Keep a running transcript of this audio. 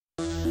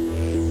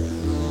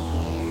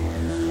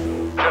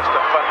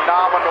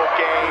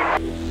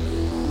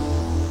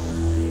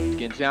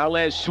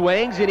Gonzalez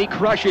swings and he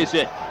crushes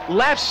it.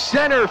 Left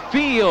center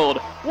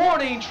field.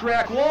 Warning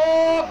track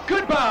wall.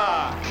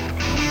 Goodbye.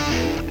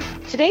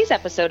 Today's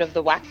episode of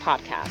the WAC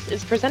Podcast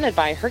is presented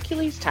by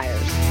Hercules Tires.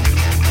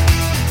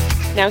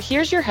 Now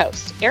here's your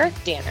host, Eric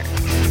Danner.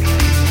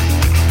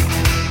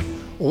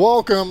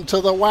 Welcome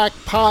to the WAC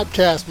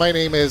Podcast. My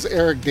name is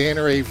Eric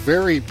Danner. A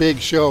very big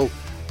show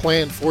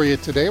planned for you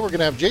today. We're going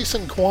to have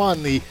Jason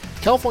Kwan, the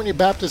California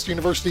Baptist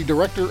University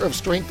Director of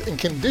Strength and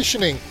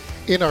Conditioning,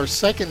 in our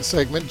second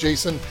segment.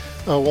 Jason,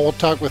 we'll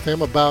talk with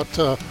him about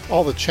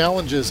all the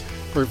challenges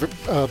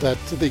that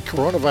the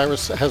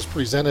coronavirus has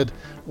presented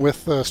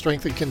with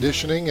strength and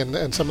conditioning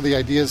and some of the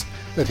ideas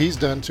that he's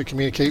done to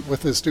communicate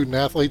with his student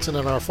athletes. And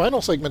in our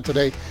final segment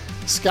today,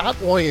 Scott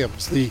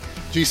Williams, the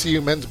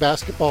GCU men's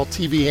basketball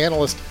TV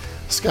analyst.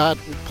 Scott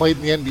played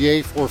in the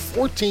NBA for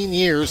 14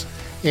 years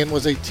and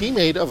was a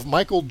teammate of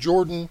Michael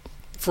Jordan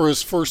for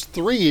his first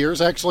 3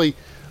 years. Actually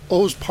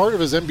owes part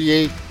of his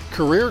NBA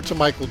career to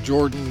Michael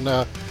Jordan.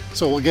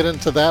 So we'll get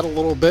into that a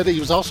little bit. He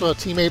was also a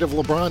teammate of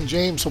LeBron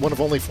James, so one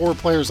of only 4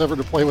 players ever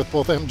to play with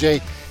both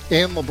MJ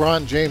and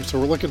LeBron James. So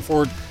we're looking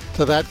forward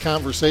to that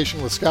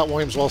conversation with Scott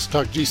Williams. We'll also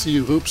talk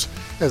GCU hoops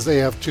as they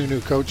have 2 new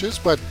coaches.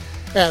 But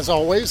as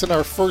always, in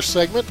our first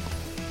segment,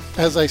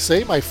 as I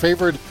say, my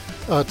favorite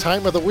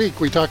time of the week,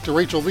 we talked to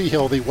Rachel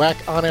Vigil, the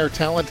WAC on-air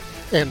talent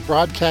and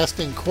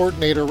broadcasting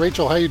coordinator.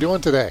 Rachel, how are you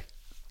doing today?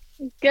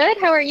 Good.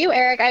 How are you,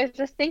 Eric? I was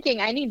just thinking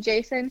I need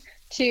Jason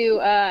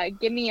to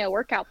give me a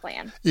workout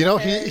plan. You know,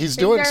 he's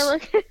doing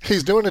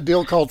a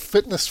deal called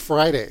Fitness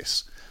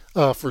Fridays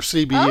for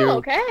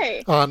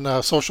CBU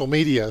on social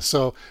media.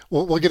 So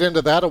we'll get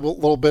into that a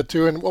little bit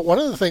too. And one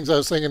of the things I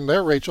was thinking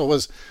there, Rachel,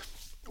 was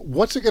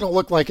what's it going to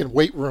look like in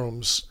weight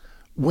rooms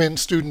when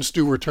students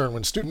do return,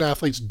 when student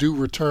athletes do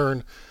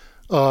return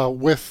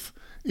with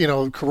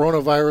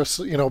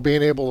coronavirus,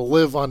 being able to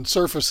live on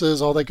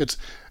surfaces, all that good.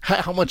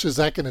 How much is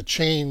that going to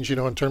change,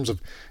 in terms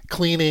of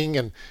cleaning,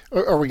 and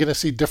are we going to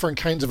see different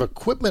kinds of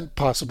equipment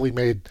possibly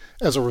made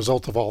as a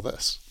result of all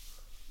this?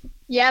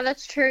 Yeah,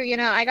 that's true.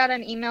 I got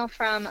an email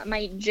from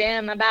my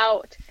gym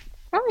about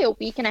probably a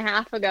week and a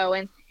half ago,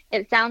 and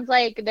it sounds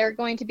like they're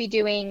going to be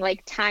doing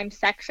like time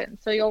sections.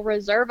 So you'll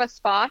reserve a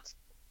spot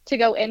to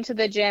go into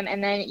the gym,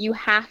 and then you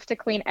have to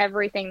clean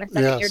everything the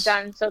second you're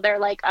done. So they're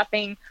like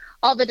upping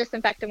all the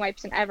disinfectant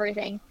wipes and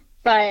everything.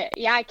 But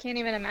yeah, I can't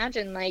even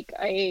imagine like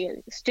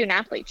a student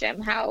athlete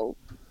gym, how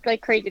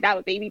like crazy that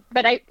would be.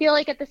 But I feel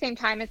like at the same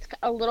time, it's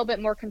a little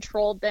bit more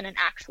controlled than an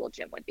actual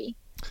gym would be.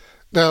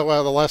 Now,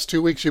 the last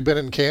 2 weeks you've been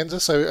in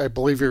Kansas. I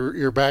believe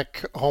you're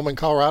back home in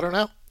Colorado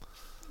now?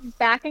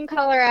 Back in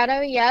Colorado,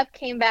 yep.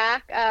 Came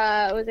back.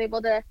 Was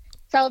able to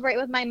celebrate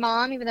with my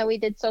mom, even though we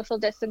did social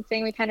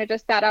distancing. We kind of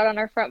just sat out on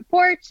our front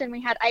porch and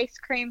we had ice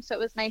cream, so it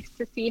was nice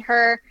to see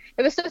her.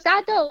 It was so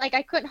sad though, like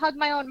I couldn't hug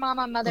my own mom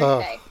on Mother's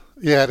Day.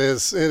 Yeah, it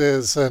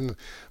is, and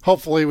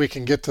hopefully we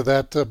can get to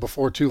that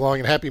before too long.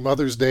 And happy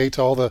Mother's Day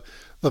to all the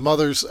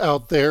mothers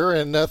out there.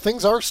 And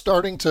things are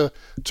starting to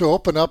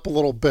open up a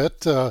little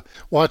bit.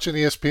 Watching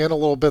ESPN a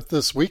little bit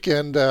this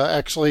weekend,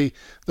 actually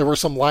there were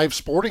some live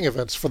sporting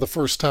events for the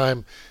first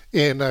time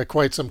in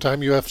quite some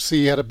time.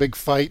 UFC had a big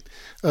fight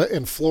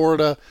in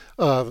Florida.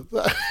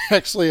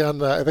 Actually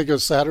on I think it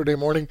was Saturday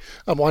morning,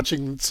 I'm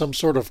watching some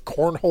sort of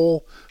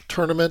cornhole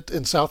tournament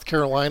in South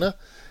Carolina,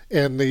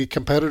 and the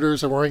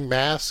competitors are wearing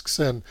masks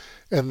and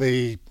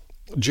the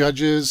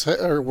judges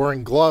are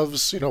wearing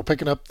gloves,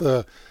 picking up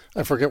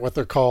I forget what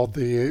they're called,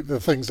 the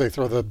things they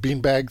throw, the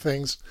beanbag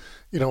things,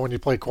 when you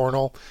play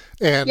cornhole.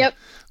 And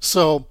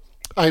so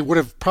I would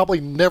have probably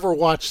never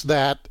watched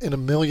that in a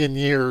million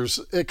years,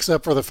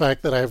 except for the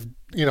fact that I've,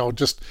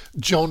 just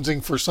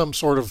jonesing for some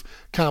sort of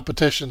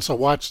competition. So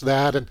watched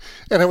that. And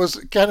it was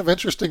kind of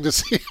interesting to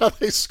see how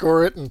they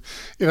score it and,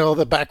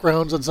 the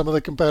backgrounds on some of the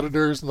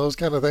competitors and those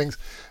kind of things.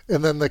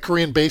 And then the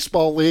Korean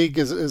Baseball League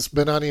has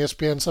been on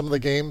ESPN, some of the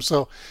games.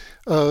 So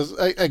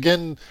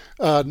again,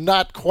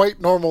 not quite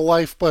normal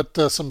life, but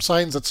some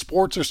signs that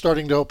sports are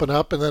starting to open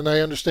up. And then I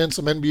understand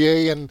some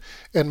NBA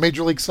and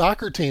Major League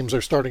Soccer teams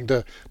are starting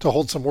to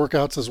hold some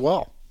workouts as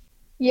well.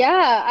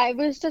 Yeah, I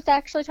was just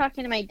actually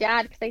talking to my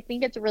dad because I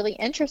think it's really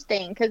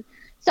interesting because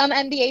some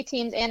NBA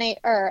teams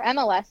or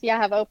MLS,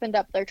 have opened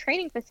up their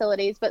training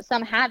facilities, but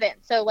some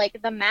haven't. So like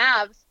the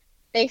Mavs,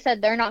 they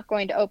said they're not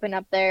going to open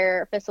up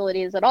their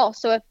facilities at all.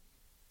 So if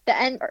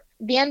the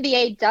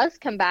NBA does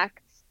come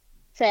back,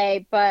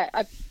 say, but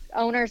a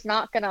owner's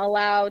not going to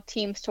allow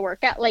teams to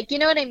work out, like, you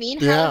know what I mean?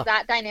 Yeah. How is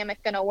that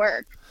dynamic going to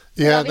work?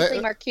 Yeah,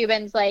 obviously Mark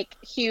Cuban's like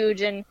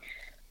huge and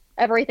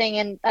everything,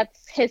 and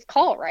that's his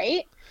call,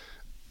 right?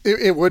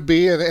 It would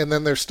be, and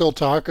then there's still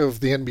talk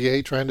of the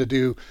NBA trying to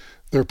do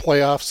their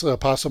playoffs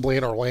possibly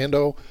in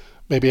Orlando,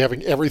 maybe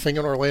having everything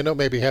in Orlando,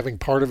 maybe having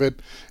part of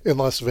it in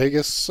Las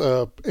Vegas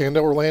and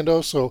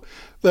Orlando. So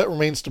that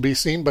remains to be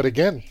seen. But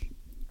again,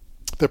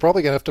 they're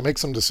probably going to have to make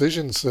some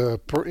decisions, in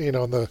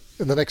the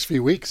next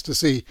few weeks to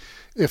see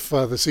if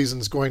the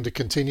season's going to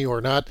continue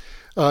or not.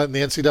 In the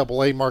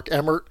NCAA, Mark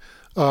Emmert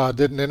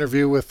did an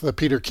interview with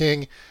Peter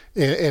King,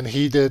 and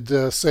he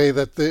did say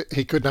that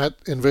he could not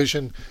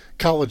envision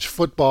college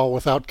football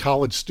without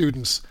college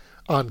students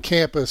on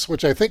campus,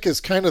 which I think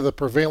is kind of the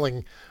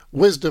prevailing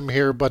wisdom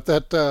here, but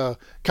that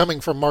coming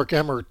from Mark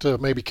Emmert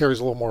maybe carries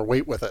a little more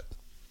weight with it.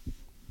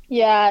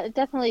 Yeah, it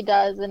definitely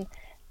does. And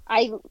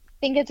I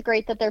think it's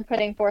great that they're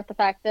putting forth the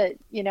fact that,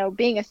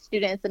 being a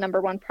student is the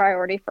number one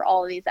priority for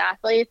all of these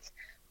athletes.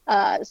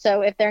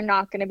 So if they're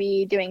not going to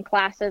be doing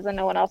classes and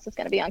no one else is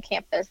going to be on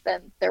campus,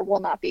 then there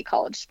will not be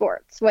college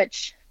sports,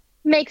 which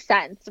makes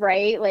sense,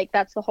 right? Like,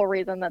 that's the whole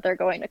reason that they're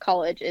going to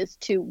college, is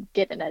to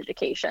get an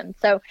education.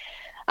 So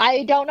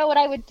I don't know what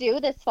I would do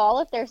this fall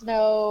if there's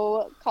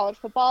no college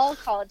football,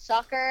 college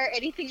soccer,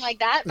 anything like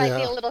that. Might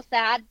be a little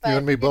sad, but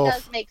it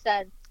does make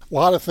sense. A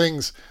lot of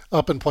things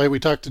up in play. We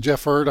talked to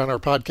Jeff Hurd on our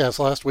podcast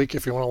last week,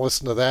 if you want to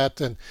listen to that.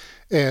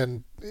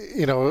 And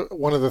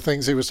one of the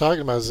things he was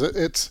talking about is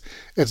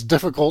it's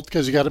difficult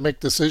because you got to make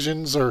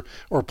decisions or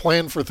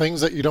plan for things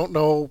that you don't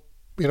know,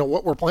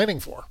 what we're planning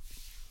for.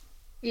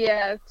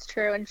 Yeah, it's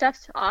true. And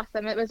Jeff's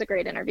awesome. It was a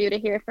great interview to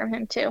hear from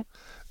him, too.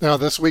 Now,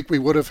 this week we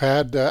would have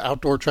had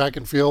outdoor track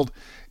and field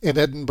in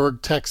Edinburgh,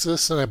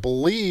 Texas, and I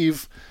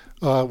believe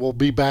we'll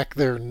be back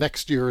there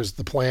next year is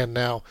the plan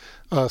now,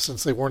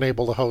 since they weren't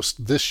able to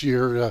host this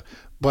year.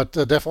 But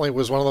definitely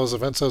was one of those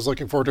events I was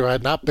looking forward to. I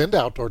had not been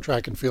to outdoor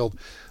track and field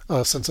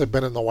since I've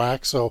been in the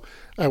WAC, so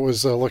I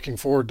was looking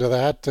forward to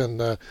that.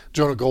 And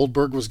Jonah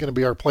Goldberg was going to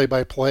be our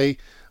play-by-play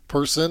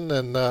person,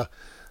 and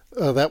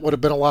that would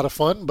have been a lot of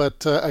fun.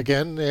 But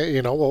again,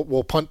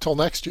 we'll punt till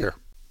next year.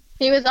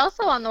 He was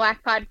also on the WAC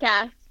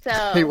podcast.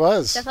 So he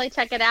was. Definitely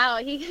check it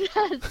out. He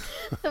has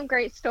some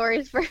great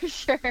stories for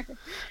sure.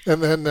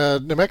 And then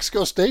New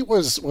Mexico State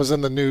was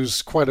in the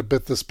news quite a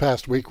bit this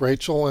past week,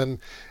 Rachel, and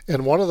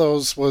one of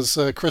those was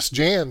Chris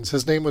Jans.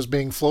 His name was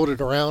being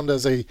floated around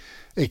as a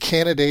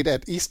candidate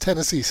at East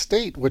Tennessee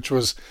State, which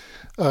was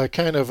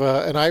kind of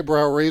an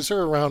eyebrow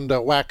raiser around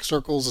WAC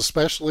circles,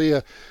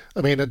 especially.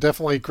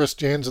 Definitely Chris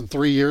Jans in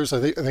 3 years. I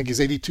think he's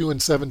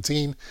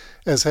 82-17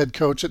 as head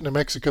coach at New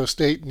Mexico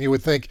State, and you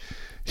would think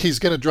he's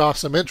going to draw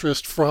some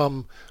interest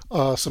from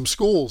some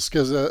schools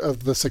because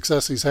of the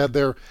success he's had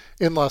there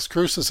in Las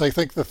Cruces. I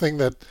think the thing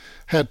that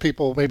had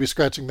people maybe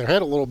scratching their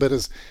head a little bit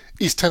is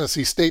East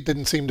Tennessee State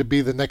didn't seem to be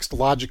the next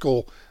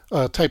logical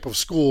type of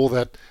school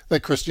that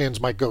Chris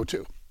Jans might go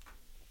to.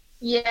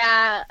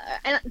 Yeah,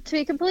 and to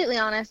be completely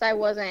honest, I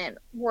wasn't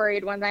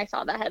worried when I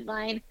saw that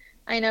headline.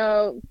 I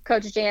know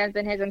Coach Jans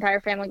and his entire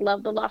family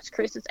love the Las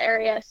Cruces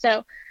area,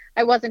 so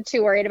I wasn't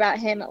too worried about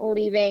him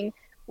leaving.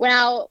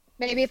 Now,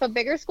 maybe if a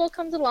bigger school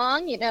comes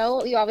along, you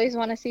always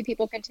want to see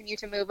people continue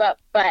to move up.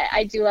 But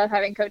I do love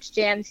having Coach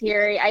Jans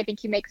here. I think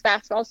he makes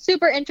basketball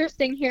super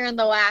interesting here in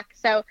the WAC.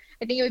 So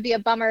I think it would be a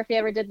bummer if he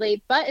ever did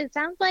leave. But it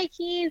sounds like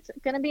he's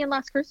going to be in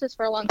Las Cruces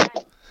for a long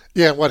time.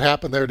 Yeah, what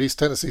happened there at East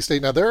Tennessee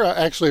State? Now, they're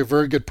actually a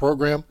very good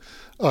program.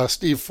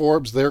 Steve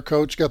Forbes, their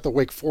coach, got the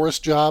Wake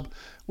Forest job,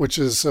 which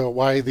is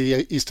why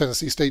the East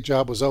Tennessee State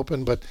job was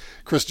open. But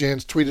Chris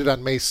Jans tweeted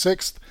on May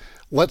 6th,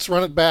 "Let's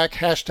run it back,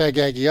 hashtag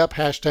Aggie up,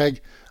 hashtag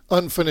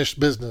unfinished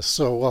business."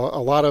 So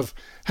a lot of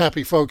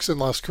happy folks in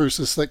Las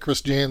Cruces that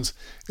Chris Jans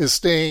is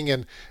staying,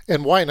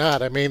 and why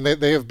not? I mean,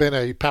 they have been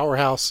a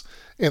powerhouse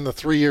in the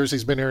 3 years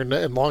he's been here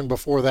and long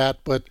before that.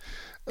 But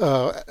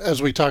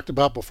as we talked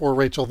about before,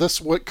 Rachel,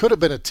 this could have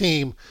been a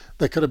team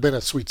that could have been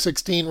a Sweet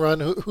 16 run.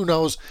 Who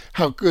knows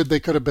how good they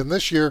could have been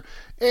this year?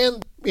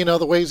 And,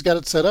 the way he's got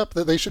it set up,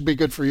 that they should be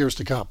good for years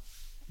to come.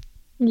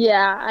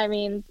 Yeah,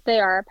 they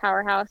are a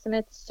powerhouse, and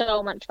it's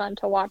so much fun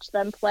to watch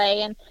them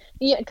play. And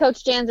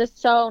Coach Jans is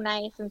so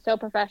nice and so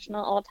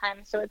professional all the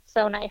time, so it's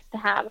so nice to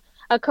have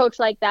a coach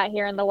like that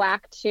here in the WAC,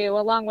 too,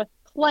 along with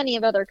plenty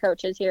of other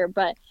coaches here.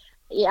 But,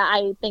 yeah,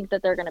 I think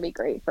that they're going to be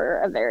great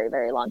for a very,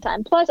 very long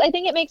time. Plus, I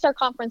think it makes our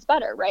conference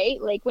better,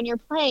 right? Like, when you're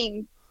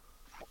playing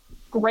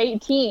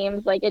great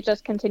teams, it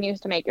just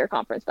continues to make your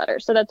conference better.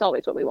 So that's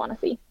always what we want to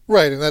see.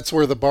 Right, and that's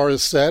where the bar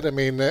is set.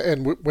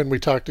 When we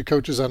talk to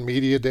coaches on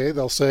media day,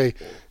 they'll say,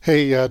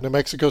 hey, New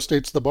Mexico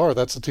State's the bar.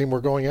 That's the team we're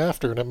going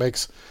after. And it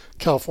makes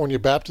California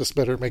Baptist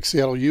better. It makes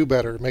Seattle U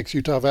better. It makes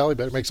Utah Valley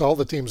better. It makes all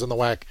the teams in the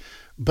WAC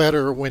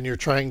better when you're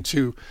trying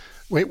to,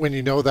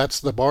 when that's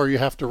the bar you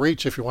have to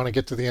reach if you want to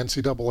get to the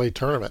NCAA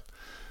tournament.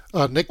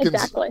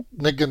 Exactly.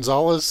 Nick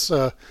Gonzalez,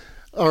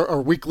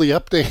 our weekly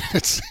update,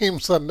 it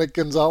seems, on Nick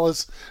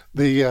Gonzalez,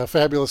 the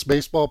fabulous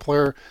baseball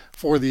player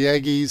for the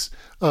Aggies,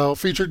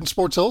 featured in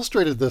Sports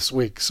Illustrated this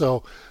week.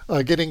 So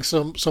getting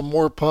some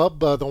more pub,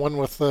 the one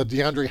with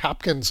DeAndre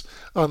Hopkins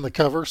on the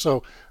cover.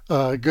 So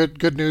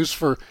good news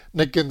for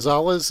Nick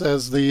Gonzalez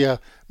as the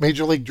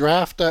Major League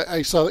Draft.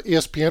 I saw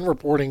ESPN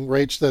reporting,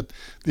 Rach, that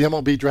the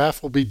MLB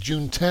Draft will be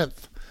June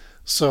 10th.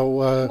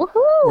 So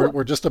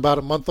we're just about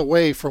a month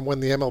away from when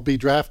the MLB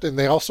Draft, and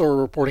they also are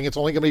reporting it's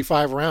only going to be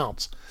 5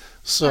 rounds.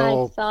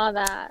 So I saw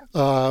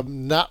that.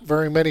 Not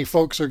very many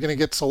folks are going to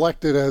get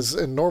selected as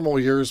in normal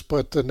years,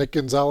 but Nick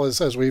Gonzalez,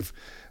 as we've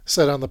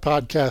said on the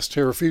podcast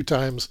here a few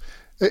times,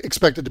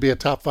 expected to be a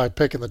top 5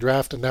 pick in the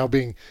draft and now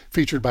being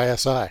featured by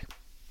SI.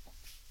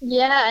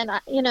 Yeah, and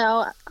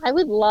I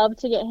would love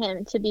to get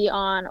him to be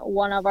on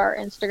one of our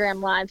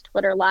Instagram lives,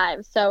 Twitter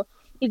lives. So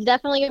he's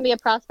definitely going to be a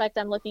prospect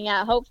I'm looking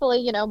at.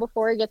 Hopefully,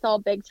 before he gets all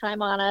big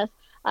time on us.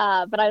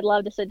 But I'd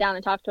love to sit down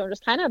and talk to him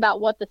just kind of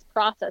about what this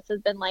process has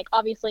been like.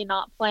 Obviously,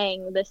 not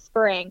playing this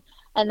spring,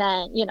 and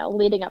then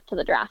leading up to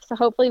the draft. So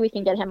hopefully, we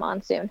can get him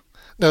on soon.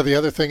 Now, the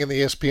other thing in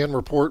the ESPN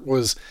report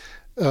was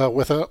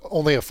with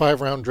only a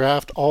 5-round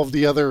draft, all of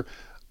the other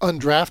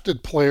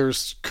undrafted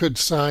players could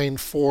sign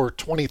for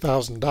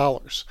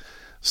 $20,000.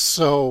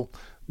 So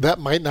that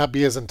might not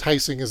be as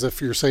enticing as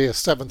if you're, say, a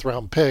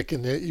 7th-round pick,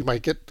 and you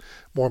might get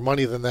more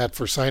money than that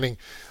for signing.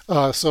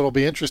 So it'll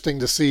be interesting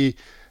to see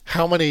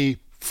how many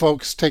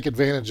folks take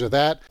advantage of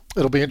that.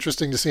 It'll be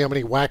interesting to see how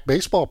many WAC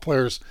baseball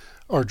players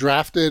are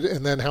drafted,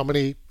 and then how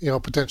many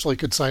potentially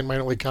could sign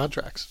minor league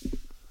contracts.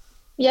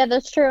 Yeah,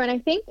 that's true, and I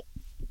think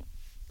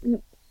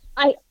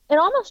it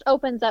almost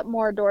opens up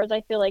more doors,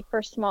 I feel like,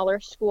 for smaller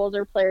schools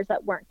or players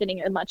that weren't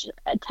getting as much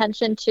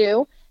attention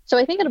too. So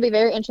I think it'll be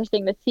very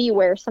interesting to see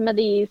where some of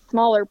these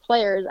smaller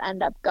players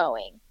end up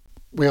going.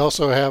 We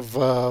also have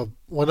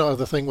one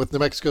other thing with New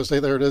Mexico State.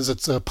 There it is.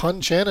 It's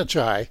Pun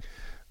Chanachai,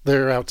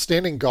 their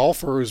outstanding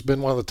golfer, who's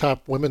been one of the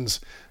top women's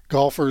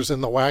golfers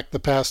in the WAC the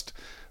past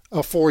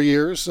 4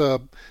 years.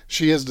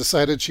 She has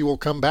decided she will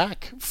come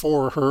back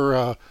for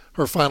her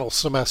final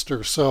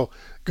semester. So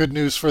good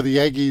news for the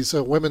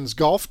Aggies women's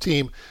golf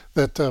team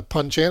that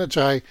Pun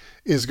Chanachai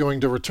is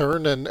going to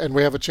return, and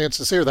we have a chance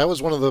to see her. That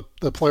was one of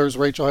the players,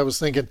 Rachel, I was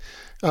thinking,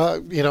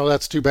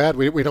 that's too bad.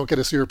 We don't get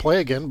to see her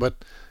play again,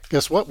 but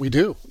guess what? We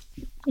do.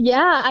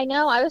 Yeah, I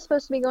know. I was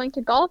supposed to be going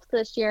to golf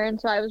this year, and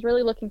so I was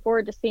really looking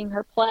forward to seeing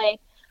her play.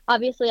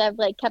 Obviously, I've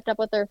kept up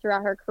with her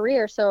throughout her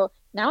career, so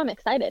now I'm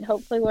excited.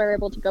 Hopefully, we're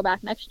able to go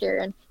back next year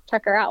and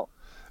check her out.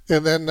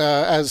 And then,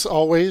 as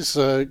always,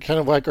 kind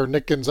of like our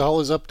Nick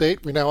Gonzalez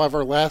update, we now have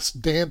our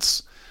Last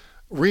Dance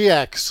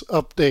Reacts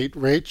update,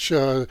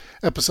 Rach.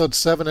 Episodes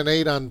 7 and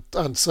 8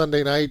 on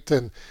Sunday night,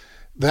 and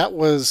that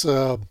was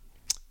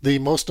the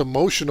most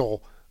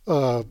emotional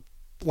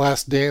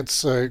Last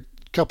Dance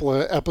couple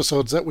of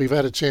episodes that we've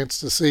had a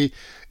chance to see.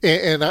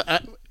 And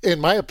I,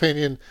 in my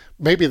opinion,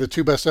 maybe the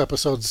 2 best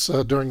episodes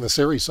during the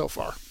series so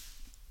far.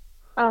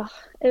 Oh,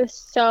 it was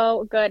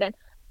so good. And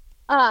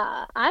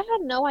I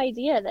had no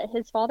idea that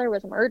his father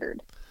was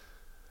murdered.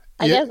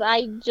 I guess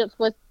I just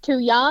was too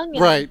young.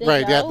 And right.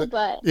 Know,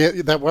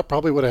 that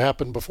probably would have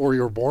happened before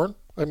you were born,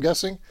 I'm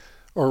guessing,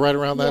 or right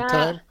around that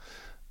time.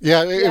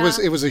 Yeah, it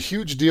was a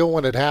huge deal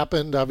when it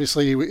happened.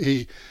 Obviously,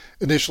 he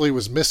initially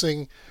was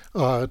missing.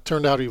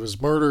 Turned out he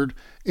was murdered.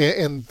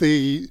 And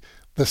the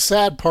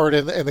sad part,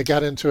 and they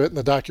got into it in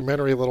the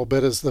documentary a little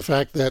bit, is the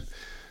fact that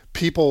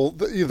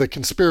the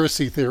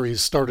conspiracy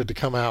theories started to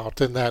come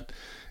out, and that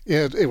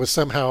it was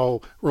somehow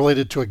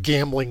related to a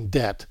gambling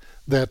debt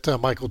that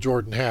Michael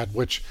Jordan had,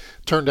 which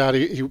turned out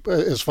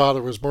his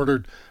father was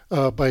murdered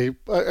by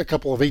a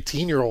couple of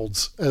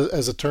 18-year-olds,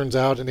 as it turns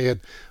out, and he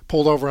had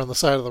pulled over on the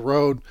side of the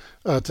road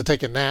to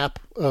take a nap,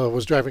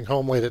 was driving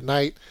home late at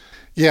night.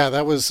 Yeah,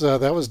 that was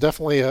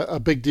definitely a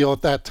big deal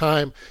at that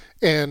time,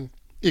 and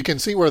you can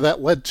see where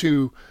that led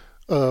to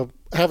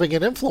having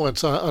an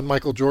influence on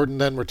Michael Jordan,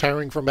 then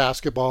retiring from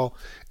basketball,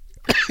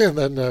 and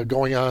then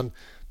going on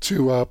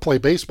to play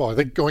baseball. I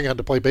think going on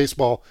to play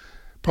baseball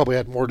probably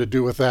had more to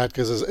do with that,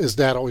 because his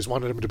dad always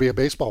wanted him to be a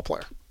baseball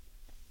player.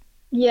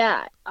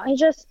 Yeah,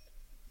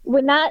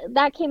 when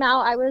that came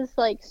out, I was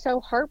so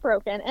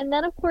heartbroken. And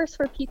then, of course,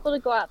 for people to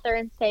go out there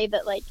and say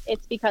that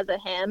it's because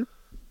of him,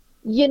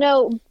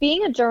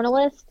 being a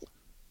journalist,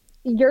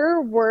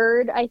 your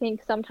word, I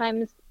think,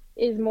 sometimes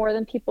is more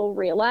than people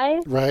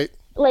realize. Right.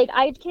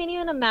 I can't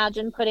even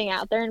imagine putting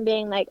out there and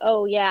being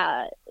oh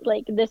yeah,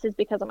 this is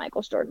because of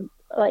Michael Jordan.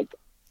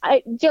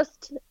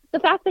 The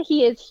fact that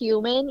he is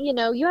human,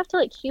 you have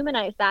to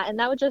humanize that, and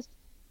that would just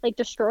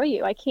destroy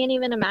you. I can't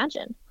even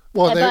imagine.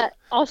 Well, but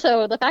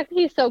also the fact that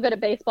he's so good at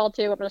baseball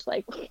too, I'm just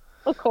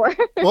of course.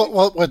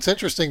 well, what's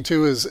interesting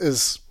too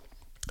is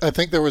I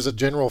think there was a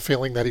general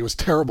feeling that he was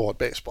terrible at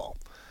baseball,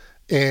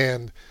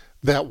 and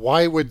that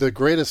why would the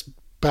greatest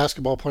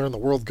basketball player in the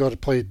world go to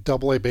play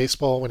Double-A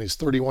baseball when he's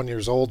 31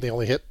 years old and he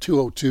only hit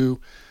 .202?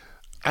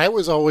 I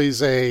was always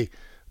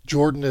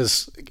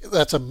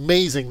that's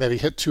amazing that he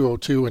hit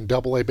 .202 in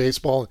Double-A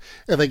baseball,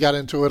 and they got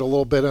into it a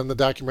little bit in the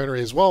documentary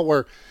as well,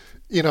 where,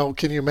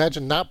 can you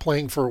imagine not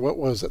playing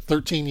for,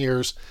 13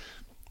 years?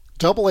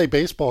 Double-A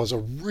baseball is a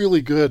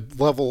really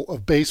good level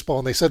of baseball,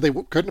 and they said they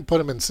couldn't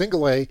put him in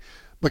Single-A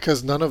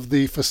because none of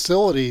the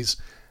facilities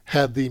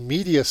had the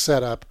media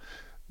setup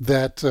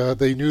that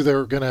they knew they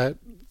were going to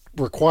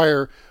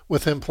require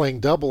with him playing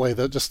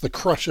Double-A, just the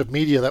crush of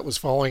media that was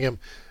following him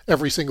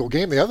every single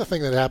game. The other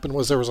thing that happened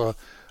was there was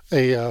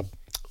a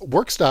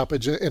work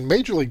stoppage in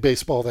Major League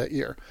Baseball that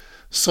year.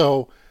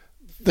 So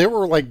there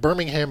were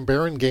Birmingham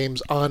Barron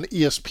games on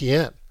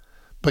ESPN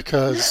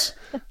because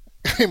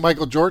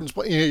Michael Jordan's,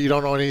 you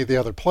don't know any of the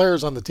other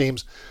players on the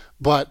teams,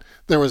 but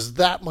there was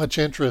that much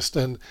interest.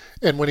 And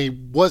when he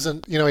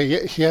wasn't,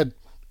 he had,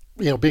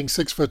 being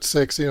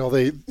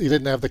 6'6", he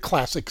didn't have the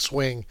classic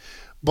swing,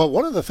 But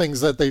one of the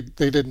things that they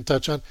didn't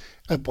touch on,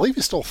 I believe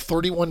he stole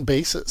 31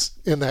 bases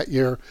in that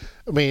year.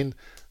 I mean,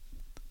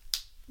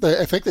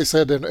 I think they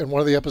said in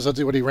one of the episodes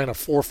he ran a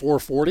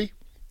 4.40.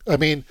 I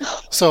mean,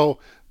 so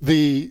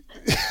the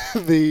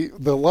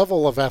the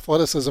level of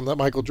athleticism that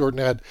Michael Jordan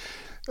had,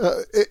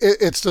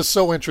 it's just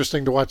so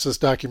interesting to watch this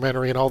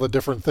documentary and all the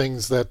different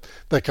things that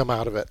come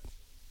out of it.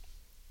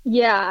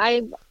 Yeah,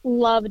 I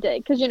loved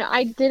it because,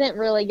 I didn't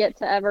really get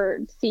to ever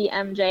see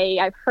MJ.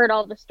 I've heard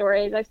all the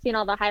stories, I've seen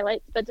all the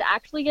highlights, but to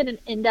actually get an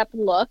in-depth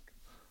look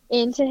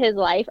into his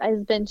life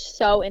has been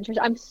so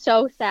interesting. I'm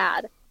so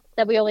sad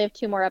that we only have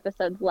 2 more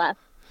episodes left.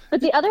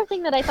 But the other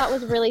thing that I thought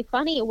was really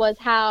funny was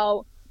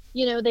how,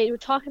 they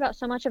would talk about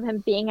so much of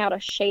him being out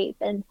of shape,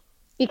 and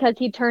because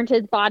he turned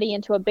his body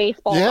into a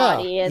baseball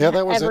body and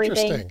that was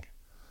everything. Interesting.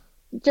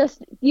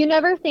 Just, you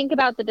never think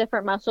about the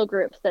different muscle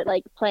groups that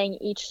playing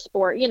each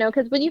sport,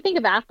 because when you think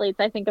of athletes,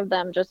 I think of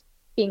them just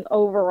being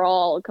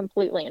overall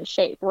completely in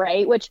shape,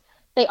 right? Which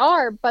they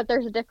are, but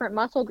there's different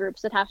muscle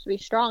groups that have to be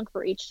strong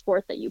for each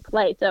sport that you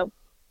play. So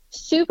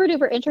super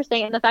duper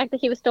interesting. And the fact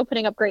that he was still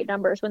putting up great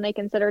numbers when they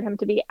considered him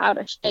to be out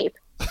of shape.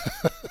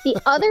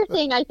 The other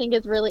thing I think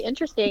is really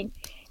interesting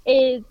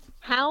is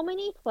how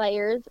many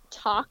players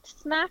talked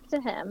smack to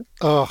him.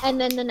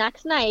 And then the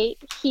next night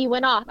he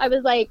went off. I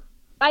was like,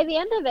 by the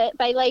end of it,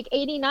 by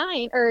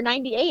 89 or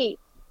 98,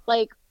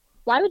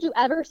 why would you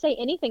ever say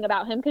anything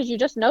about him? Because you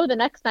just know the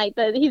next night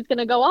that he's going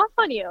to go off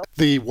on you.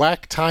 The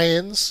WAC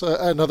tie-ins,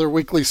 another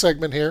weekly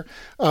segment here.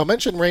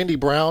 Mentioned Randy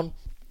Brown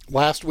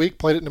last week,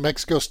 played at New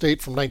Mexico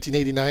State from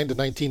 1989 to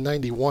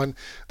 1991.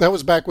 That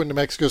was back when New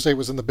Mexico State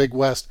was in the Big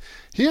West.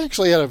 He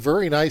actually had a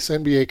very nice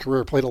NBA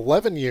career, played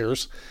 11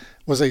 years,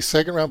 was a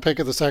second-round pick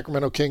of the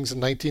Sacramento Kings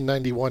in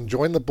 1991,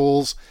 joined the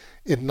Bulls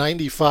in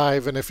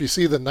 95, and if you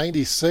see the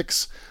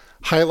 96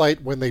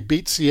 highlight when they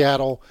beat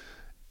Seattle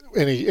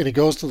and he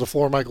goes to the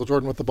floor, Michael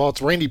Jordan with the ball,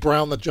 it's Randy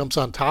Brown that jumps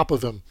on top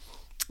of him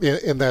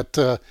in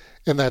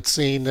that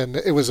scene, and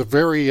it was a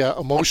very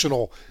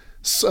emotional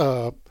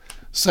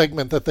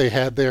segment that they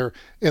had there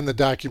in the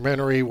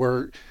documentary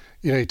where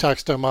he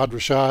talks to Ahmad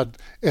Rashad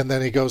and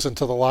then he goes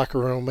into the locker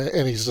room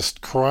and he's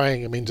just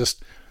crying. I mean,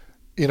 just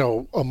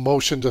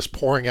emotion just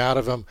pouring out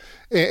of him,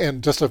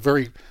 and just a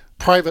very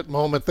private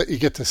moment that you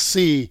get to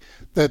see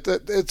that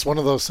it's one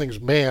of those things,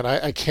 man,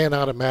 I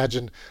cannot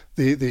imagine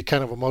the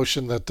kind of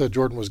emotion that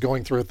Jordan was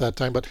going through at that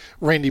time. But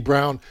Randy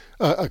Brown,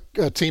 a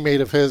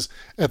teammate of his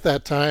at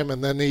that time,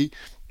 and then the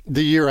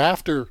year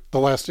after The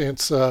Last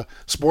Dance,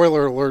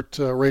 spoiler alert,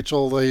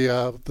 Rachel,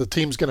 the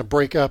team's going to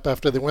break up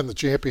after they win the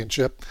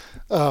championship.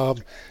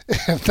 In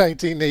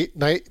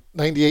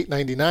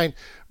 1998-99,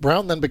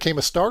 Brown then became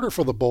a starter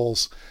for the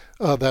Bulls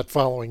that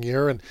following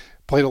year and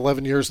played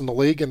 11 years in the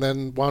league, and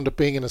then wound up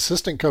being an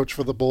assistant coach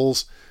for the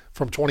Bulls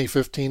from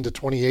 2015 to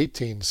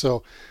 2018.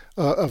 So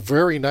a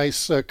very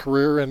nice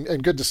career,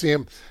 and good to see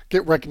him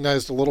get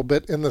recognized a little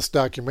bit in this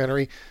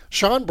documentary.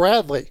 Shawn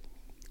Bradley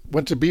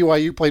went to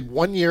BYU, played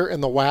 1 year in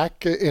the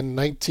WAC in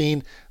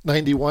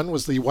 1991,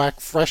 was the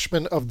WAC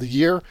Freshman of the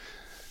Year.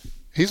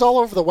 He's all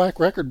over the WAC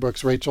record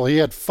books, Rachel. He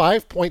had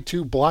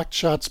 5.2 blocked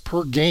shots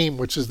per game,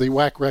 which is the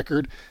WAC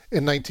record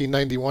in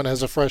 1991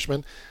 as a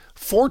freshman.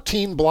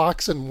 14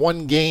 blocks in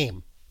one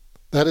game.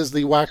 That is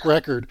the WAC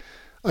record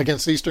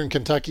against Eastern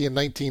Kentucky in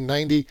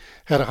 1990.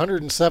 Had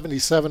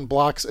 177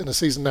 blocks in a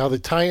season. Now, the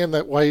tie-in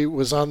that why he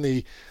was on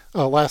the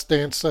Last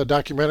Dance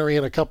documentary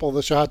and a couple of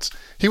the shots,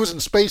 he was in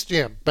Space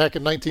Jam back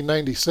in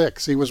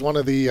 1996. He was one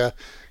of the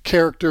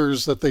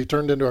characters that they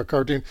turned into a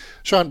cartoon.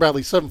 Shawn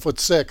Bradley,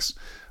 7'6",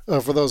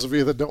 for those of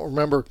you that don't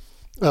remember.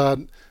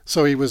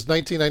 So he was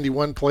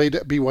 1991, played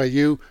at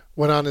BYU,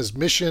 went on his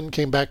mission,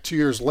 came back 2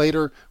 years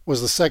later,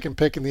 was the second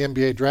pick in the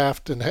NBA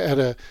draft, and had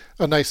a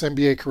nice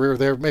NBA career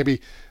there.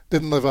 Maybe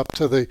didn't live up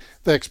to the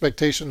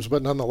expectations,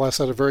 but nonetheless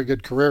had a very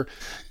good career.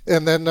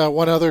 And then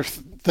one other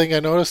thing I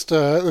noticed,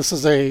 this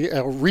is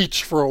a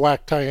reach for a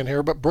WAC tie-in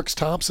here, but Brooks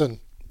Thompson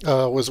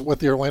was with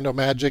the Orlando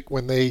Magic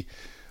when they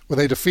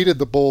defeated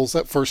the Bulls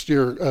that first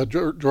year.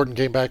 Jordan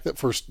came back that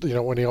first,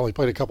 when he only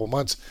played a couple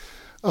months.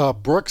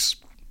 Brooks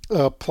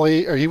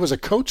he was a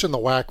coach in the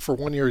WAC for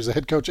 1 year. He's a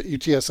head coach at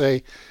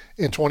UTSA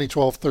in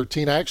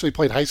 2012-13. I actually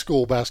played high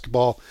school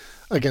basketball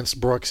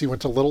against Brooks. He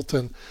went to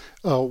Littleton,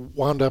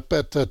 wound up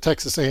at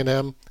Texas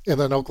A&M and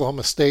then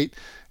Oklahoma State,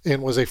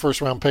 and was a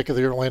first-round pick of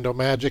the Orlando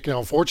Magic. And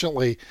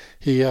unfortunately,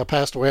 he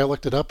passed away. I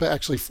looked it up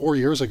actually 4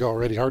 years ago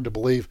already. Hard to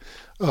believe.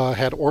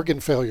 Had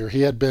organ failure.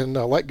 He had been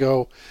let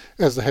go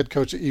as the head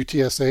coach at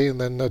UTSA, and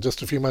then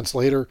just a few months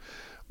later,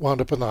 wound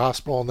up in the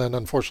hospital and then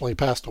unfortunately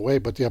passed away.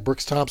 But yeah,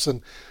 Brooks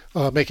Thompson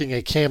making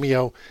a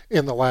cameo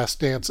in The Last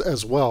Dance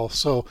as well.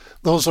 So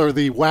those are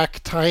the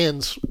WAC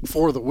tie-ins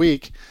for the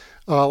week.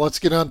 Let's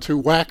get on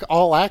to WAC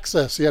All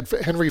Access. You had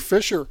Henry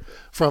Fisher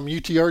from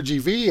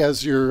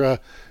UTRGV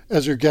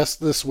as your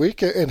guest this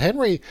week. And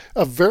Henry,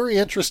 a very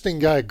interesting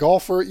guy,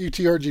 golfer at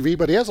UTRGV,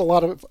 but he has a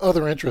lot of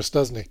other interests,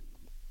 doesn't he?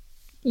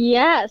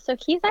 Yeah, so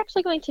he's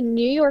actually going to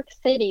New York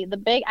City, the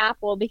Big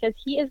Apple, because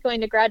he is going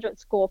to graduate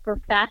school for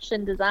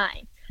fashion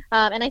design.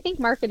 And I think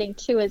marketing,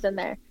 too, is in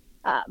there.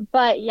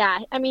 But yeah,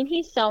 I mean,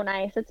 he's so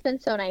nice. It's been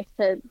so nice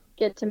to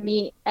get to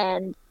meet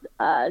and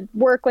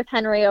work with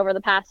Henry over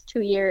the past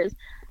 2 years.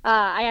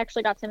 I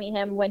actually got to meet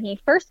him when he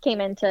first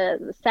came into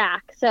the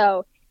SAC.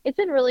 So it's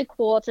been really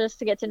cool just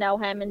to get to know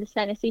him and to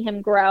kind of see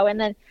him grow. And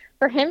then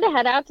for him to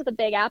head out to the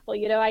Big Apple,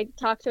 I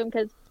talked to him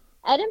because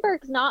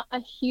Edinburgh's not a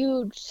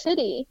huge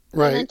city.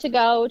 Right. And then to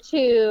go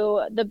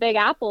to the Big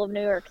Apple of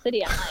New York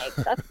City, I'm like,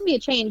 that's going to be a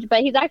change.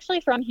 But he's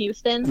actually from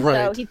Houston,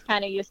 so he's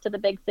kind of used to the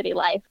big city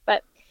life.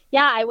 But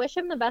yeah, I wish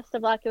him the best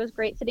of luck. It was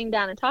great sitting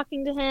down and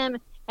talking to him.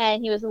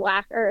 And he was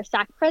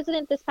SAC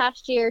president this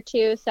past year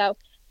too. So,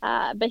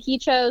 but he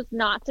chose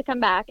not to come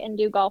back and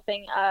do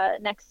golfing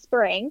next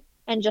spring,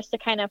 and just to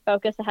kind of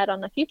focus ahead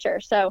on the future.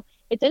 So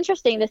it's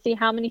interesting to see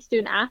how many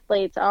student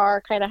athletes are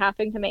kind of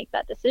having to make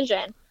that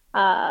decision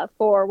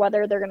for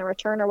whether they're going to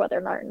return or whether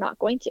they're not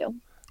going to.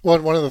 Well,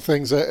 one of the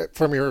things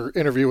from your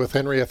interview with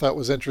Henry I thought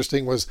was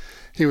interesting was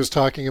he was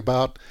talking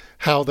about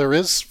how there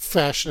is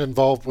fashion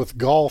involved with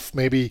golf,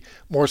 maybe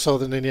more so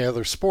than any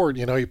other sport.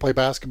 You play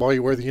basketball,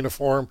 you wear the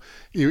uniform.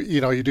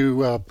 You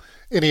do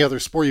any other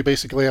sport, you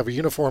basically have a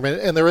uniform,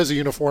 and there is a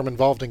uniform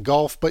involved in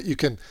golf. But you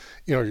can,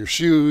 your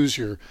shoes,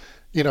 you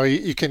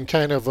can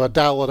kind of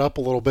dial it up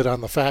a little bit on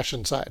the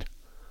fashion side.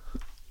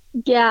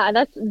 Yeah,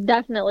 that's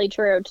definitely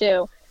true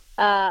too.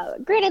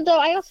 Granted, though,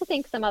 I also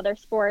think some other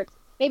sports,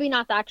 maybe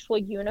not the actual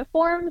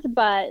uniforms,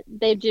 but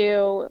they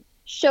do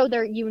show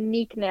their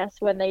uniqueness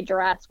when they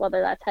dress, whether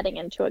that's heading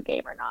into a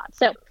game or not.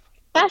 So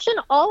fashion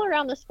all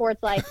around the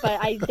sports life, but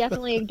I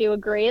definitely do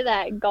agree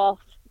that golf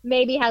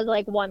maybe has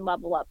like one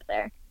level up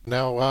there.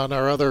 Now on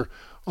our other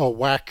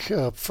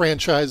WAC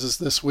franchises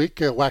this week,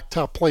 WAC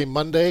Top Play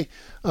Monday.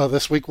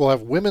 This week we'll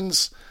have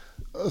women's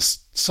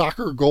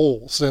soccer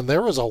goals, and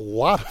there was a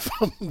lot of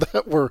them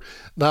that were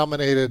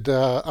nominated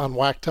on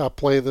WAC Top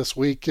Play this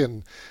week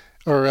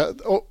or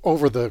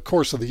over the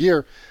course of the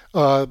year.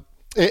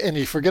 And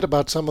you forget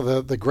about some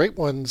of the great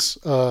ones,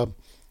 or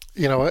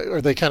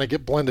they kind of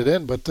get blended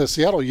in. But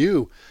Seattle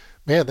U,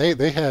 man,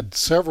 they had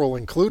several,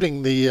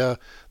 including the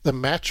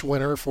match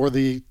winner for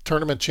the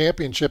tournament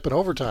championship in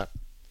overtime.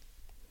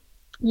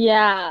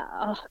 Yeah.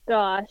 Oh,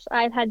 gosh.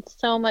 I've had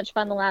so much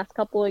fun the last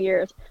couple of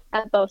years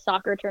at both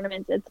soccer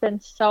tournaments. It's been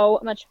so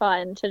much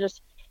fun to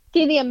just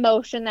see the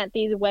emotion that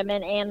these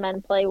women and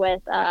men play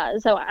with.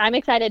 So I'm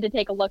excited to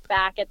take a look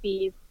back at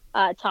these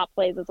top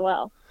plays as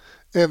well.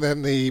 And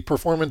then the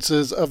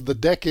performances of the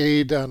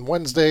decade on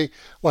Wednesday.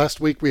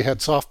 Last week we had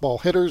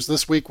softball hitters.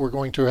 This week we're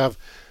going to have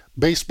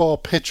baseball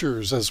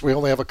pitchers, as we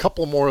only have a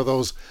couple more of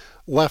those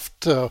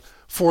left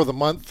for the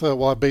month.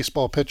 We'll have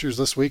baseball pitchers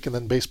this week and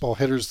then baseball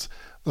hitters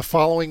the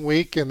following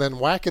week. And then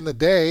whack in the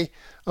day.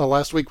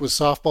 Last week was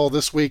softball.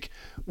 This week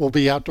will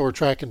be outdoor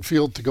track and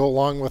field, to go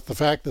along with the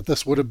fact that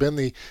this would have been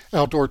the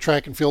outdoor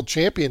track and field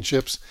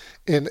championships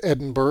in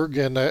Edinburgh.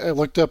 And I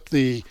looked up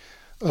the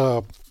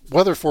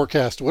weather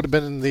forecast. It would have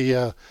been in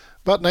the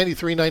about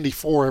 93,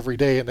 94 every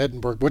day in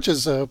Edinburgh, which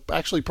is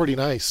actually pretty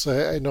nice.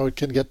 I know it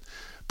can get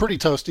pretty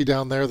toasty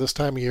down there this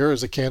time of year,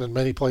 as it can in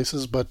many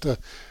places, but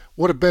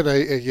would have been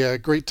a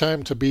great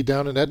time to be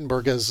down in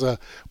Edinburgh, as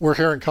we're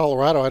here in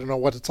Colorado. I don't know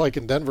what it's like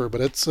in Denver,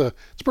 but it's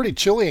pretty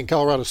chilly in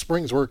Colorado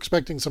Springs. We're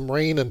expecting some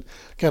rain and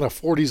kind of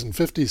 40s and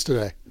 50s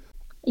today.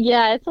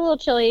 Yeah, it's a little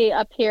chilly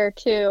up here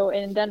too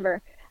in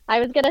Denver. I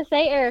was going to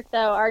say, Eric,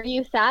 though, are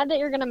you sad that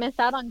you're going to miss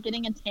out on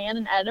getting a tan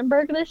in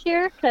Edinburgh this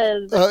year?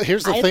 Because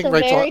here's the thing, it's a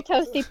Rachel, very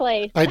toasty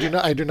place. I do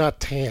not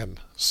tan,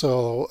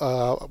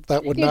 so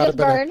that would You not have just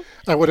been. burn?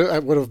 I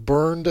would have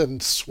burned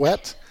and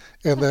sweat,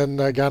 and then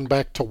gone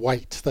back to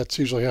white. That's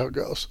usually how it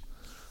goes.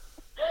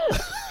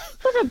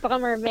 What a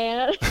bummer,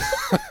 man.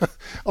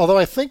 Although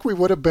I think we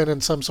would have been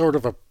in some sort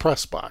of a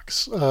press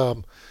box. We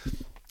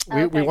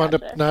wound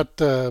up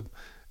not,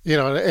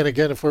 and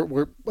again, if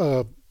we're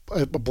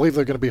I believe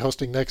they're going to be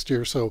hosting next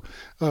year, so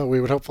we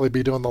would hopefully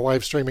be doing the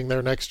live streaming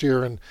there next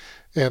year. And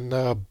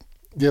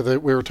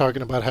we were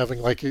talking about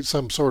having like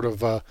some sort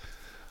of a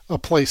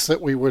place that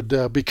we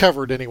would be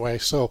covered anyway,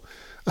 so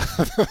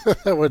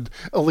that would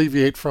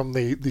alleviate from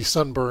the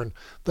sunburn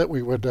that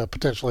we would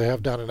potentially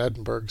have down in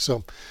Edinburgh.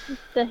 So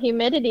The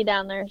humidity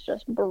down there is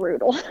just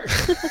brutal.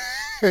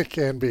 It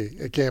can be.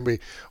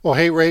 Well,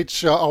 hey,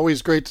 Rach,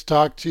 always great to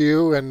talk to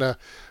you, and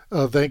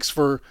thanks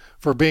for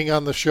being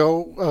on the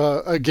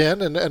show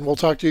again, and we'll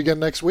talk to you again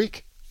next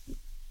week.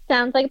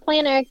 Sounds like a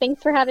plan, Eric.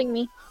 Thanks for having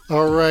me.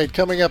 All right,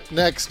 coming up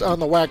next on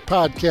the WAC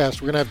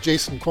Podcast, we're going to have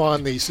Jason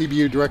Kwan, the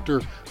CBU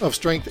Director of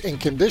Strength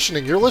and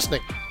Conditioning. You're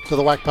listening to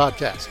the WAC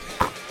Podcast.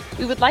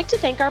 We would like to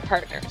thank our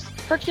partners,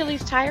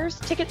 Hercules Tires,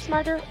 Ticket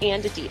Smarter,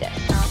 and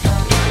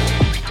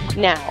Adidas.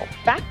 Now,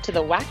 back to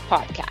the WAC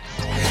Podcast.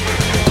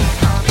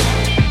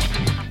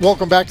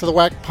 Welcome back to the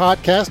WAC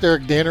Podcast.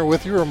 Eric Danner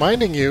with you,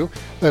 reminding you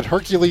that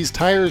Hercules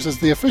Tires is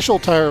the official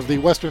tire of the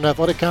Western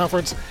Athletic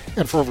Conference,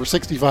 and for over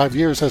 65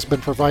 years has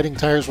been providing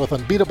tires with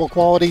unbeatable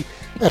quality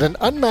at an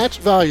unmatched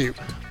value.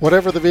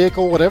 Whatever the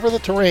vehicle, whatever the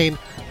terrain,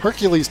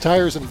 Hercules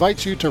Tires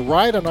invites you to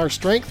ride on our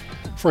strength.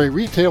 For a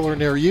retailer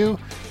near you,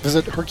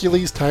 visit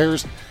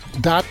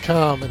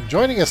HerculesTires.com. And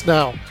joining us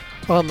now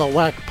on the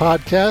WAC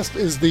Podcast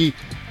is the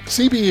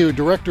CBU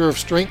Director of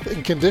Strength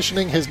and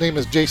Conditioning. His name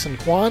is Jason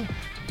Kwan.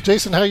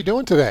 Jason, how are you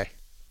doing today?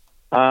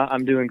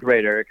 I'm doing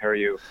great, Eric. How are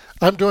you?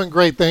 I'm doing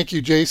great. Thank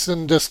you,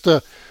 Jason. Just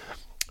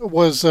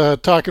was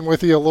talking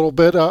with you a little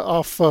bit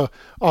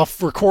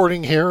off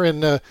recording here,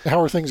 and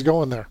how are things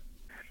going there?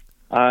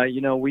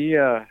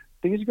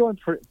 Things are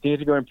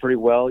going pretty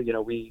well.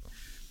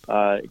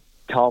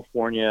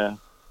 California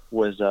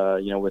was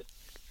with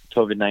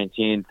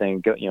COVID-19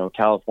 thing.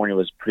 California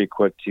was pretty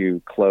quick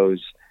to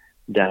close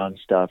down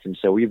stuff, and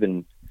so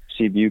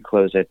CBU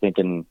closed, I think,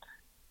 in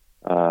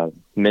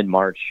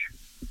mid-March.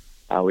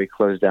 We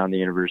closed down the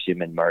university in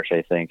mid-March,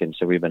 I think, and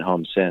so we've been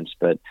home since.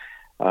 But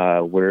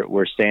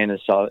we're staying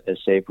as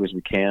safe as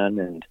we can,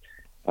 and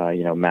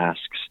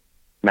masks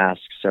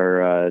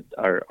are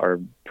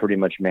pretty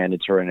much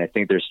mandatory, and I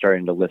think they're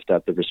starting to lift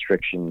up the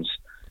restrictions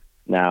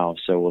now.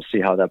 So we'll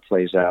see how that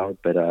plays out.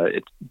 But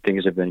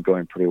things have been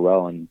going pretty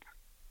well, and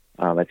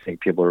I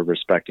think people are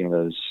respecting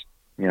those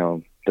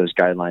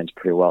guidelines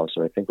pretty well.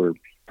 So I think we're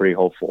pretty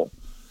hopeful.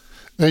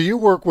 Now, you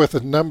work with a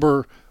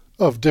number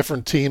of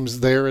different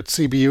teams there at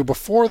CBU.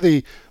 Before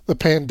the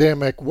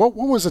pandemic, what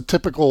was a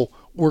typical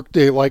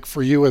workday like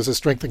for you as a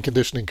strength and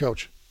conditioning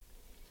coach?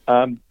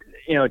 A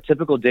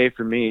typical day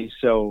for me.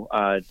 So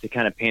to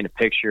kind of paint a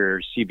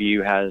picture,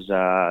 CBU has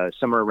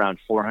somewhere around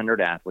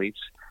 400 athletes,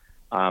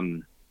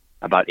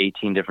 about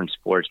 18 different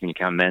sports when you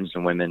count men's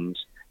and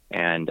women's.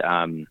 And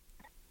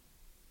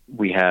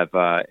we have,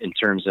 in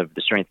terms of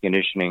the strength and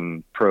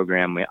conditioning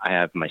program, I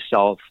have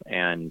myself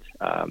and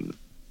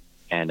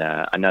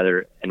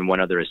one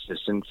other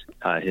assistant.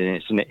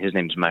 His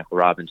name is Michael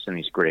Robinson.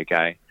 He's a great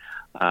guy.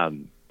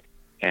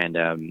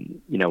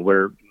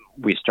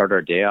 We start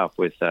our day off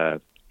with,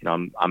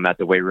 I'm at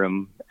the weight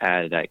room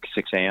at like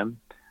 6 a.m.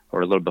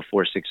 or a little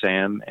before 6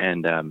 a.m.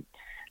 And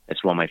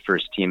that's what my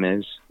first team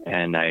is.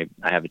 And I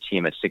have a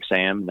team at 6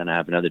 a.m. Then I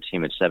have another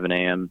team at 7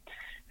 a.m.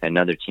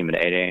 another team at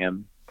 8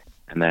 a.m.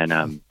 And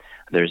then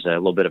there's a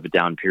little bit of a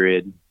down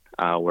period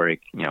where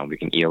we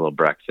can eat a little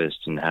breakfast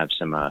and have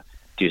some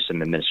do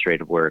some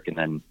administrative work. And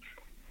then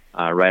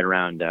right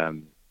around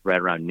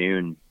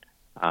noon,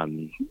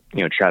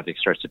 traffic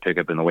starts to pick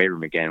up in the weight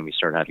room again. We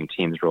start having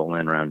teams roll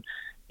in around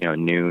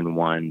noon,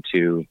 1,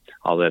 2,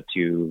 all the way up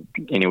to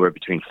anywhere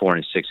between 4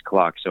 and 6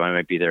 o'clock. So I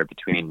might be there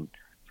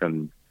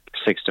from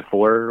 6 to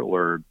 4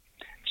 or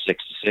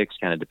 6 to 6,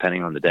 kind of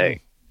depending on the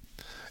day.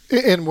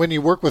 And when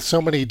you work with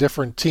so many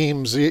different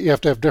teams, you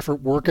have to have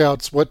different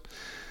workouts.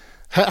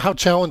 How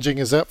challenging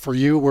is that for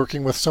you,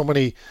 working with so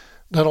many?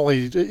 Not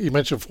only you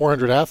mentioned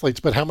 400 athletes,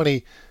 but how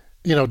many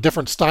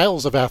different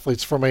styles of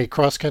athletes, from a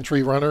cross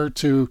country runner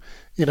to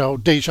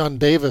Dejon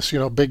Davis,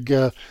 big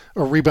a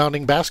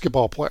rebounding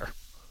basketball player.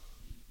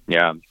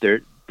 Yeah,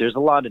 there's a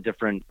lot of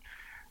different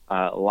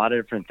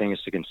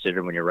things to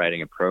consider when you're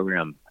writing a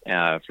program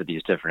for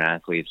these different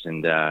athletes,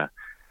 and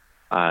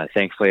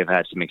thankfully I've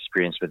had some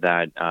experience with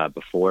that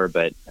before.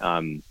 But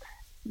in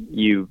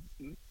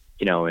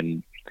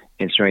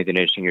strength and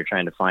conditioning, you're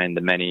trying to find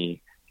the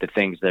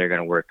things that are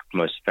going to work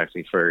most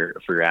effectively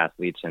for your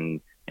athletes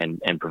and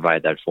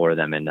provide that for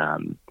them. And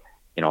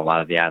a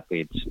lot of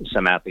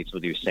some athletes will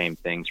do same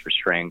things for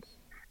strength.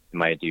 They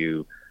might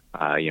do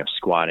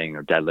squatting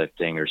or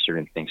deadlifting or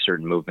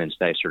certain movements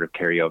that sort of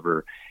carry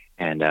over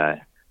and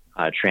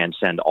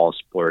transcend all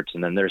sports.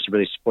 And then there's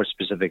really sport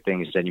specific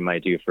things that you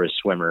might do for a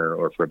swimmer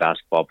or for a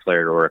basketball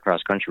player or a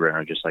cross country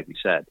runner, just like you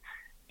said,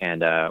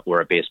 and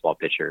or a baseball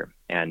pitcher.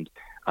 And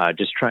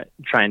just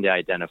trying to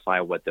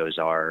identify what those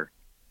are.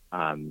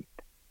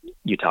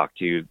 You talk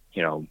to,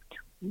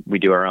 we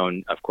do our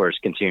own, of course,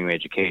 continuing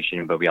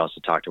education, but we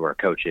also talk to our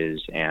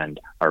coaches and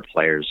our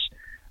players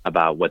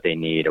about what they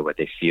need or what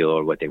they feel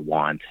or what they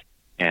want.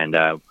 And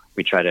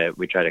we try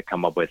to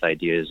come up with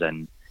ideas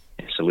and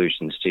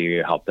solutions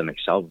to help them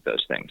excel with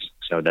those things.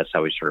 So that's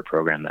how we sort of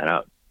program that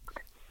out.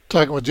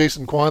 Talking with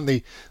Jason Kwan,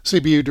 the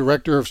CBU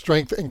Director of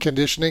Strength and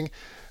Conditioning.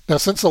 Now,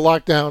 since the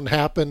lockdown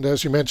happened,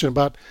 as you mentioned,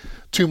 about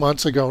 2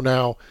 months ago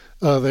now,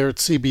 there at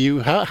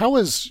CBU, how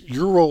has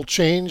your role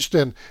changed,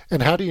 and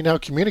how do you now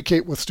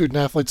communicate with student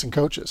athletes and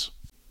coaches?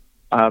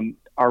 My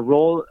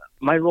role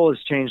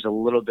has changed a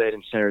little bit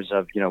in terms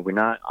of, we're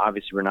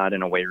not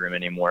in a weight room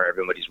anymore.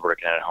 Everybody's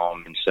working at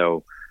home. And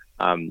so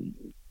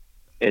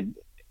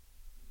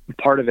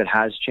part of it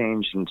has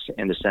changed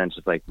in the sense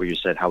of, like what you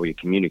said, how we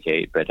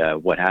communicate. But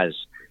what has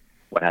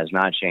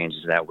not changed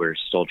is that we're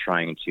still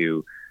trying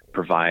to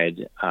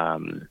provide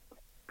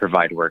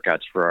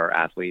workouts for our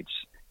athletes.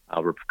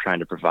 We're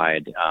trying to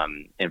provide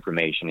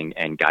information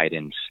and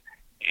guidance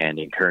and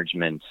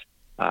encouragement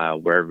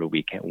wherever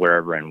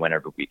and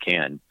whenever we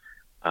can.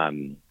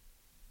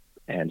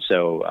 And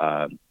so,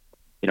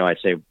 I'd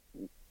say,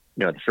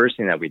 the first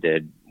thing that we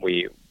did,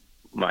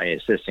 my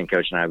assistant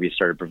coach and I, we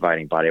started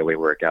providing bodyweight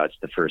workouts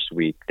the first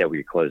week that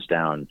we closed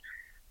down.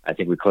 I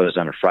think we closed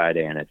on a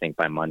Friday, and I think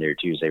by Monday or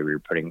Tuesday we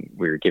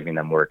were giving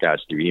them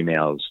workouts through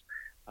emails,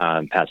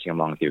 passing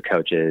along through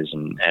coaches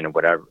and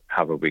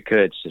however we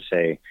could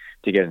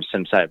to give them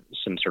some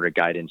sort of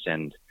guidance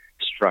and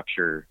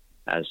structure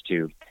as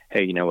to,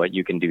 hey, you know what,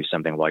 you can do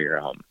something while you're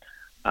at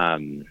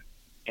home.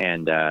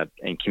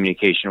 and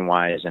communication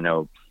wise, I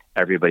know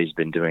everybody's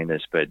been doing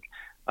this, but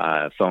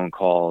phone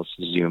calls,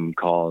 Zoom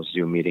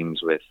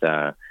meetings with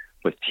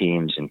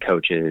teams and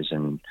coaches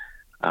and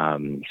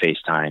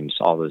FaceTimes,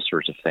 all those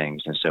sorts of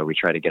things. And so we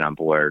try to get on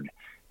board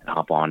and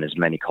hop on as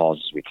many calls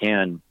as we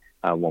can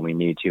when we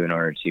need to, in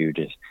order to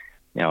just,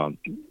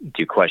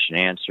 do question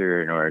and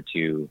answer, in order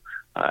to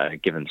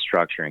give them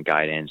structure and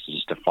guidance,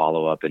 just to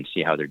follow up and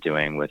see how they're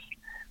doing with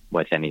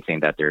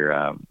anything that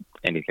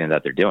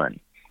they're doing.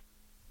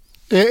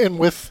 And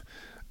with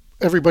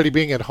everybody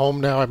being at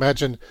home now, I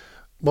imagine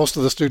most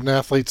of the student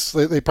athletes,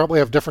 they probably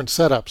have different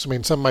setups. I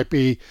mean, some might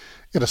be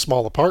in a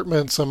small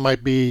apartment, some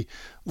might be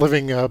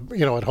living,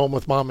 at home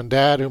with mom and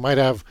dad, who might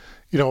have,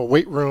 a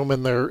weight room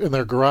in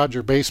their garage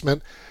or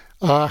basement.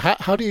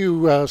 How do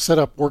you set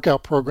up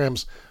workout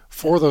programs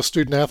for those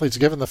student athletes,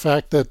 given the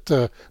fact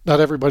that not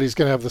everybody's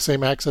going to have the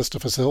same access to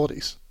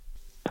facilities?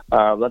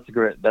 That's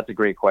a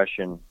great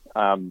question.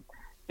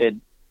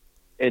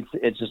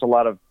 It's just a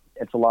lot of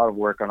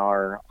work on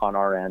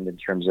our end in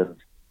terms of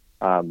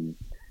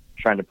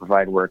trying to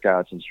provide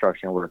workouts,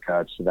 instructional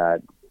workouts, so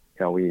that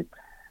we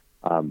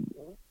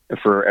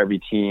for every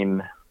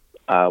team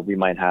we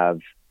might have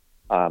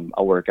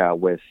a workout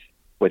with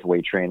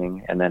weight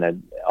training, and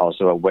then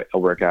also a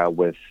workout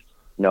with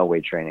no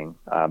weight training,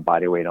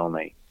 body weight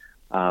only,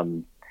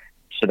 so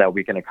that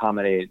we can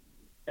accommodate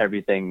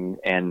everything,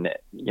 and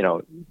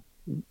for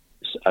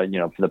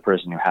the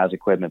person who has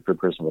equipment, for the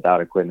person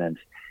without equipment,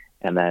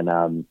 and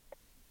then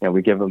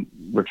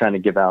we're trying to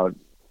give out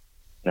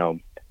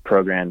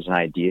programs and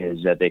ideas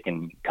that they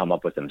can come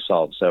up with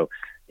themselves. So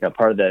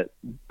part of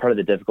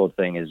the difficult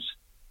thing is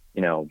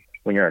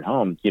when you're at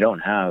home, you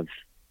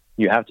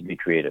have to be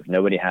creative.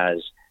 Nobody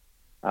has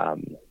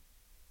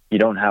you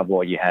don't have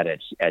what you had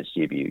at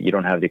CBU. You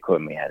don't have the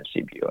equipment you had at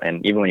CBU.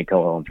 And even when you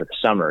go home for the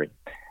summer,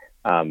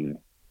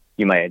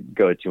 you might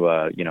go to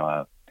a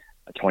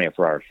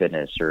 24-hour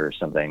fitness or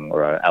something,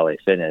 or a LA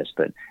Fitness,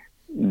 but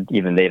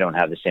even they don't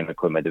have the same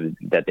equipment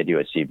that they do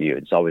at CBU.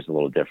 It's always a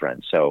little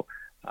different. So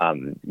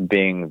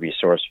being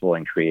resourceful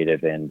and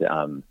creative and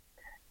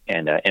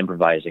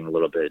improvising a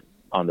little bit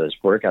on those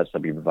workouts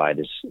that we provide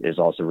is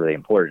also really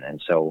important.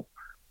 And so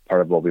part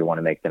of what we want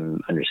to make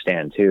them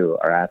understand too,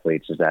 our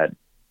athletes, is that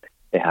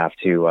they have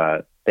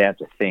to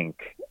think.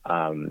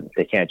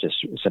 They can't just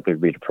simply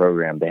read a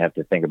program. They have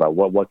to think about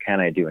what can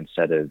I do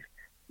instead of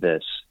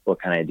this?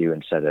 What can I do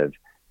instead of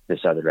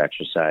this other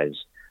exercise?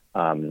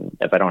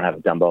 If I don't have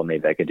a dumbbell,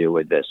 maybe I could do it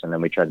with this. And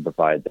then we try to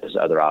provide those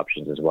other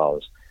options as well,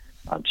 as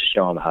to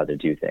show them how to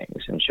do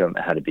things and show them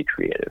how to be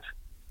creative.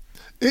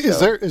 Is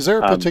there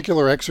a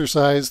particular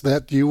exercise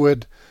that you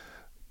would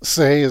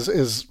say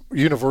is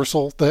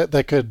universal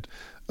that could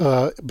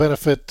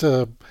benefit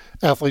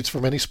athletes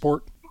from any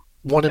sport?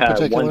 One in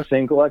particular? One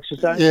single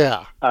exercise?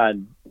 Yeah.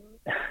 I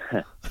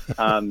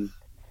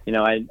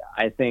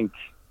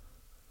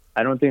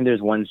don't think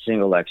there's one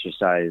single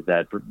exercise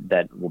that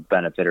will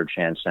benefit or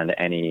transcend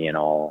any and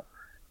all,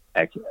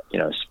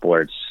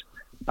 sports.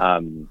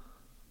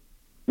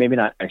 Maybe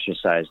not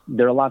exercise.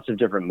 There are lots of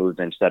different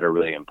movements that are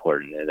really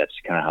important. And that's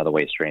kind of how the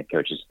weight strength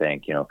coaches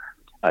think. A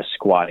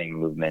squatting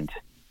movement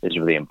is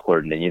really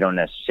important, and you don't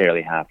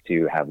necessarily have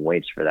to have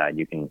weights for that.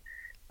 You can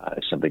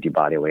simply do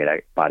body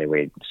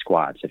weight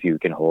squats. If you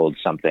can hold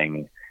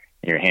something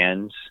in your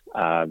hands,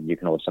 you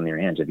can hold something in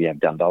your hands. If you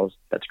have dumbbells,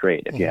 that's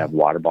great. If you have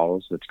water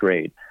bottles, that's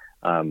great.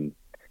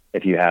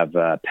 If you have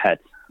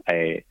pets,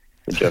 I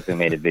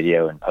jokingly made a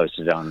video and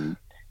posted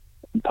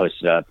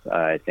up,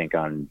 I think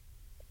on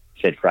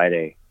Fit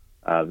Friday,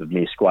 of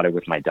me squatting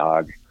with my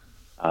dog.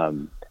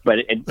 But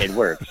it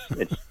works.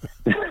 It's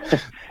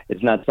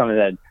it's not something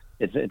that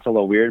it's a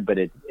little weird, but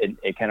it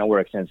kind of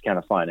works, and it's kind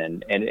of fun.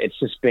 And it's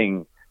just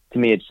being, to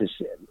me,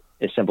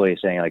 it's simply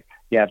saying, like,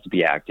 you have to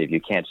be active.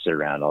 You can't sit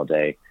around all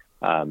day.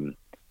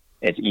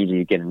 It's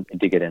easy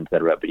to get into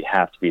that rut, but you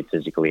have to be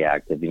physically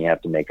active, and you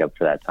have to make up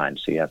for that time.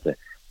 So you have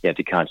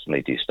to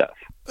constantly do stuff.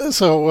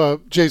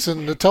 So,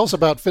 Jason, tell us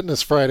about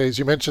Fitness Fridays.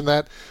 You mentioned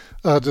that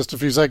just a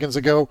few seconds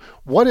ago.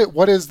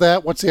 What is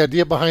that? What's the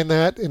idea behind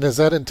that? And is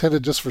that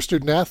intended just for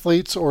student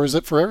athletes, or is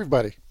it for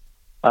everybody?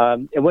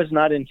 It was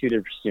not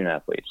intended for student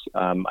athletes.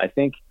 I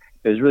think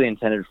it was really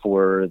intended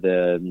for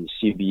the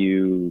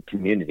CBU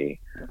community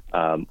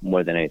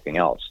more than anything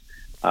else.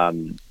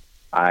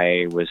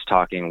 I was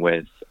talking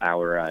with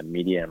our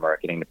media and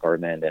marketing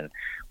department, and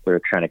we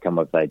were trying to come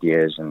up with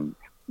ideas, and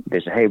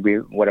they said, hey,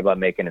 what about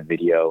making a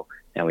video,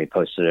 and we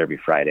post it every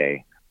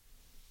Friday?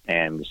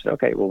 And we said,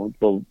 okay, well,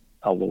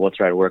 we'll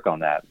try to work on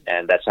that.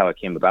 And that's how it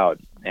came about.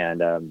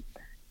 And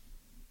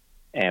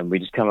we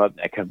just I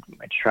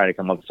try to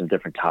come up with some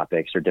different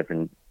topics or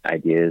different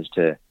ideas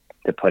to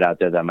put out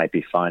there that might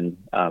be fun.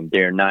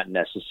 They're not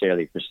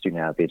necessarily for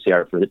student athletes. They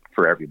are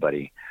for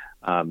everybody,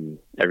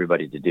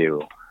 everybody to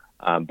do.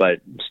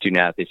 But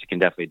student athletes can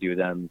definitely do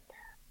them.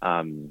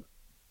 I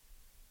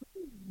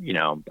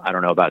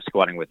don't know about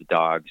squatting with a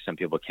dog. Some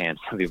people can,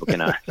 some people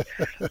cannot.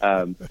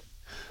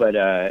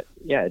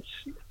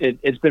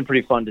 It's been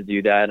pretty fun to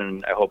do that,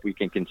 and I hope we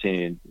can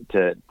continue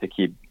to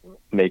keep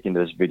making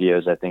those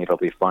videos. I think it'll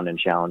be fun and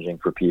challenging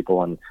for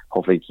people, and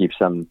hopefully keep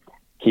some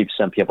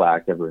people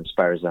active or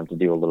inspires them to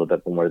do a little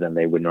bit more than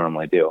they would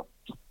normally do.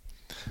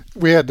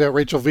 We had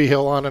Rachel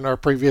Vigil on in our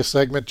previous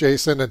segment,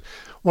 Jason, and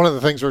one of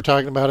the things we're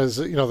talking about is,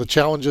 the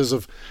challenges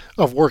of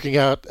working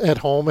out at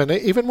home. And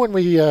even when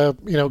we,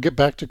 get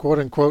back to quote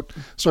unquote,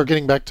 start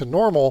getting back to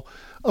normal,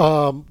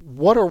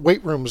 what are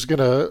weight rooms going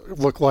to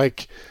look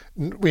like,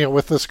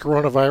 with this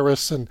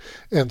coronavirus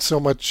and so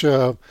much,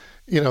 that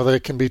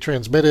it can be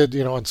transmitted,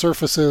 on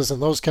surfaces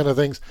and those kind of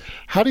things.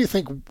 How do you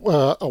think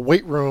a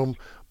weight room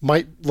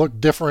might look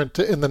different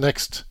in the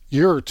next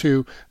year or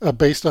two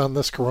based on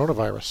this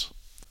coronavirus?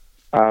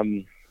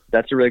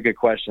 That's a really good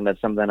question.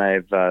 That's something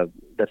I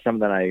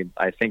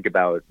think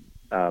about,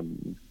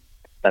 that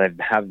I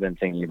have been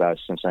thinking about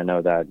since I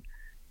know that,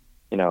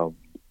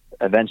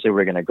 eventually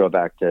we're going to go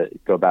back to,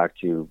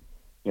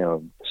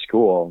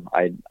 school.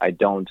 I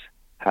don't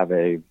have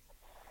a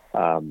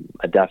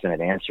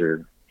definite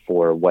answer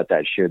for what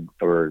that should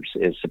or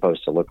is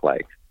supposed to look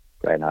like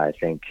right now. I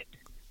think,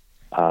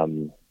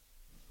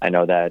 I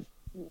know that,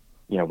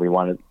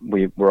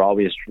 we're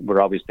always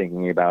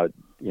thinking about,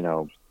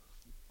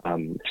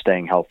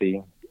 staying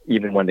healthy,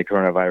 even when the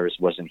coronavirus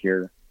wasn't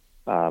here,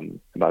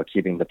 about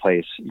keeping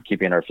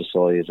our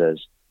facilities as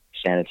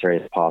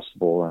sanitary as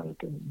possible, and,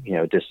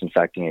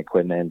 disinfecting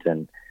equipment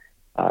and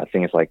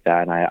things like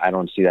that. And I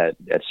don't see that.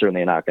 It's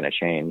certainly not going to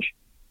change.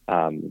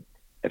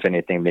 If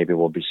anything, maybe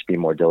we'll just be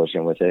more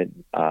diligent with it.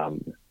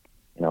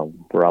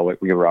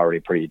 We were already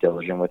pretty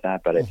diligent with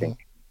that, but I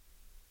think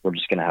we're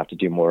just going to have to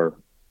do more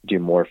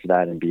for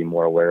that and be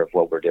more aware of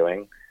what we're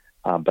doing.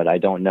 But I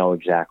don't know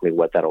exactly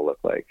what that'll look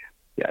like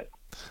yet.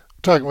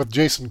 Talking with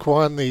Jason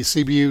Kwan, the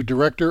CBU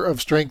Director of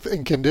Strength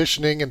and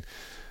Conditioning. And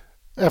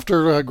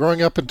after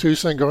growing up in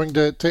Tucson, going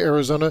to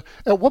Arizona,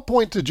 at what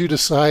point did you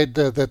decide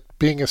that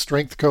being a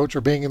strength coach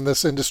or being in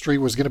this industry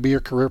was going to be your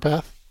career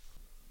path?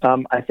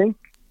 I think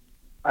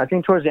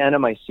towards the end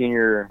of my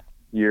senior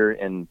year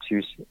in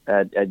Tucson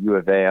at U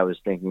of A, I was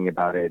thinking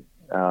about it.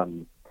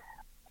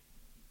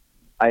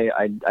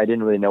 I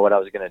didn't really know what I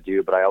was going to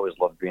do, but I always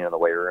loved being in the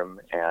weight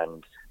room,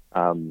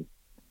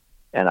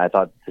 and I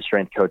thought the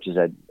strength coaches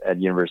at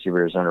University of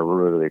Arizona were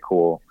really, really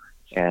cool.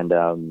 And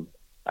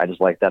I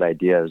just liked that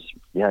idea.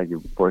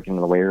 You're working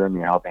in the weight room,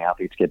 you're helping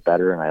athletes get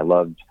better. And I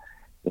loved,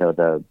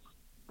 the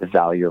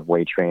value of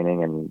weight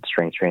training and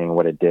strength training,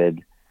 what it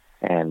did.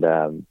 And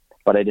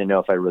but I didn't know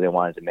if I really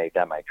wanted to make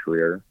that my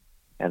career.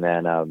 And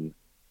then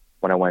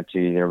when I went to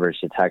the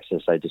University of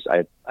Texas, I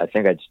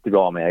think I just threw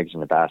all my eggs in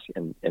the basket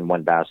in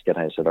one basket.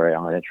 And I said, all right,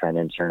 I'm going to try and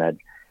intern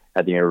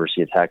at the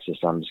University of Texas.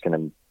 So I'm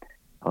going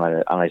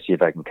to see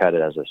if I can cut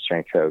it as a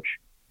strength coach.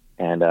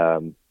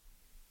 And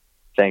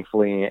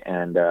thankfully,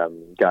 and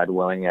God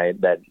willing,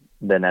 that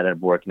then ended up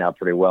working out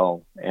pretty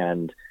well.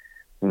 And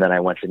then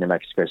I went to New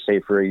Mexico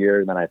State for a year,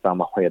 and then I found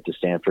my way up to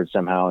Stanford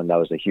somehow, and that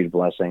was a huge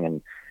blessing.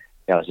 And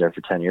I was there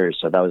for 10 years.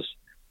 So that's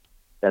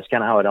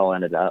kind of how it all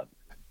ended up.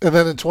 And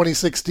then in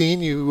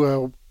 2016,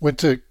 you went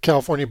to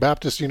California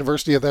Baptist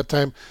University, at that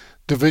time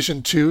Division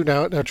II,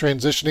 now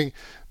transitioning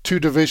to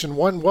Division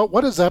I.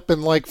 What has that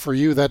been like for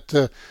you, that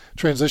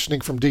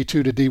transitioning from D2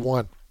 to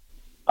D1?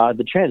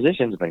 The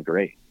transition's been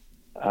great.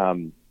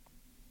 I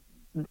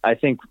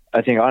think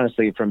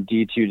honestly, from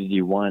D2 to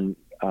D1,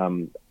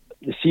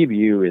 the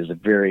CBU is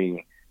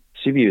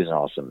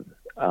awesome.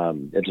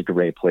 It's a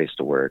great place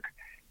to work.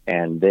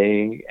 And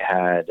they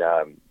had,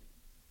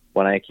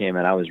 when I came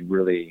in, I was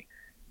really,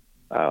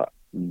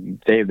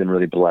 they've been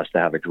really blessed to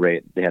have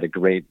they had a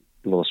great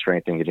little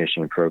strength and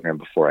conditioning program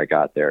before I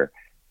got there.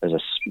 As we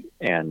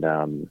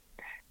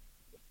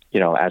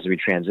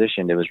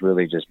transitioned, it was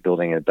really just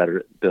building a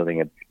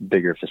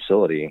bigger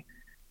facility.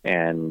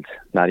 And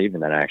not even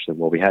that, actually.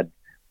 Well, we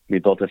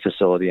built a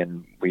facility,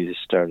 and we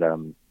just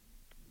started,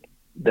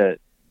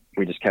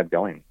 we just kept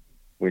going.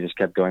 We just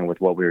kept going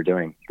with what we were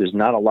doing. There's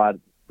not a lot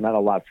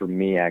for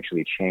me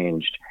actually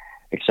changed,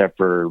 except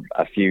for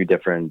a few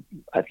different,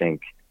 I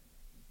think,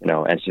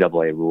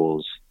 NCAA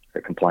rules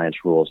or compliance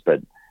rules.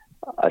 But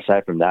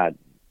aside from that,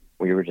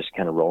 we were just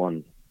kind of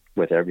rolling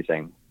with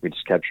everything. We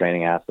just kept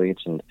training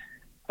athletes and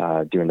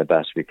doing the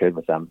best we could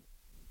with them.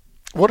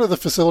 What are the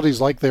facilities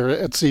like there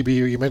at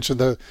CBU? You mentioned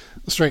the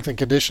strength and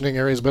conditioning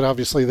areas, but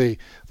obviously they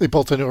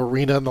built a new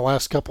arena in the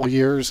last couple of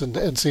years,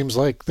 and seems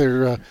like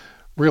they're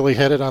really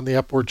headed on the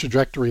upward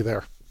trajectory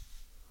there.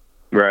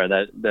 Right.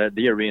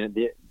 The arena,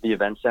 the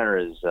event center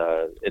is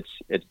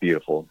it's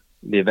beautiful.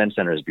 The event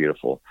center is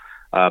beautiful,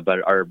 but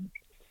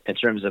in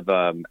terms of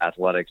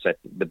athletics,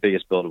 the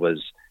biggest build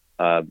was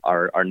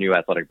our new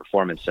athletic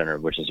performance center,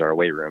 which is our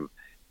weight room.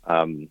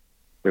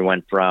 We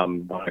went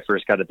from, when I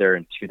first got it there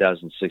in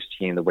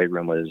 2016, the weight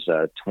room was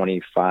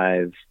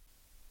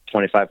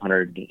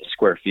 2,500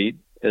 square feet.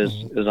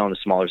 It was on the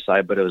smaller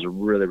side, but it was a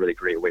really, really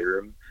great weight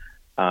room.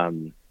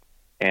 And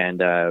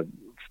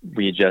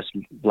we just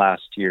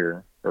last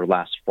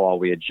fall,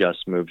 we had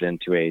just moved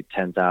into a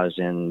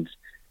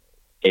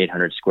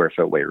 10,800 square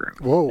foot weight room.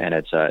 Whoa. And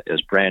it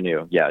was brand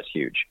new. Yeah, it's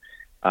huge.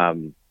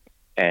 And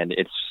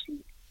it's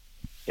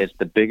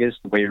the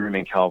biggest weight room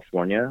in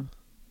California.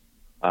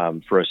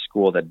 for a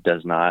school that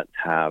does not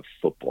have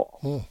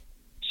football.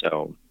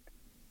 So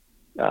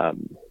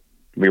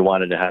we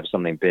wanted to have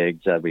something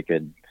big so that we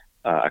could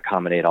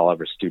accommodate all of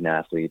our student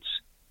athletes.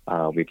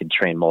 We could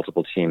train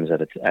multiple teams at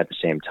the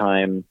same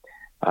time.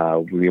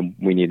 We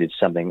needed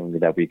something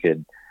that we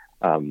could,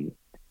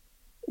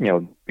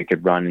 we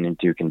could run and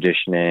do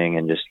conditioning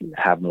and just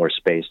have more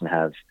space and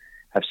have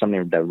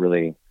something that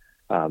really,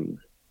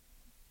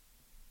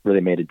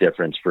 really made a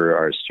difference for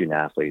our student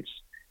athletes.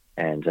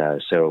 And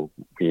so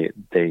we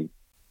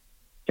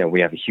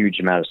have a huge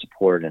amount of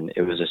support, and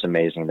it was just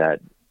amazing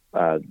that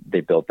they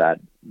built that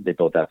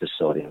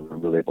facility, and we're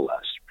really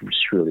blessed. We're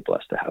truly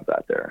blessed to have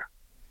that there.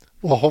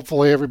 Well,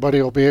 hopefully everybody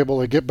will be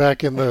able to get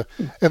back in the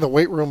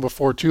weight room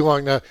before too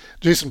long. Now,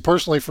 Jason,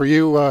 personally for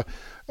you,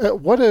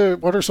 what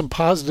are some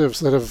positives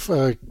that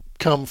have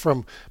come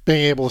from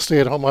being able to stay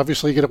at home?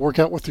 Obviously, you get to work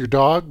out with your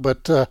dog,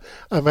 but I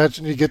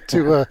imagine you get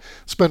to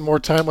spend more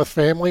time with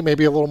family,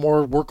 maybe a little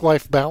more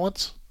work-life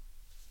balance.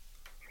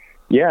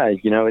 Yeah,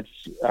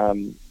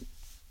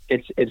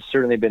 it's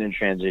certainly been in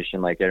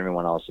transition, like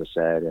everyone else has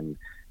said, and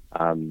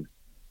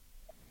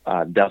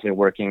definitely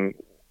working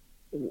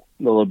a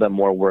little bit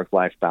more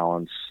work-life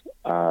balance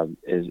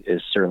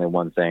is certainly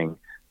one thing.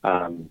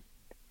 I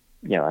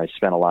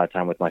spend a lot of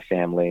time with my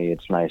family.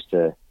 It's nice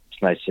to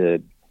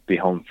be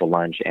home for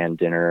lunch and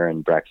dinner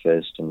and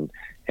breakfast and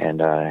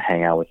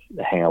hang out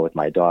with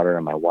my daughter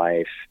and my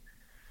wife.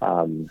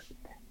 Of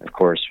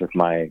course, with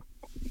my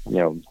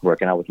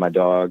working out with my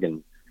dog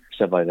and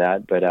stuff like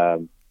that. But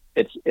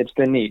it's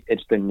been neat.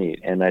 It's been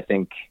neat, and I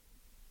think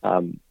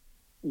the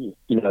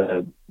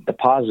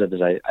positive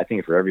is I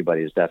think for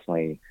everybody is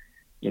definitely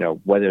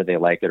whether they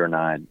like it or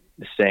not,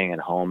 staying at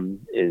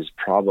home is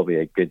probably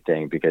a good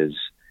thing, because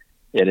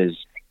it is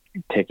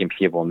taking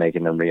people and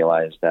making them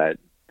realize that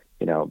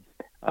you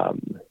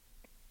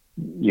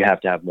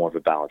have to have more of a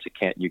balance.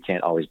 You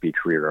can't always be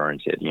career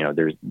oriented.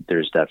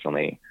 There's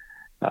definitely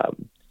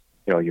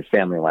your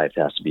family life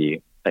has to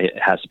be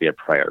a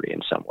priority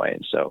in some way,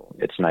 and so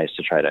it's nice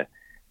to try to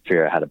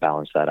figure out how to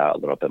balance that out a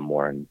little bit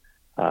more and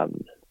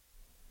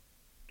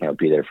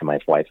be there for my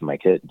wife and my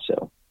kid.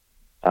 So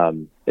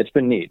it's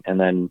been neat. And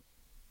then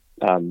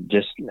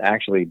just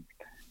actually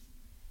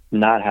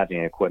not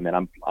having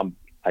equipment.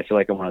 I feel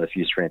like I'm one of the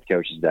few strength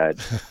coaches that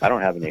I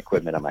don't have any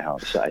equipment at my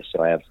house. So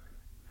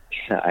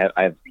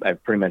I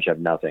pretty much have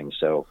nothing.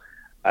 So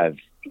I've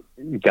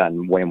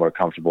gotten way more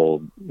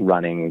comfortable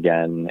running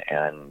again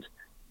and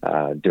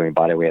doing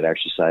body weight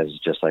exercises,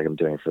 just like I'm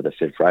doing for the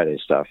Fit Friday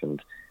stuff.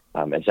 And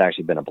it's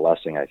actually been a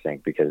blessing, I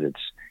think, because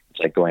it's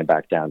like going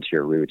back down to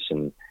your roots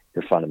and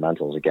your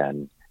fundamentals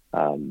again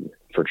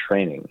for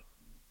training.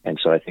 And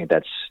so I think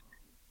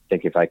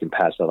if I can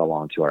pass that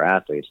along to our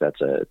athletes, that's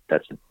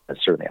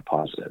certainly a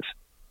positive.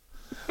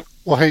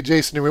 Well, hey,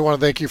 Jason, we want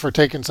to thank you for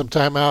taking some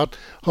time out.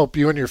 Hope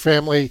you and your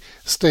family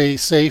stay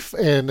safe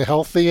and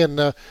healthy, and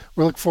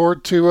we look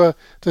forward to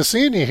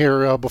seeing you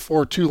here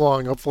before too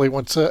long, hopefully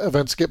once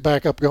events get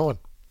back up going.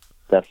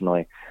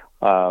 Definitely.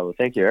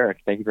 Thank you, Eric.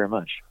 Thank you very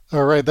much.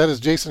 All right. That is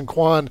Jason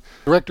Kwan,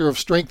 Director of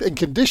Strength and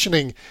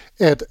Conditioning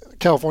at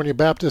California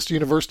Baptist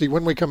University.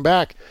 When we come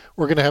back,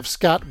 we're going to have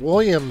Scott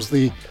Williams,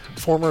 the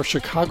former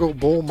Chicago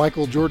Bull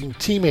Michael Jordan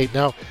teammate,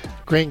 now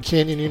Grand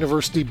Canyon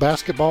University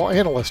basketball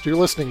analyst. You're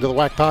listening to the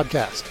WAC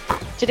Podcast.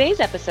 Today's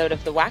episode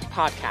of the WAC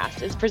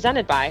Podcast is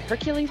presented by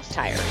Hercules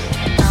Tires.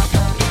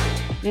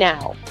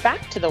 Now,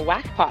 back to the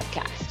WAC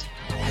Podcast.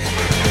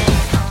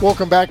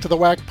 Welcome back to the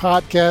WAC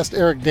Podcast.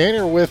 Eric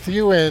Danner with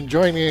you, and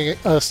joining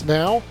us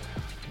now,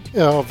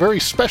 a very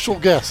special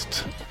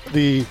guest,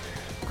 the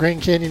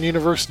Grand Canyon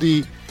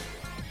University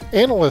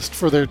analyst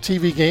for their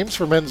TV games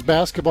for men's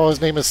basketball.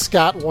 His name is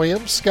Scott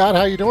Williams. Scott,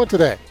 how are you doing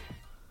today?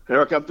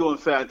 Eric, I'm doing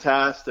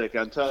fantastic.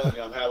 I'm telling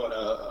you,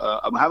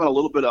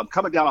 I'm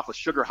coming down off a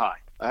sugar high.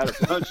 I had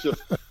a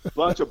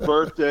bunch of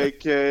birthday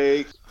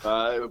cake.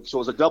 So it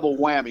was a double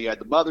whammy. I had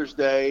the Mother's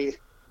Day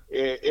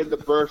in the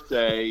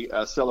birthday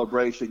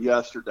celebration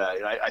yesterday.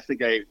 And I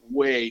think I ate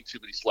way too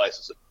many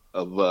slices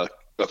of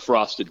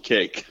frosted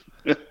cake.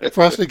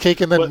 Frosted cake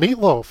and then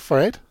meatloaf,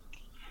 right?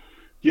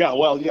 Yeah,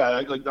 well, yeah,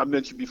 like I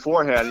mentioned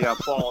beforehand, I'm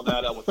following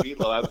that up with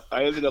meatloaf.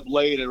 I ended up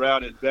laying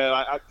around in bed.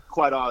 I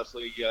quite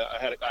honestly, I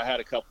had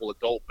a couple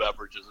adult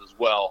beverages as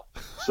well.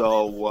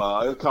 So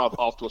I got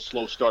off to a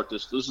slow start.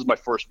 This is my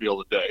first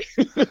meal of the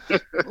day.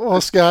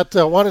 Well, Scott,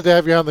 wanted to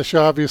have you on the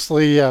show.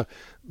 Obviously,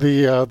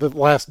 the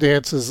Last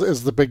Dance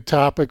is the big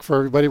topic for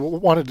everybody.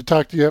 Wanted to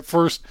talk to you at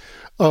first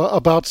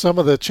about some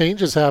of the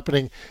changes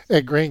happening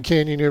at Grand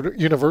Canyon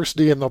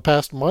University in the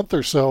past month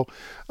or so.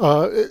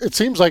 It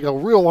seems like a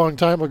real long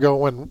time ago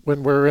when we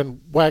were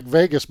in WAC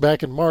Vegas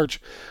back in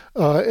March,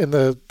 and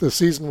the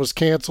season was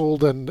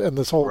canceled and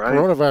this whole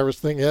coronavirus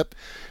thing hit.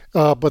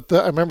 But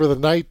I remember the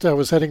night I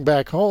was heading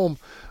back home,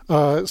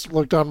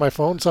 looked on my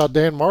phone, saw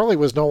Dan Marley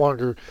was no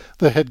longer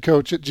the head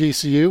coach at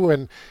GCU,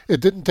 and it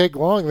didn't take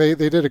long. They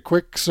did a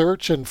quick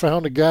search and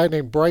found a guy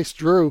named Bryce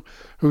Drew,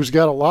 who's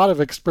got a lot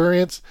of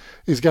experience.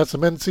 He's got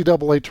some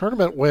NCAA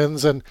tournament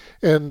wins and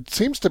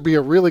seems to be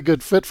a really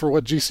good fit for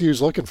what GCU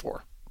is looking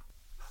for.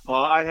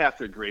 Well, I have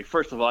to agree.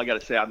 First of all, I got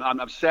to say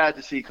I'm sad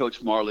to see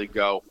Coach Marley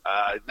go.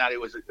 Not he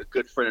was a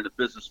good friend and a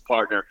business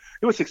partner.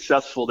 He was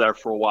successful there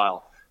for a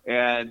while,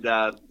 and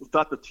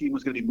thought the team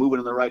was going to be moving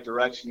in the right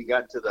direction. He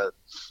got to the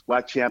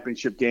WAC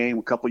championship game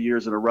a couple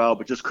years in a row,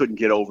 but just couldn't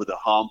get over the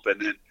hump. And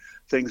then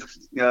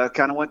things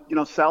kind of went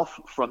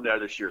south from there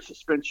this year.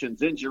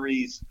 Suspensions,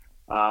 injuries.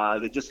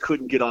 They just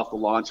couldn't get off the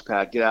launch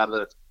pad, get out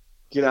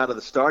of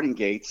the starting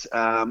gates,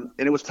 and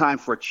it was time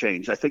for a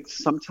change. I think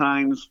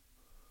sometimes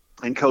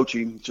in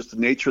coaching, just the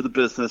nature of the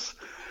business,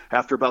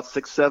 after about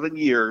 6-7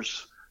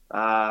 years,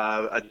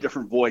 a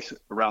different voice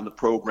around the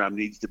program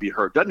needs to be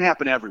heard. Doesn't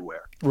happen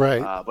everywhere,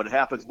 right? But it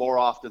happens more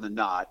often than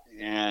not.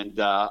 And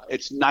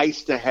it's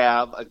nice to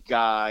have a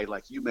guy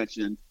like you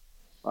mentioned,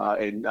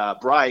 and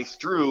Bryce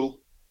Drew,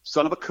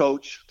 son of a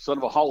coach, son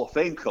of a Hall of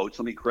Fame coach.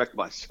 Let me correct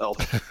myself.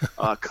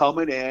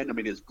 Coming in, I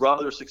mean, his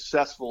brother's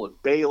successful at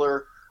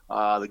Baylor.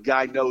 The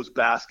guy knows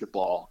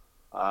basketball.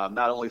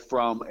 Not only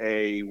from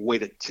a way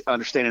to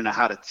understanding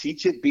how to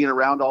teach it, being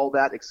around all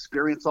that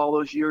experience all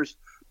those years,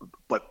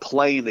 but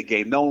playing the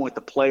game, knowing what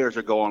the players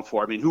are going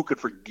for. I mean, who could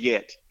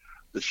forget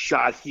the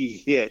shot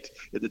he hit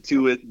in the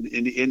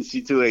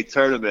NCAA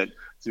tournament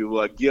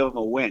to give him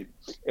a win?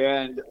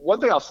 And one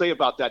thing I'll say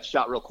about that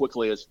shot real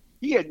quickly is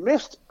he had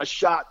missed a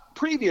shot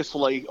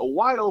previously, a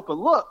wide open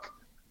look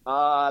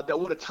that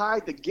would have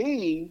tied the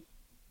game,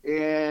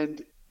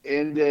 and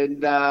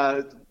then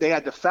they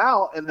had to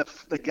foul, and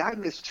the guy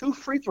missed 2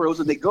 free throws,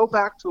 and they go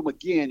back to him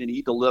again, and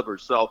he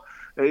delivers. So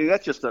I mean,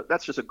 that's just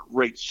a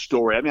great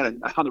story. I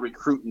mean, on the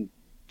recruiting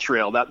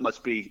trail, that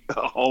must be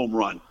a home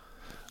run.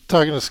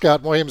 Talking to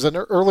Scott Williams, and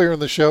earlier in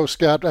the show,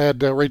 Scott, I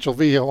had Rachel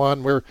Vigil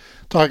on. We were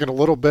talking a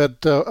little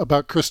bit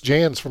about Chris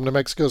Jans from New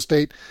Mexico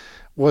State,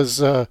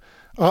 was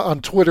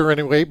on Twitter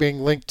anyway,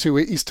 being linked to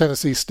East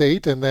Tennessee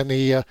State, and then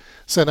he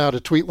sent out a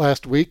tweet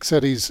last week,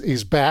 said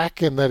he's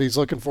back and that he's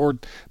looking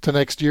forward to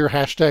next year,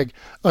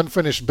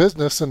 #unfinished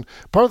business. And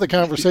part of the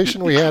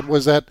conversation we had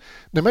was that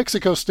New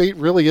Mexico State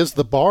really is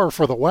the bar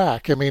for the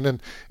WAC. I mean, and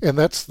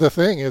that's the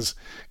thing is,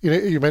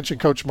 you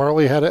mentioned Coach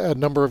Marley had a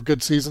number of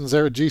good seasons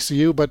there at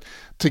GCU, but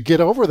to get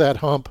over that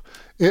hump,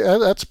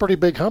 that's a pretty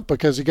big hump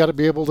because you got to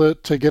be able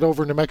to get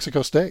over New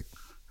Mexico State.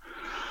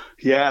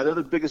 Yeah, they're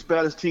the biggest,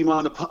 baddest team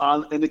in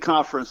the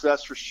conference,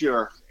 that's for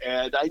sure.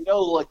 And I know,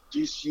 like,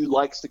 GCU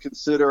likes to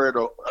consider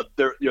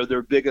it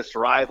their biggest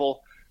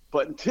rival,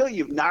 but until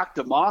you've knocked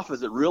them off,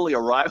 is it really a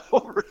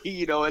rivalry?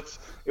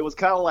 It was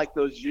kind of like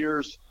those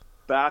years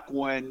back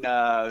when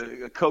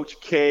Coach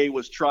K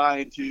was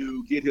trying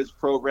to get his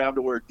program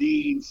to where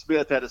Dean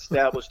Smith had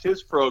established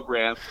his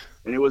program,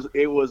 and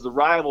it was the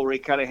rivalry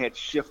kind of had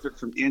shifted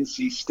from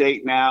NC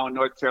State now in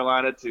North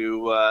Carolina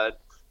to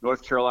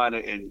North Carolina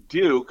and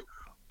Duke.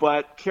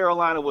 But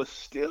Carolina was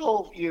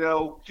still,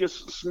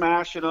 just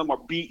smashing them or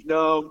beating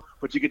them,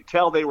 but you could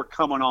tell they were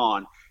coming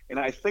on. And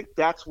I think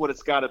that's what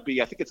it's got to be.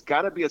 I think it's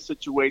got to be a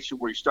situation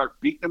where you start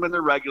beating them in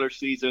the regular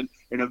season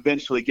and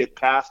eventually get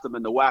past them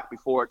in the WAC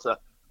before it's a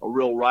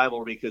real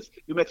rivalry. Because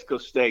New Mexico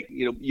State,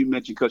 you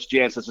mentioned Coach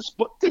Jansen,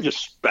 they're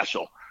just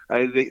special.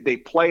 They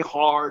play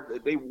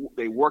hard.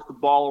 They work the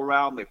ball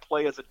around. They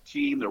play as a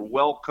team. They're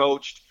well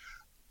coached.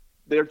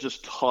 They're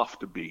just tough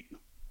to beat.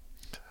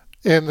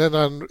 And then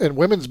in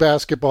women's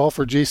basketball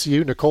for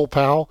GCU, Nicole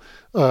Powell,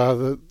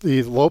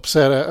 the Lopes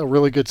had a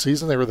really good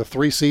season. They were the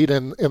 3 seed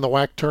in the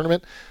WAC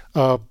tournament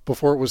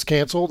before it was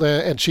canceled,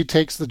 and she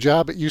takes the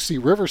job at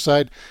UC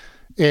Riverside.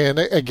 And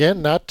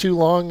again, not too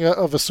long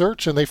of a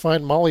search, and they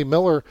find Molly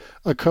Miller,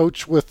 a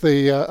coach with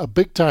a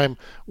big-time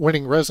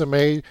winning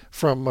resume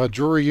from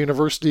Drury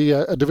University,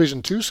 a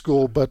Division II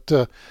school, but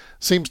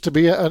seems to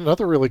be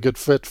another really good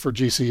fit for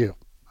GCU.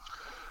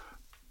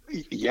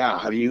 Yeah,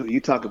 I mean,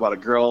 you talk about a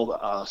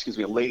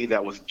lady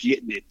that was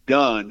getting it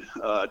done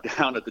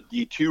down at the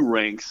D2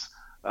 ranks.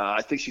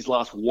 I think she's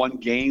lost 1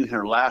 game in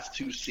her last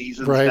 2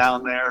 seasons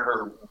down there.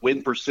 Her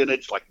win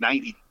percentage, like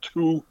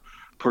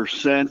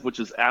 92%, which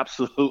is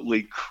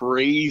absolutely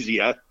crazy.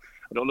 I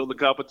don't know the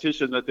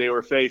competition that they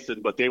were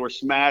facing, but they were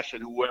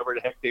smashing whoever the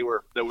heck they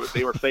were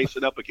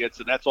facing up against,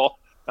 and that's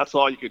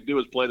all you could do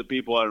is play the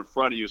people out in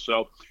front of you.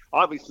 So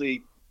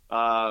obviously,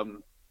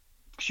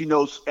 she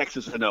knows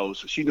X's and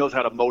O's. She knows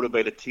how to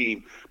motivate a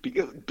team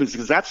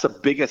because that's the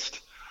biggest,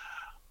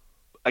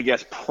 I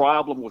guess,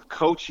 problem with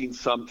coaching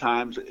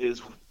sometimes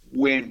is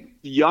when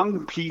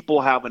young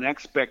people have an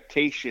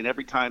expectation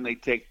every time they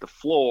take the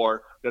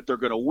floor that they're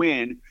going to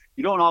win,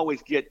 you don't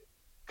always get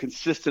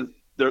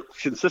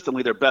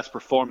consistently their best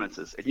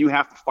performances. And you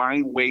have to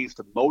find ways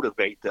to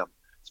motivate them,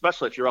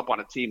 especially if you're up on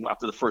a team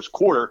after the first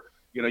quarter.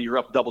 You're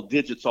up double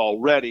digits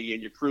already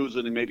and you're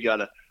cruising and maybe got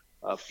a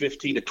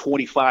 15 to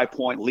 25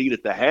 point lead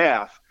at the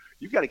half.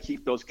 You've got to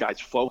keep those guys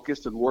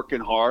focused and working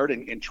hard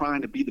and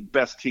trying to be the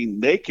best team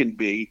they can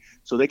be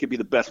so they can be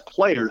the best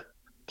players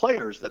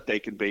that they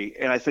can be.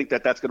 And I think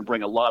that's going to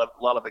bring a lot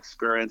of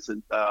experience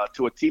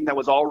to a team that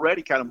was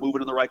already kind of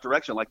moving in the right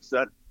direction, like you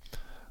said.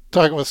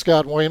 Talking with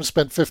Scott Williams,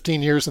 spent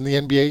 15 years in the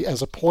NBA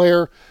as a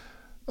player,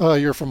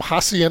 You're from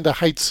Hacienda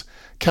Heights,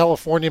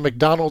 California,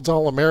 McDonald's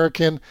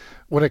All-American.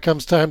 When it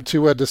comes time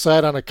to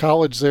decide on a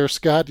college there,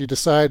 Scott, you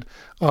decide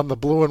on the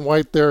blue and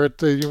white there at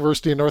the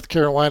University of North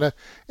Carolina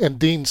and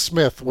Dean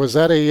Smith. Was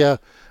that a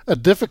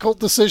difficult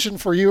decision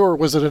for you, or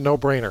was it a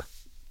no-brainer?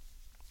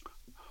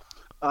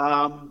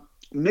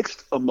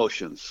 Mixed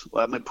emotions,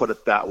 let me put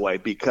it that way,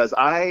 because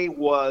I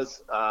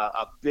was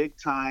a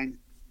big-time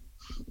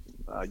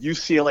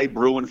UCLA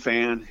Bruin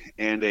fan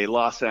and a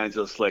Los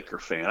Angeles Laker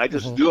fan. I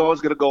just knew I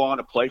was going to go on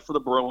to play for the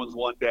Bruins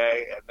one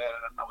day, and then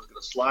I was going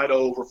to slide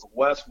over from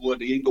Westwood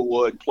to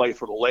Inglewood and play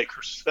for the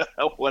Lakers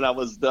when I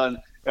was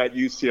done at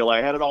UCLA.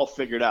 I had it all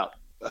figured out.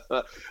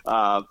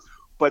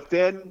 But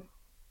then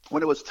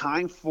when it was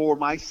time for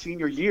my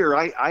senior year,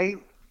 I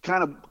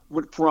kind of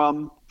went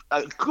from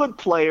a good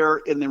player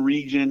in the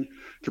region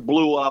to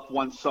blew up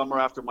one summer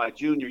after my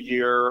junior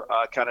year.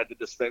 Kind of did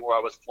this thing where I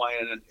was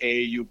playing in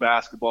AAU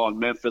basketball in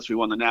Memphis. We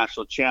won the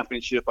national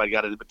championship. I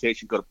got an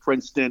invitation to go to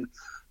Princeton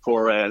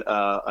for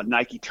a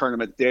Nike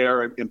tournament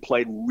there and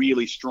played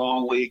really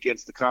strongly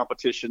against the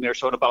competition there.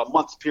 So in about a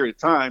month's period of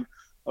time,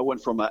 I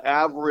went from an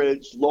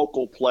average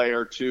local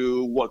player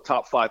to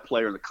top 5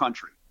 player in the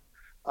country.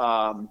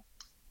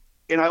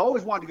 And I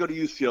always wanted to go to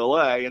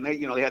UCLA, and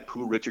they had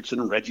Pooh Richardson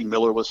and Reggie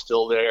Miller was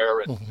still there.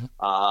 And,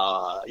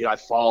 I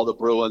followed the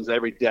Bruins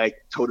every day,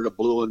 toted a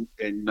blue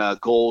and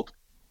gold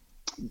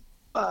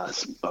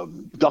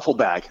duffel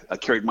bag. I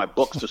carried my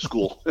books to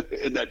school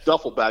in that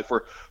duffel bag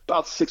for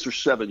about 6 or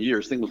 7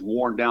 years. Thing was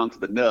worn down to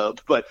the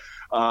nub, but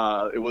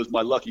it was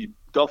my lucky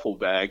duffel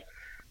bag.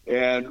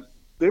 And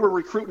they were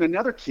recruiting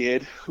another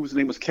kid whose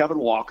name was Kevin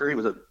Walker. He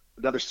was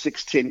another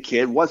 6'10"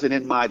 kid, wasn't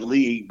in my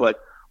league,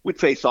 but we'd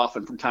face off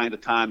from time to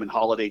time in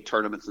holiday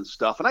tournaments and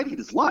stuff, and I'd eat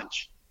his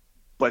lunch.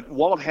 But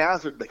Walt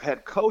Hazard, the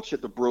head coach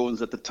at the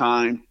Bruins at the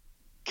time,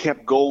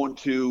 kept going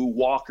to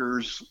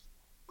Walker's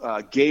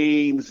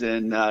games,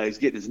 and he's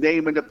getting his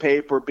name in the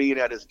paper, being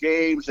at his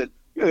games. And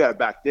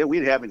back then we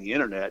didn't have any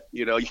internet.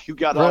 You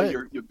got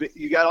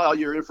all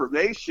your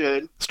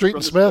information Street from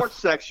and the Smith sports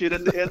section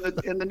in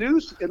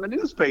the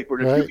newspaper.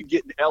 And if you could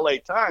get in LA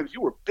Times,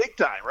 you were big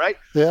time, right?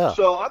 Yeah.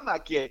 So I'm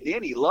not getting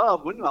any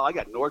love. I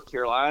got North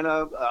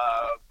Carolina,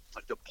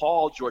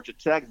 DePaul, Georgia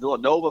Tech,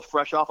 Villanova,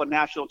 fresh off a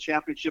national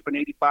championship in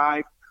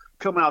 '85,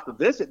 coming out to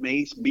visit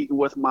me, meeting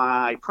with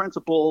my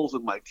principals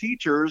and my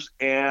teachers,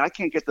 and I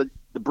can't get the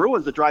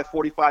Bruins to drive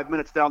 45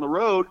 minutes down the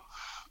road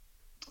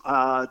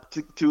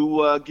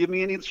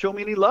to show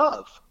me any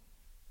love.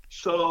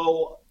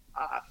 So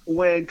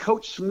when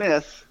Coach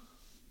Smith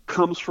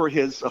comes for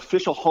his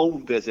official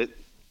home visit,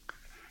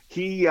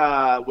 he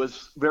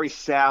was very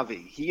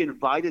savvy. He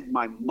invited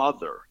my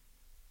mother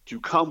to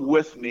come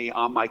with me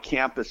on my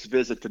campus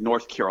visit to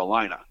North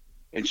Carolina.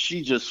 And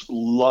she just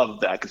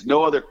loved that because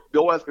no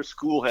other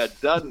school had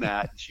done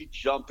that. She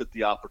jumped at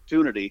the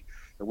opportunity.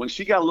 And when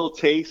she got a little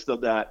taste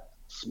of that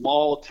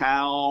small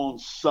town,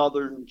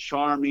 southern,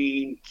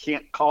 charming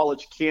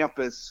college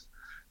campus,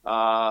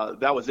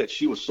 that was it.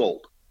 She was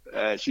sold.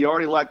 She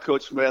already liked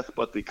Coach Smith,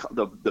 but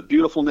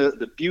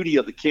the beauty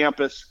of the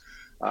campus,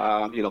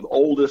 the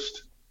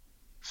oldest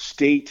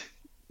state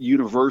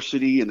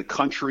university in the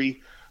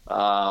country.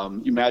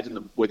 You imagine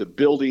the way the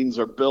buildings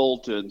are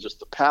built and just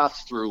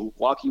the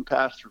walking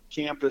pass through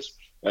campus.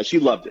 She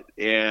loved it.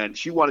 And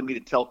she wanted me to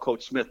tell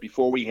Coach Smith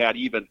before we had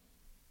even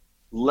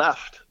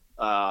left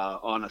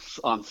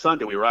on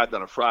Sunday. We arrived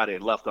on a Friday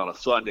and left on a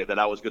Sunday, that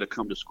I was going to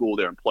come to school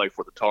there and play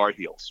for the Tar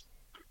Heels.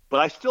 But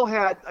I still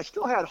had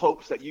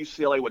hopes that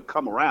UCLA would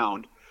come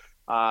around.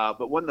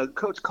 But when the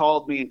coach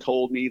called me and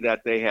told me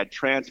that they had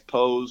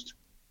transposed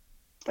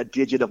a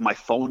digit of my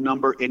phone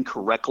number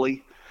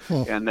incorrectly,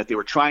 and that they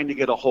were trying to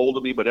get a hold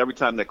of me, but every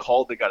time they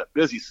called, they got a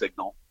busy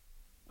signal.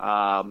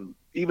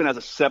 Even as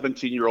a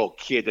 17-year-old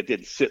kid, that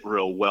didn't sit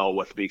real well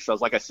with me. So,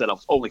 like I said, I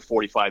was only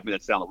 45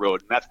 minutes down the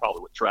road, and that's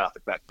probably with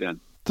traffic back then.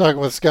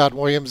 Talking with Scott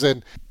Williams,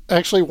 and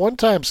actually one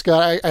time,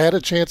 Scott, I had a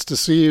chance to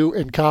see you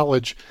in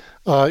college.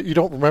 You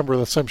don't remember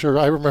this, I'm sure.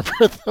 I remember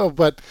it, though.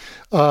 But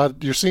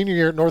your senior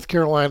year at North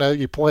Carolina,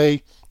 you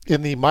play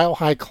in the Mile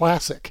High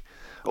Classic.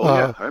 Oh,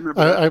 yeah, I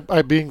remember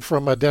I being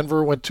from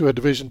Denver, went to a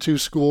Division II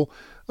school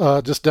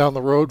just down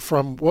the road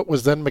from what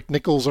was then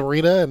McNichols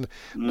Arena, and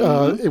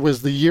it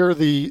was the year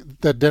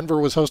that Denver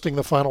was hosting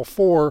the Final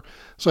Four,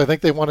 so I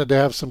think they wanted to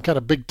have some kind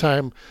of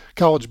big-time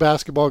college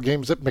basketball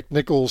games at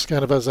McNichols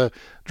kind of as a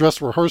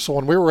dress rehearsal,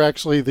 and we were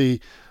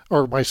actually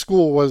my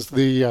school was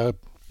the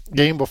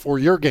game before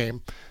your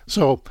game,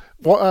 so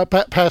I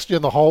passed you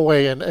in the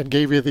hallway and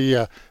gave you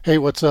the hey,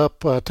 what's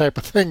up type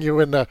of thing. You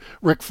and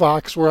Rick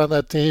Fox were on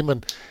that team,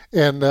 and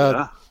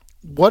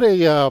what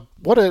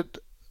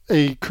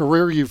a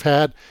career you've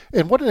had,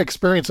 and what an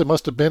experience it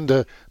must have been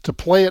to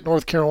play at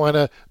North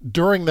Carolina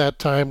during that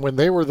time when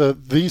they were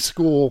the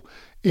school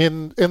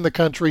in the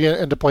country,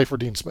 and to play for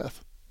Dean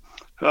Smith.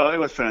 Oh, it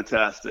was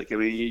fantastic. I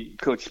mean,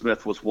 Coach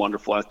Smith was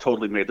wonderful. I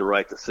totally made the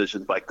right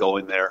decision by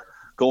going there.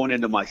 Going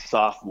into my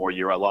sophomore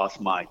year, I lost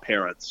my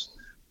parents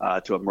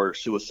to a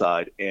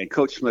murder-suicide, and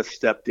Coach Smith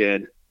stepped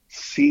in,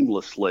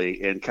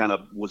 seamlessly and kind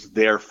of was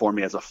there for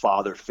me as a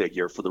father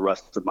figure for the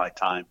rest of my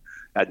time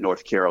at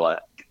North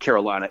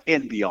Carolina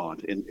and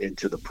beyond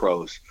into the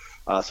pros.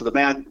 So the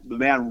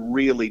man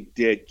really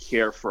did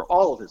care for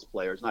all of his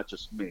players, not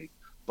just me.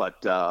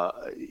 But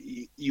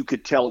you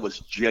could tell it was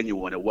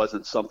genuine. It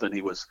wasn't something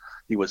he was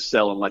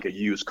selling like a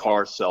used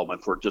car salesman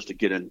for just to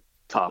get in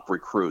top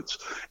recruits.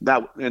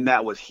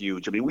 That was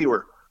huge. I mean, we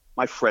were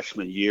my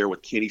freshman year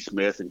with Kenny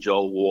Smith and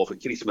Joe Wolf, and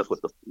Kenny Smith was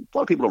a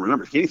lot of people don't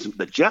remember. Kenny Smith,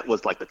 the Jet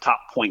was like the top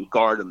point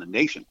guard in the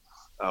nation.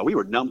 We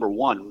were number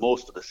one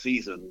most of the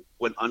season,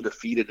 went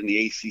undefeated in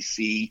the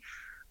ACC.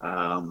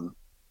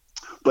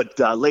 But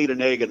laid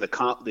an egg in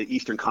the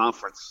Eastern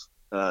Conference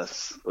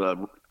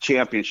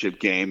championship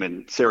game,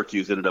 and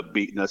Syracuse ended up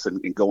beating us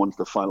and going to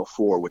the Final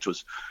Four, which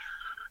was,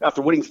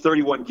 after winning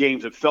 31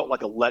 games, it felt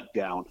like a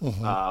letdown.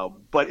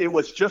 Mm-hmm. But it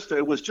was just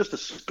a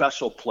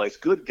special place.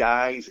 Good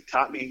guys. It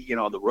taught me,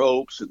 the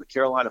ropes and the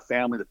Carolina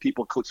family, the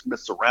people Coach Smith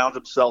surrounds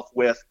himself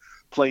with,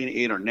 playing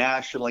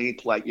internationally,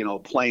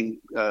 playing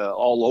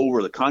all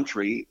over the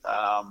country,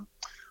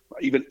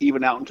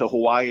 even out into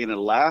Hawaii and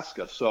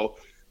Alaska. So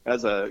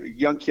as a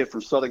young kid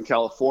from Southern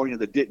California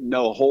that didn't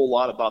know a whole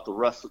lot about the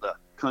rest of the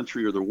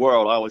country or the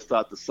world, I always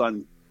thought the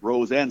sun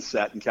rose and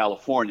set in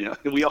California.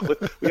 We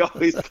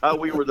always thought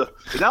we were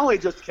not only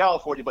just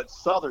California, but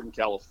Southern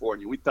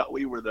California. We thought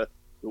we were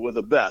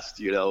the best,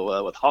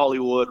 with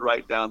Hollywood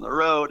right down the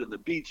road and the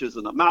beaches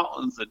and the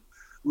mountains and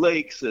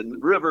lakes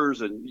and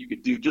rivers, and you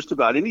could do just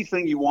about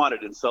anything you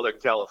wanted in Southern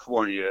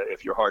California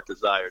if your heart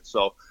desired.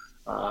 So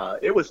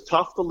it was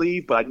tough to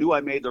leave, but I knew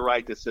I made the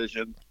right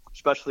decision,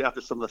 especially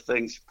after some of the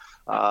things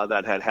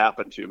that had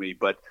happened to me.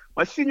 But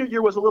my senior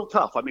year was a little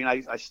tough. I mean,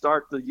 I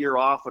start the year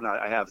off and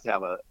I have to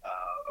have a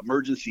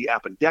emergency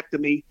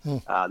appendectomy.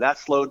 That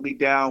slowed me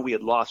down. We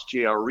had lost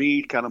J.R.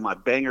 Reed, kind of my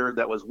banger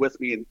that was with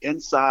me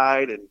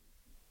inside, and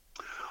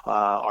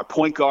our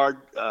point guard,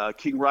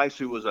 King Rice,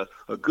 who was a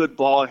good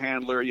ball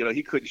handler.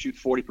 He couldn't shoot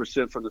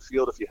 40% from the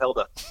field if you held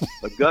a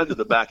gun to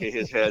the back of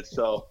his head.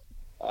 So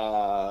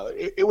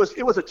it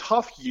was a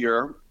tough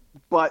year,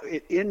 but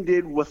it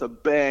ended with a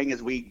bang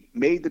as we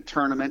made the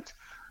tournament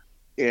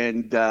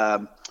and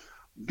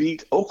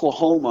beat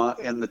Oklahoma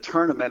in the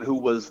tournament, who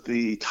was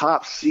the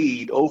top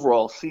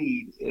overall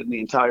seed in the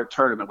entire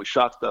tournament. We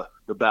shocked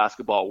the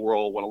basketball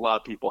world when a lot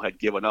of people had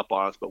given up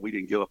on us, but we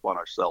didn't give up on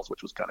ourselves,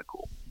 which was kind of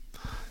cool.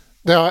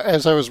 Now,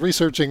 as I was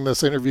researching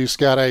this interview,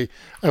 Scott, I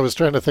was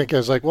trying to think, I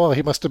was like, well,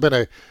 he must have been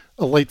a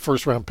late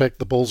first-round pick.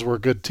 The Bulls were a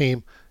good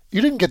team.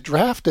 You didn't get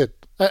drafted.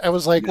 I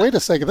was like, wait a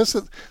second,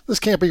 this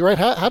can't be right.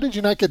 How did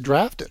you not get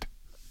drafted?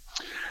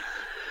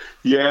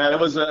 Yeah, it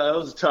was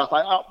tough.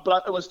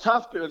 But it was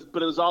tough,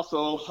 but it was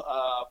also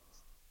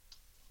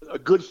a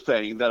good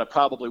thing that I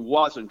probably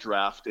wasn't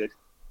drafted.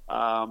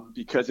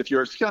 Because if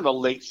you're kind of a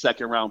late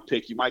second-round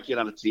pick, you might get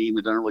on a team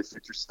that doesn't really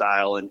fit your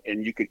style,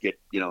 and you could get,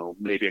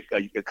 maybe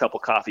a cup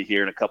of coffee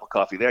here and a cup of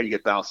coffee there. You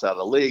get bounced out of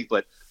the league.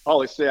 But I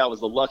always say I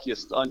was the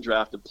luckiest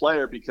undrafted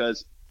player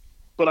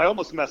but I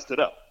almost messed it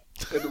up.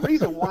 And the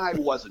reason why I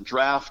wasn't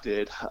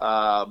drafted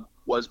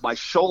was my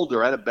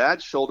shoulder. I had a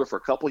bad shoulder for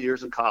a couple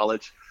years in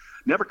college.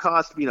 Never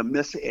caused me to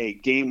miss a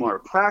game or a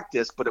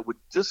practice, but it would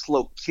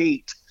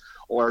dislocate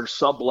or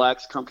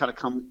sublux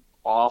come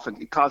off,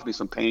 and it caused me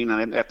some pain. I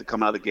didn't have to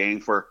come out of the game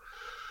for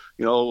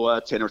 10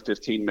 or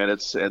 15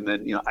 minutes and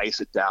then ice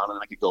it down, and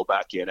then I could go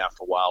back in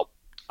after a while.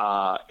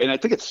 And I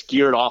think it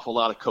scared off a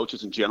lot of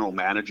coaches and general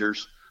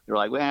managers. They're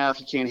like, well, if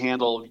you can't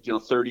handle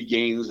 30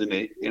 games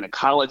in a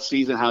college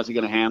season, how's he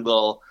going to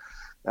handle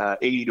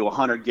 80 to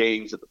 100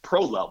 games at the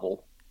pro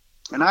level?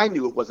 And I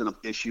knew it wasn't an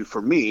issue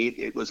for me.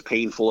 It was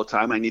painful at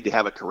times. I need to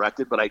have it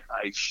corrected, but I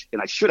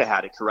should have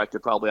had it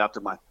corrected probably after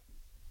my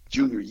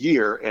junior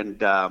year and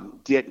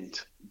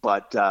didn't.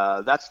 But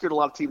that scared a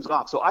lot of teams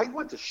off. So I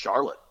went to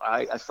Charlotte.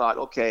 I thought,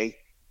 okay,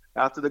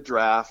 after the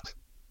draft,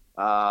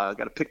 I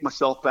got to pick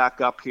myself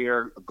back up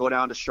here, go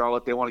down to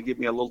Charlotte. They want to give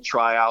me a little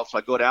tryout. So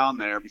I go down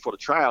there. Before the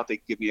tryout,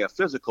 they give me a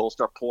physical,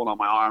 start pulling on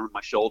my arm and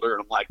my shoulder.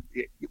 And I'm like,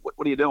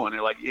 what are you doing?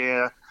 They're like,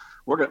 yeah,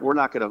 we're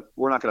not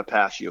gonna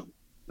pass you.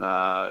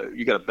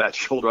 You got a bad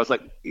shoulder. I was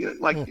like,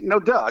 no,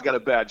 duh, I got a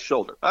bad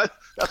shoulder.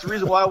 That's the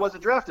reason why I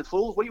wasn't drafted,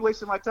 fools. What are you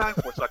wasting my time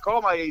for? So I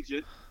call my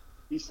agent.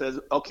 He says,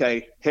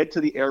 okay, head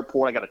to the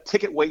airport. I got a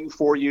ticket waiting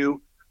for you.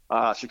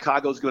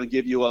 Chicago's going to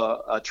give you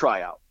a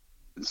tryout.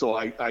 And so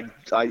I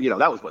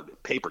that was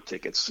paper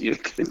tickets. You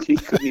couldn't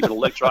even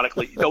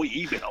electronically, no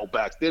email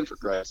back then, for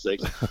Christ's sake.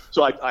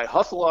 So I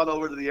hustle on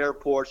over to the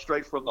airport,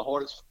 straight from the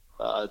Hornets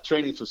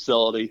training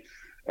facility,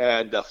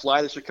 and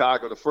fly to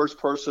Chicago. The first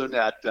person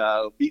that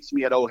meets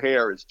me at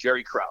O'Hare is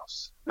Jerry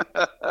Krause.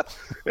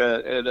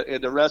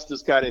 and the rest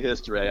is kind of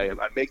history. I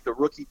make the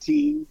rookie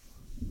team,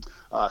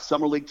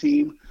 summer league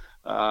team.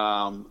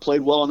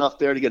 Played well enough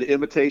there to get an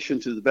invitation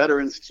to the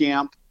veterans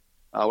camp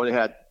where they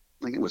had,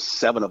 I think it was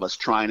 7 of us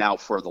trying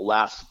out for the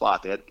last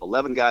spot. They had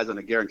 11 guys on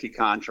a guaranteed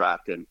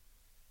contract, and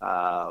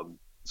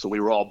so we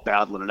were all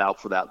battling it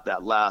out for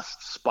that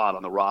last spot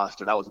on the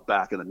roster. That was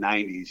back in the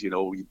 90s.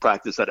 You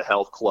practice at a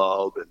health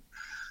club, and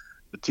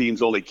the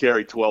teams only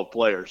carried 12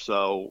 players.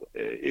 So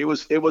it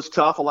was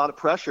tough, a lot of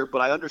pressure,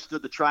 but I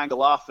understood the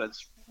triangle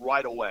offense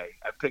right away.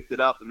 I picked it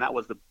up, and that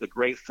was the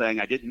great thing.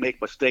 I didn't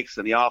make mistakes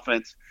in the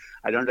offense.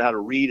 I learned how to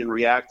read and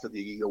react to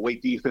the way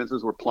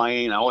defenses were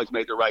playing. I always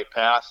made the right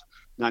pass.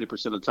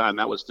 90% of the time,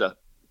 that was to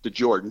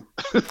Jordan.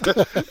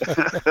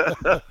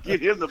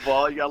 Give him the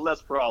ball, you got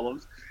less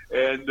problems.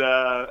 And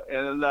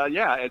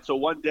so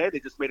one day they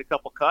just made a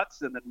couple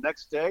cuts, and then the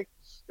next day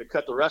they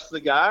cut the rest of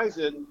the guys,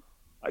 and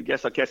I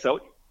guess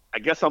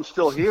I'm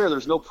still here.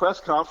 There's no press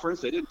conference.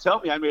 They didn't tell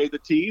me I made the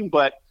team,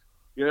 but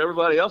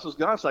everybody else is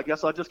gone, so I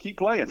guess I'll just keep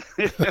playing.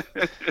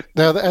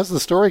 Now, as the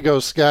story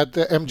goes, Scott,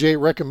 MJ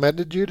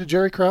recommended you to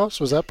Jerry Krause.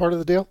 Was that part of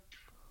the deal?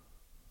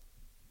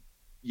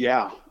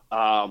 Yeah.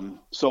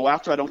 So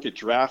after I don't get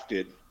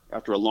drafted,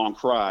 after a long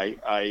cry,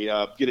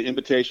 I get an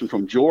invitation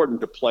from Jordan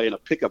to play in a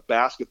pickup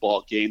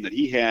basketball game that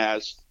he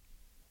has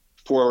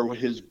for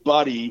his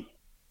buddy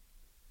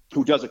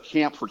who does a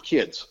camp for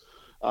kids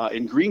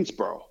in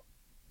Greensboro.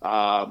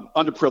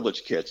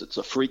 Underprivileged kids. It's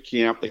a free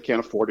camp. They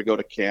can't afford to go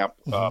to camp,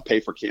 pay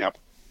for camp.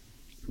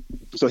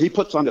 So he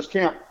puts on this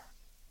camp,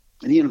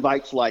 and he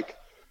invites like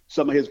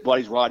some of his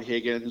buddies, Rod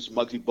Higgins,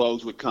 Muggsy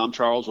Bogues would come,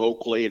 Charles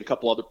Oakley, and a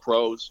couple other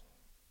pros.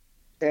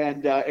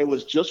 And it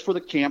was just for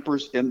the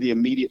campers and the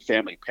immediate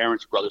family,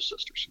 parents, brothers,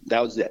 sisters.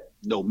 That was it.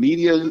 No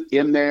media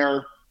in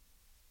there,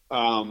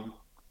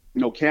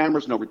 no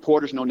cameras, no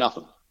reporters, no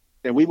nothing.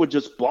 And we would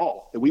just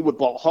ball, and we would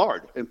ball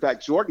hard. In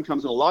fact, Jordan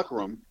comes in the locker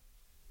room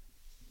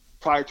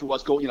prior to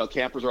us going,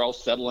 campers are all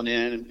settling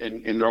in,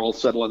 and they're all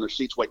settled in their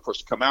seats waiting for us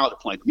to come out. They're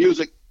playing the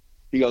music.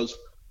 He goes,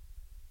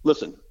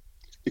 listen,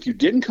 if you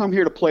didn't come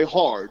here to play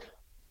hard,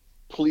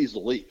 please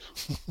leave.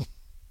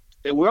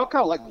 And we all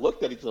kind of like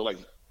looked at each other like,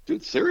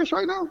 dude, serious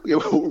right now?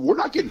 We're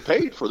not getting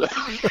paid for that.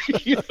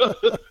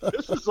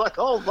 This is like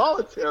all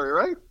voluntary,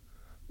 right?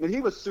 And he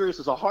was serious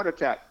as a heart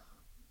attack.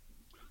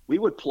 We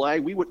would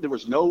play. There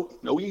was no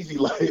easy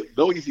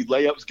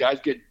layups. Guys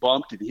get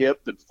bumped and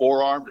hipped and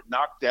forearmed and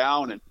knocked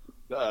down and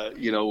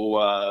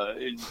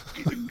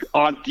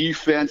on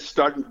defense,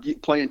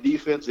 playing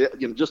defense,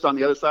 just on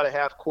the other side of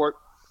half court.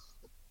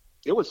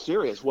 It was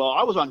serious. Well,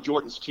 I was on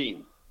Jordan's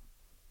team,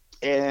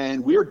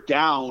 and we were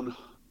down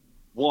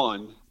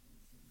one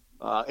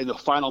in the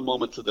final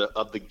moments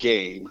of the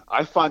game.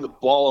 I find the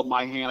ball in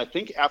my hand. I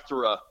think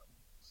after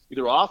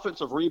either an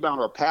offensive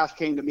rebound or a pass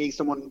came to me,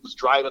 someone was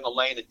driving the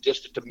lane and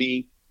dished it to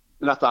me,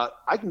 and I thought,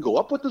 I can go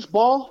up with this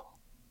ball,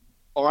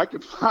 or I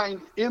could find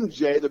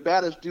MJ, the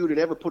baddest dude that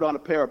ever put on a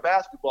pair of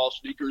basketball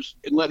sneakers,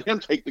 and let him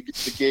take the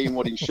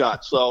game-winning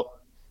shot. So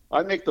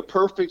I make the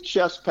perfect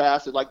chest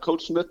pass, and like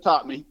Coach Smith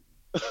taught me,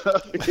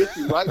 it hits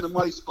him right in the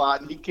money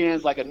spot, and he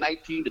cans like a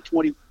 19 to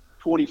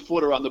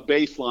 20-footer on the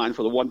baseline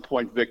for the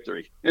 1-point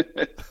victory. And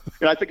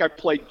I think I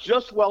played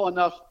just well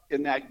enough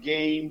in that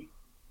game,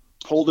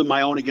 holding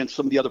my own against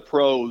some of the other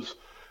pros,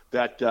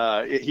 that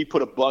he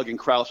put a bug in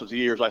Krause's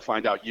ears, I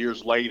find out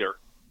years later,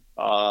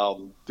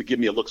 to give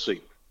me a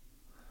look-see.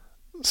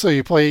 So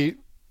you play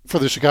for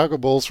the Chicago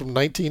Bulls from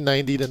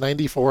 1990 to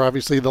 94.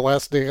 Obviously, The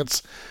Last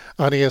Dance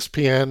on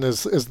ESPN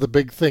is the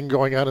big thing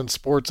going on in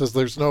sports, as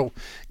there's no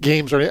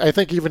games. Or I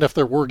think even if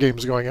there were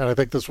games going on, I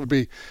think this would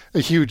be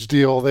a huge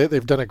deal.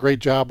 They've done a great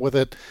job with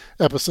it.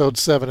 Episodes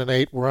 7 and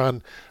 8 were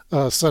on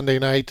Sunday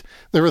night.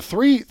 There were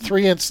three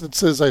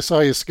instances I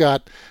saw you,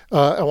 Scott,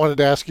 I wanted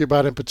to ask you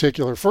about in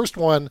particular. First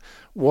one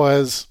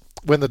was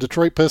when the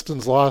Detroit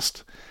Pistons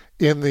lost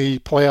in the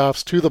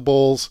playoffs to the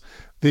Bulls.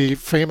 The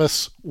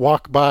famous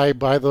walk by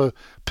the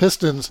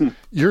Pistons.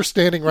 You're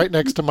standing right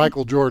next to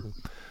Michael Jordan.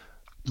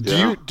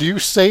 Do you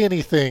say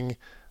anything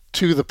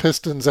to the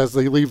Pistons as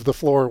they leave the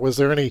floor? Was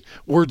there any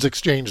words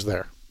exchanged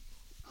there?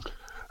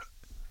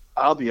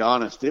 I'll be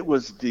honest. It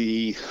was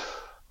the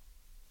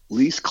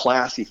least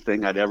classy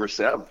thing I'd ever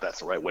said. I don't know if that's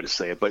the right way to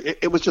say it, but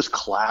it was just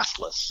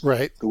classless.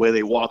 Right. The way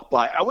they walked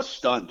by. I was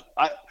stunned.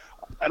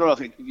 I don't know if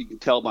you can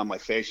tell by my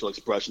facial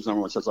expressions.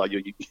 Everyone says,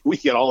 we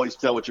can always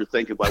tell what you're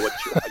thinking by how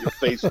your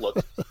face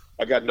looks.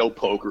 I got no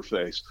poker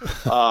face.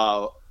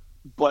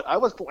 But I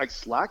was like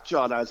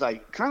slack-jawed as I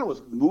kind of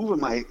was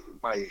moving my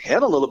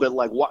head a little bit,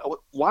 like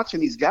watching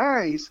these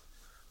guys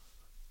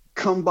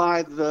come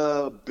by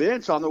the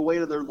bench on their way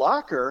to their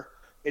locker.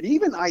 And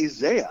even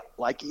Isaiah,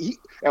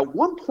 at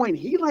one point,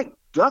 he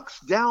ducks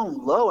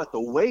down low at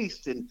the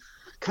waist and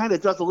kind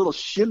of does a little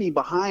shimmy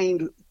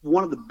behind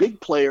one of the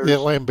big players. Yeah,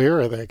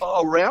 Lambeer, I think.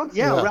 Around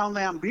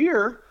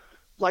Lambeer,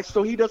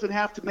 so he doesn't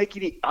have to make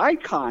any eye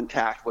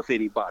contact with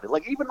anybody.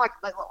 Even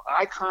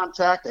eye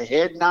contact, a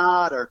head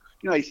nod, or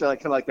he said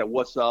kind of like that,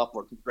 "What's up?"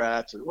 or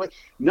 "Congrats," or what?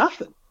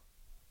 Nothing.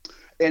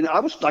 And I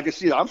was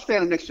I'm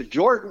standing next to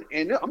Jordan,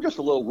 and I'm just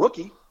a little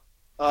rookie.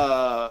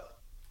 But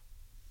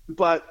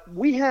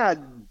we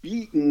had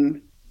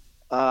beaten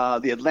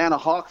the Atlanta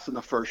Hawks in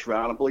the first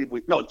round. I believe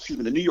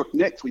the New York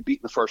Knicks we beat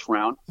in the first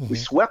round. Mm-hmm. We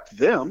swept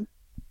them.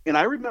 And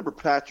I remember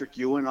Patrick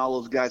Ewing and all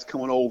those guys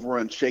coming over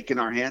and shaking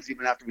our hands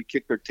even after we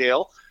kicked their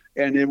tail.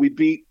 And then we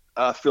beat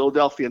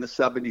Philadelphia in the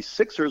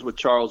 76ers with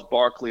Charles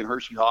Barkley and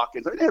Hershey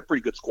Hawkins. They had a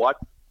pretty good squad.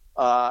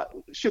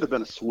 Should have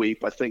been a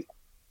sweep. I think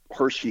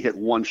Hershey hit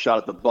one shot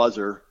at the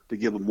buzzer to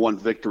give them one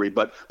victory,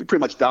 but we pretty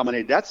much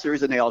dominated that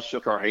series, and they all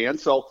shook our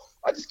hands. So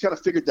I just kind of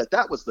figured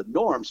that was the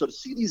norm. So to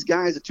see these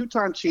guys, the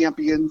two-time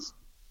champions,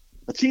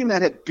 a team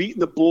that had beaten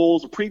the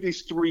Bulls the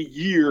previous 3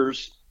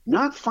 years,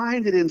 not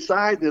find it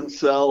inside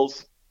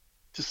themselves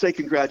to say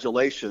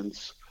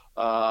congratulations,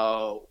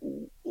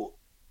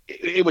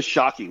 it was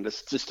shocking,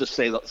 just to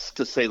say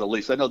the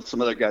least. I know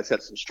some other guys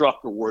had some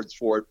stronger words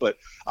for it, but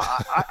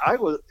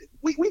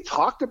we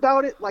talked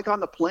about it like on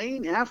the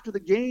plane after the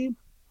game,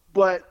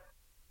 but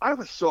I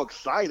was so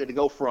excited to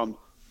go from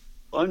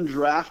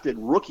undrafted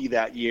rookie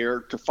that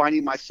year to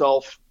finding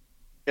myself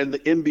in the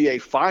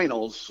NBA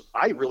Finals.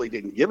 I really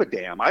didn't give a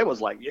damn. I was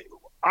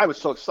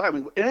so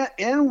excited.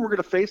 And we're going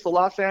to face the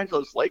Los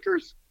Angeles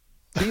Lakers,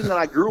 team that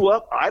I grew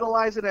up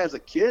idolizing as a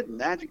kid, and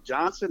Magic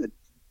Johnson. And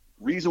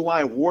reason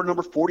why I wore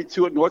number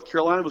 42 at North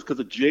Carolina was because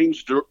of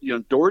James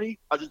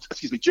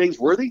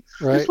Worthy.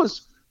 Right.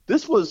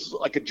 This was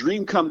like a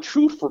dream come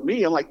true for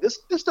me. I'm like, this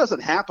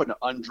doesn't happen to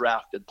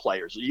undrafted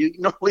players. You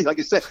normally, like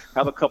I said,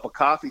 have a cup of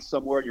coffee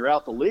somewhere and you're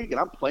out the league, and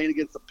I'm playing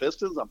against the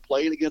Pistons. I'm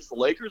playing against the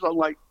Lakers. I'm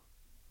like,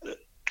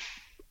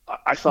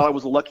 I thought I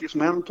was the luckiest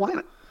man on the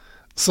planet.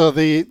 So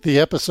the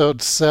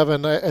episode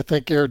 7, I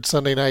think, aired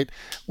Sunday night,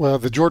 well,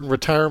 the Jordan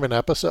retirement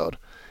episode.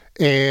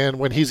 And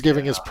when he's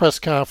giving his press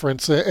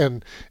conference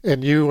and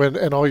you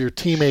and all your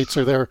teammates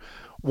are there,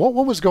 what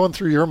was going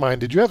through your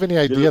mind? Did you have any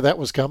idea that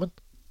was coming?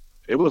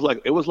 It was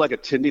like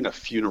attending a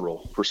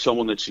funeral for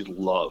someone that you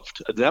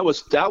loved. That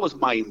was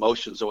my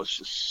emotions. I was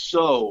just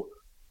so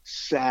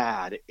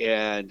sad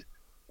and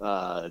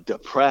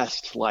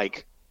depressed,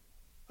 like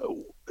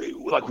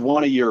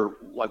one of your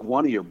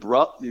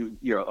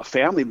a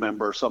family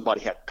member or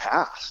somebody had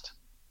passed.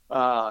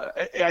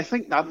 I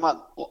think I'm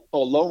not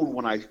alone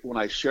when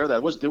I share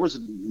that. There was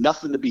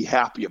nothing to be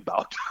happy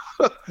about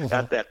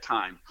at that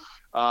time,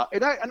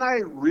 and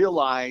I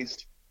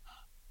realized.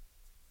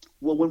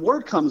 Well, when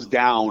word comes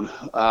down,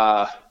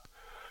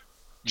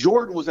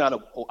 Jordan was I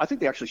think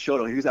they actually showed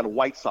him, he was at a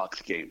White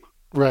Sox game.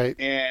 Right.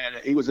 And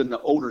he was in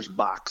the owner's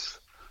box.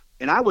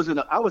 And I was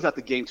at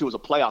the game too. It was a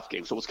playoff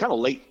game, so it was kind of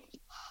late.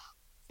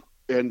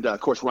 And of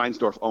course,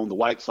 Reinsdorf owned the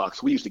White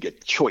Sox. We used to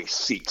get choice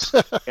seats.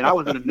 And I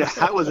was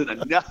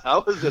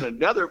in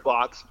another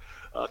box,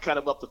 kind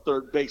of up the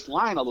third base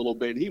line a little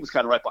bit, and he was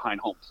kind of right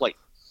behind home plate.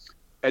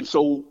 And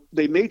so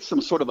they made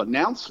some sort of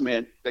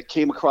announcement that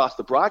came across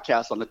the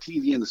broadcast on the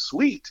TV in the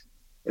suite.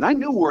 And I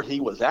knew where he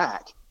was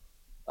at.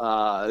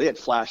 They had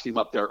flashed him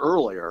up there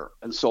earlier.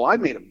 And so I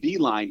made a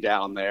beeline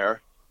down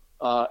there.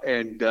 I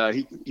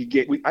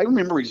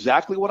remember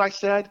exactly what I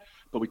said,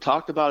 but we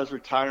talked about his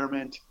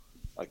retirement.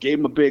 I gave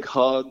him a big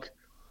hug.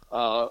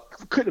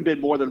 Couldn't have been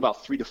more than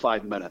about 3 to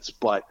 5 minutes,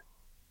 but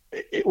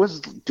it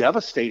was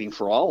devastating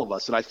for all of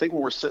us. And I think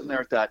when we're sitting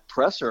there at that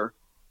presser,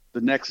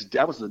 the next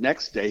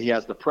day, he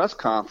has the press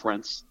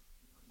conference.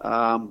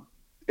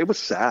 It was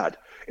sad.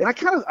 And I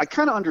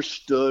kind of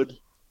understood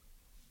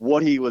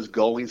what he was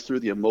going through,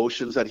 the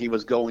emotions that he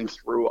was going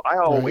through. I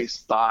always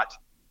thought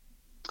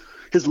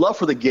his love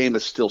for the game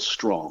is still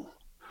strong,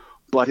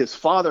 but his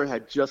father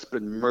had just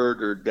been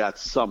murdered that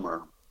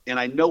summer. And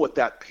I know what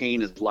that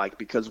pain is like,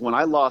 because when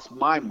I lost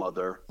my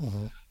mother,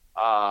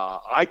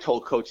 I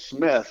told Coach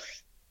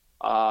Smith,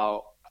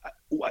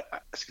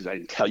 excuse me, I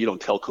didn't tell you, don't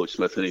tell Coach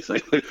Smith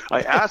anything.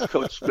 I asked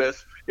Coach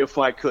Smith if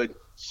I could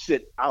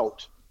sit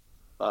out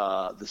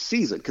the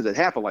season, because it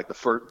happened right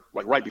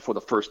before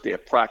the first day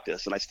of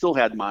practice, and I still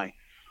had my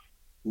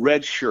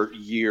redshirt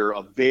year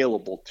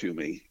available to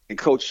me. And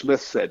Coach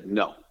Smith said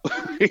no.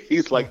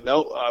 He's like,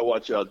 no, I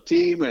want you on the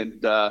team,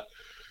 and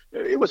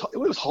it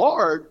was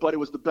hard, but it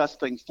was the best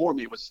thing for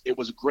me. It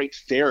was great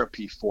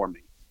therapy for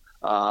me.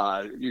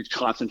 You're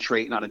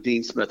concentrating on a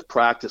Dean Smith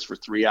practice for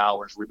 3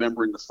 hours,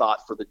 remembering the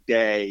thought for the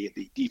day,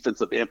 the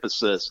defensive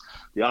emphasis,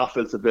 the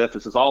offensive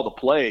emphasis, all the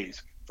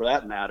plays for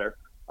that matter.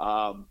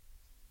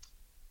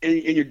 And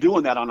you're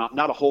doing that on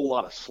not a whole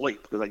lot of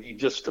sleep,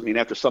 because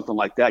after something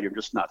like that, you're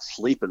just not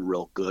sleeping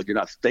real good. You're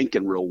not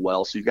thinking real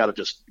well. So you've got to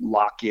just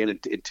lock in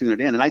and tune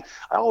it in. And I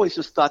always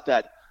just thought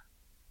that,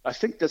 I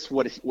think that's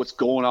what's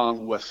going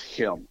on with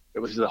him. It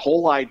was the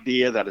whole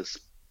idea that his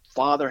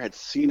father had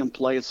seen him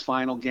play his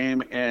final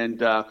game, and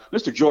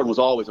Mr. Jordan was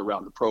always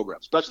around the program,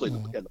 especially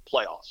in the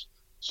playoffs.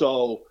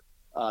 So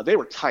they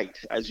were tight,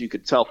 as you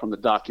could tell from the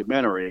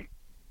documentary.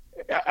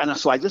 And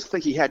so I just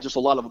think he had just a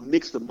lot of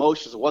mixed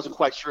emotions. I wasn't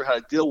quite sure how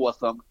to deal with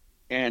them.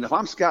 And if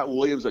I'm Scott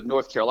Williams at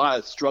North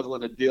Carolina,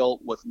 struggling to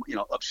deal with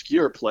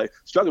obscure play,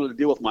 struggling to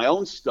deal with my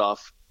own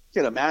stuff, I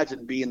can't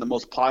imagine being the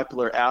most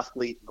popular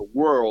athlete in the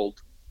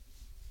world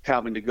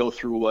having to go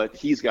through what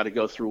he's got to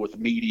go through with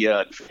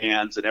media and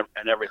fans and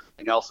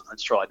everything else, and then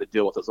try to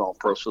deal with his own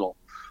personal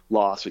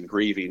loss and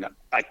grieving.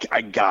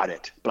 I got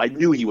it, but I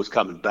knew he was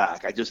coming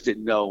back. I just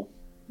didn't know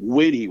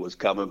when he was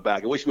coming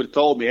back. I wish he would have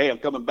told me, hey, I'm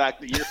coming back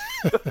the year,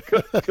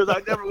 because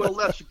I never would have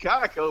left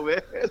Chicago,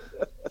 man.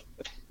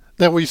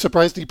 Now, were you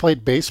surprised he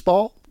played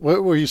baseball?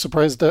 Were you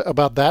surprised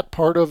about that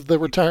part of the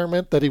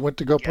retirement, that he went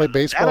to go play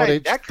baseball at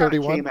age 31? That kind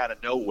of came out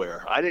of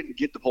nowhere. I didn't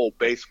get the whole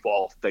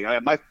baseball thing.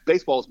 My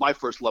baseball was my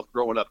first love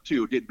growing up,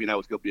 too. It didn't mean I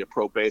was going to be a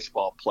pro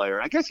baseball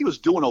player. I guess he was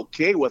doing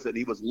okay with it.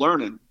 He was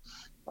learning.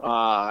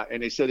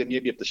 And they said that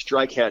maybe if the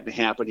strike hadn't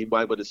happened, he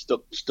might have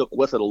stuck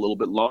with it a little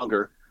bit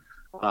longer.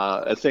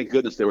 And thank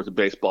goodness there was a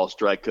baseball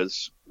strike,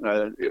 because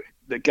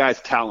the guy's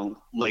talent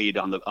laid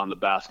on the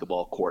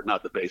basketball court,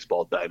 not the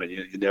baseball diamond.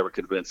 You never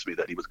convinced me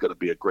that he was going to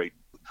be a great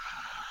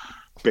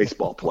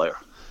baseball player.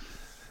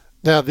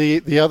 Now,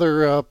 the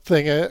other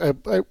thing,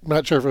 I'm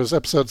not sure if it was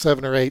episode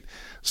 7 or 8.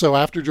 So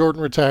after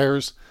Jordan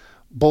retires,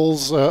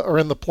 Bulls are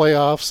in the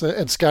playoffs,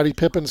 and Scottie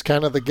Pippen's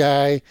kind of the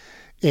guy,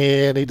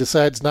 and he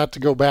decides not to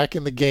go back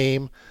in the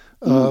game.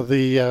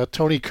 The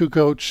Tony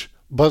Kukoc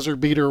buzzer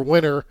beater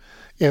winner,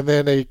 and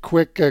then a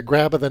quick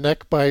grab of the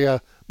neck by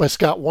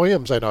Scott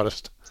Williams, I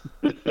noticed.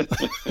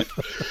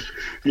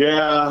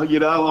 Yeah,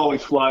 I'm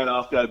always flying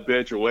off that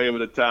bench or waving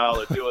the towel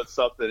or doing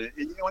something.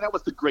 And that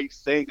was the great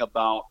thing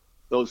about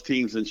those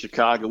teams in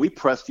Chicago. We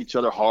pressed each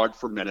other hard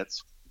for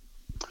minutes,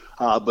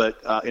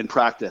 but in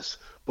practice.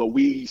 But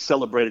we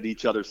celebrated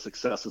each other's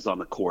successes on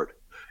the court.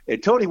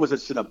 And Tony was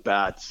just in a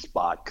bad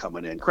spot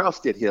coming in. Krause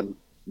did him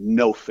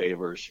no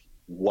favors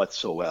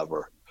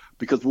whatsoever.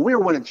 Because when we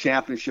were winning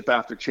championship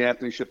after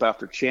championship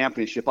after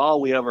championship,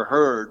 all we ever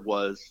heard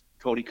was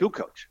Tony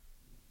Kukoc.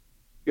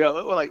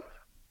 We're like,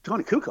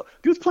 Tony Kukoc,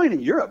 he was playing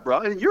in Europe, bro.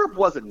 And Europe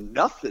wasn't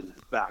nothing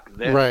back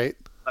then. Right.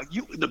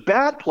 The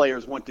bad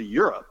players went to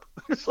Europe.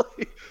 So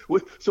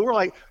we're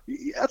like,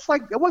 that's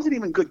like, it wasn't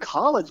even good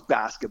college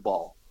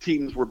basketball.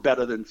 Teams were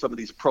better than some of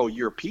these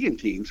pro-European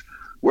teams.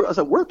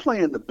 We're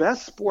playing the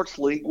best sports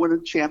league,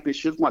 winning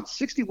championships, won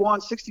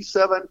 61,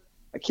 67,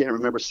 I can't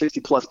remember,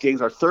 60-plus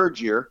games our third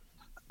year.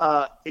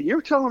 And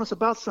you're telling us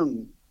about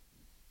some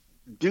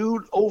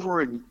dude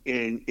over in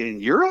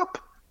Europe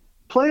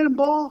playing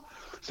ball?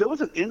 So it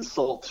was an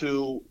insult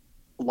to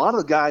a lot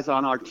of the guys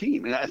on our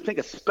team, and I think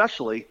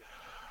especially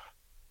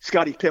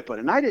Scottie Pippen.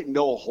 And I didn't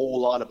know a whole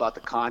lot about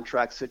the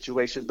contract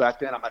situation back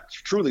then. I'm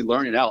truly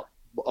learning out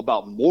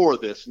about more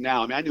of this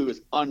now. I mean, I knew he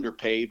was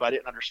underpaid, but I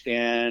didn't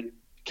understand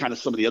kind of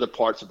some of the other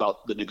parts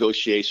about the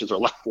negotiations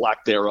or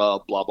lack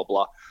thereof, blah, blah,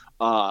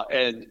 blah.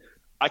 And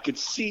I could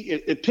see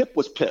it. Pip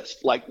was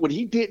pissed. Like when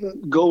he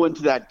didn't go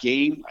into that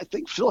game, I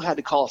think Phil had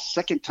to call a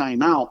second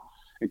timeout,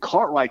 and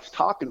Cartwright's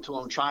talking to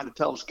him, trying to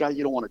tell him, Scott,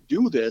 you don't want to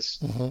do this.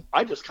 Mm-hmm.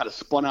 I just kind of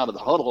spun out of the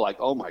huddle like,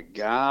 oh my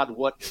God,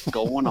 what is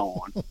going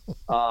on?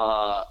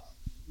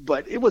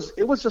 But it was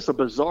just a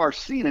bizarre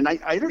scene. And I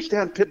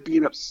understand Pip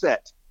being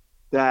upset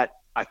that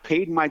I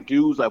paid my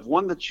dues. I've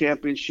won the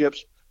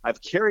championships.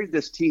 I've carried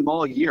this team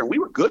all year. We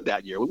were good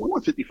that year. We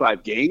won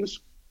 55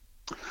 games.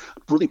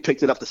 Really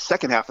picked it up the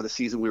second half of the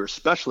season. We were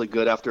especially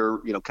good after,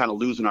 kind of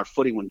losing our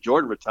footing when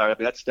Jordan retired. I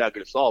mean, that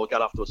staggered us all. We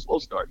got off to a slow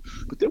start.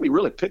 But then we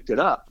really picked it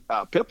up.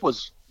 Pip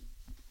was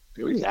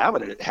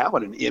having an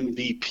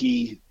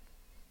MVP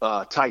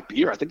type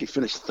year. I think he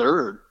finished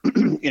third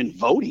in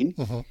voting.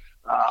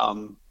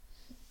 Mm-hmm.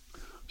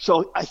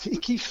 So I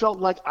think he felt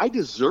like, I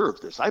deserve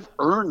this. I've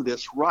earned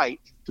this right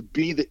to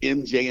be the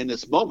MJ in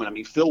this moment. I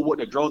mean, Phil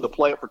wouldn't have drawn the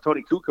play up for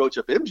Tony Kukoc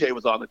if MJ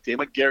was on the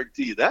team. I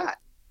guarantee you that.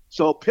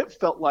 So Pip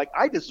felt like,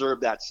 I deserve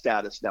that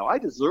status now. I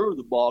deserve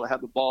the ball, to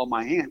have the ball in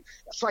my hand.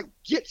 So I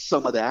get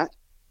some of that.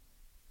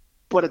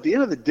 But at the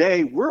end of the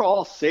day, we're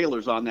all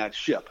sailors on that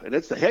ship. And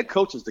it's the head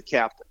coach is the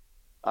captain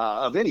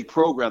of any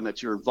program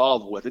that you're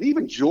involved with. And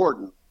even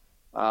Jordan,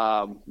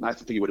 I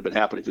think he would have been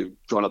happy if he'd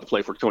drawn out the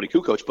play for Tony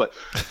Kukoc. But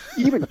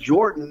even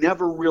Jordan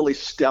never really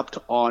stepped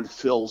on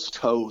Phil's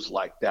toes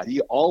like that.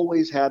 He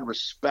always had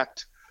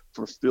respect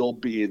for Phil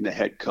being the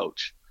head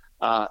coach.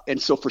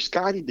 And so for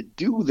Scottie to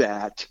do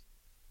that,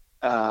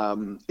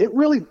 it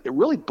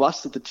really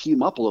busted the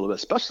team up a little bit,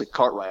 especially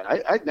Cartwright.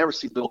 I'd never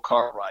seen Bill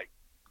Cartwright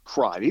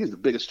cry. He was the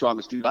biggest,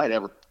 strongest dude I'd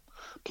ever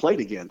played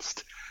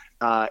against.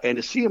 And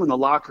to see him in the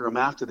locker room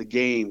after the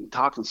game,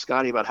 talking to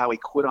Scottie about how he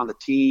quit on the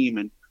team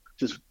and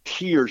just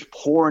tears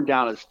pouring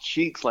down his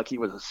cheeks like he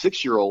was a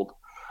 6-year-old,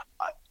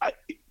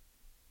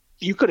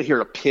 you could have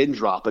heard a pin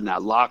drop in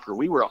that locker.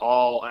 We were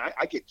all –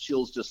 I get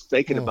chills just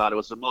thinking about it. It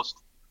was the most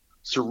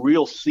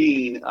surreal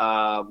scene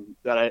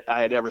that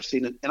I had ever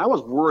seen. And I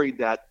was worried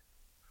that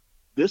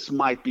this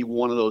might be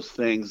one of those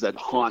things that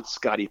haunts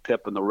Scottie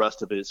Pippen the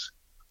rest of his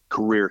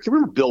career. Can you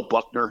remember Bill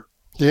Buckner?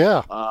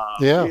 Yeah.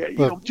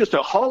 Just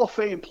a Hall of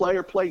Fame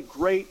player, played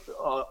great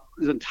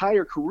his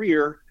entire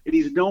career, and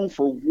he's known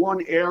for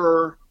one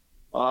error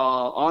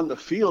on the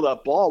field.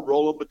 That ball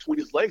rolling between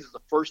his legs is the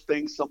first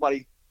thing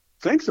somebody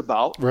thinks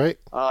about. Right.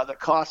 That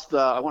cost,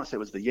 I want to say it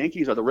was the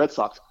Yankees or the Red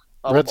Sox.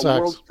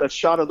 That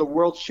shot of the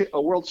World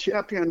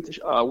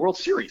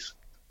Series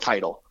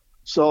title.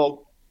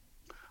 So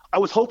I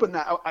was hoping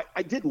that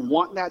I didn't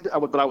want that,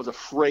 but I was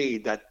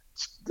afraid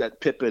that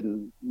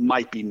Pippen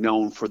might be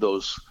known for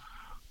those.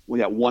 We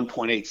got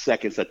 1.8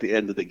 seconds at the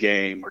end of the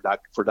game,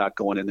 for not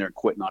going in there and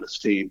quitting on his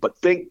team. But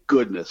thank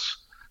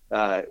goodness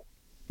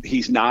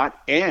he's not.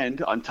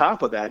 And on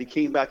top of that, he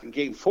came back in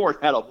Game 4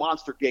 and had a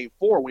monster Game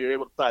 4. We were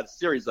able to tie the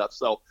series up.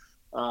 So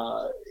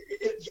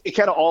it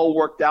kind of all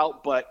worked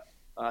out, but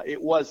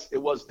it was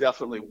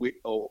definitely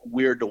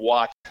weird to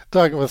watch.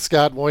 Talking with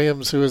Scott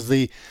Williams, who is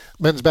the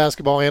men's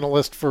basketball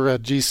analyst for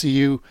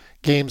GCU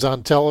games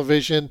on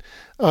television.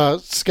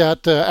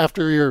 Scott,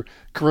 after your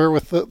career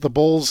with the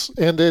Bulls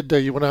ended,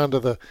 you went on to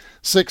the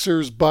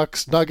Sixers,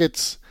 Bucks,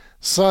 Nuggets,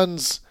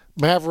 Suns,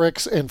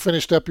 Mavericks, and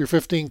finished up your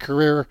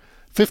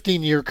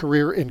 15-year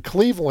career in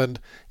Cleveland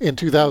in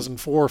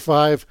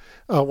 2004-05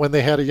 when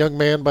they had a young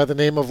man by the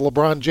name of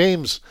LeBron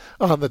James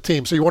on the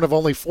team. So you're one of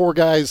only 4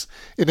 guys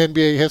in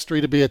NBA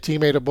history to be a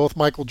teammate of both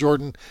Michael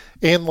Jordan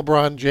and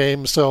LeBron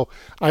James. So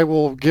I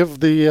will give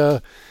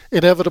the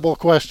inevitable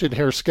question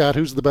here, Scott.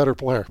 Who's the better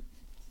player?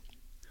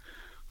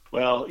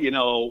 Well,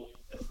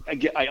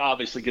 I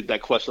obviously get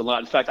that question a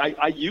lot. In fact,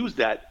 I use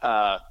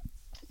that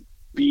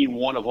being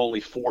one of only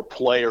 4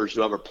 players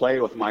to ever play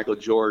with Michael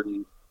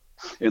Jordan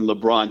and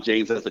LeBron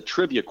James as a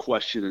trivia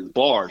question in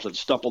bars and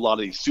stump a lot of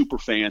these super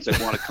fans that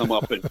want to come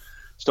up and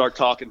start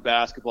talking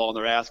basketball, and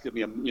they're asking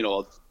me,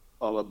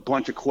 a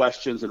bunch of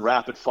questions and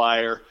rapid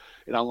fire.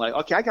 And I'm like,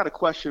 okay, I got a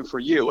question for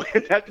you.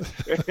 And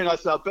I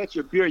said, I'll bet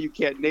you a beer you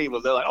can't name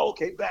them. They're like, oh,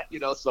 okay, bet.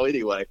 So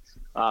anyway,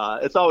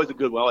 it's always a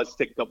good one. I always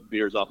take a couple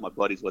beers off my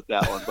buddies with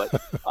that one.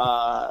 But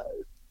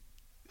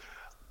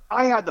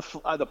I had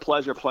the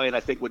pleasure of playing, I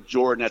think, with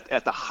Jordan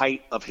at the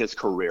height of his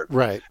career.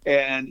 Right.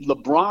 And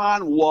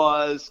LeBron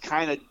was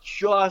kind of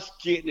just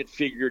getting it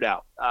figured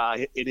out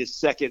in his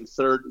second,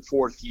 third, and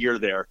fourth year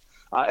there.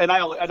 And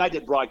I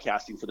did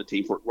broadcasting for the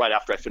team right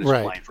after I finished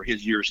playing for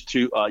his years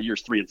 3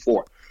 and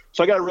 4.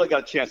 So I really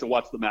got a chance to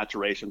watch the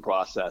maturation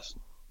process.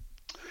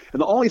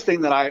 And the only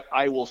thing that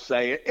I will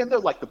say, and they're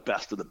like the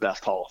best of the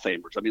best Hall of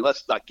Famers. I mean,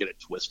 let's not get it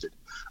twisted.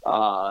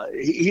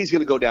 He's going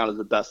to go down as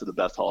the best of the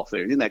best Hall of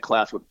Famers. In that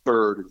class with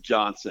Bird and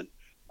Johnson,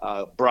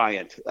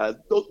 Bryant,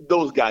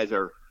 those guys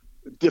are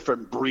a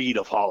different breed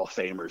of Hall of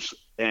Famers.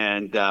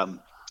 And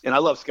I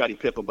love Scottie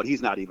Pippen, but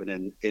he's not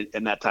even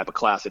in that type of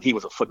class, and he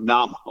was a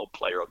phenomenal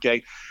player,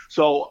 okay?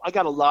 So I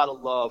got a lot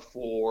of love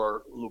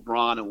for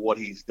LeBron and what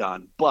he's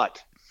done.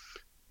 But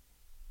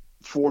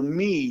for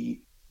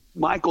me,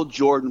 Michael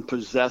Jordan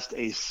possessed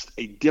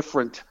a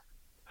different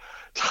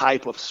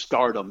type of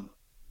stardom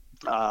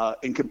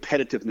and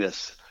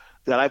competitiveness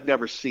that I've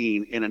never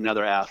seen in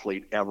another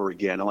athlete ever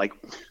again. And like,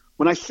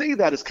 when I say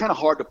that, it's kind of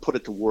hard to put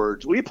it to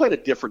words. We played a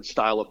different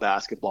style of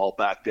basketball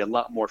back then, a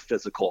lot more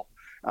physical.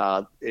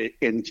 And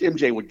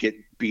MJ would get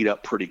beat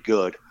up pretty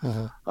good,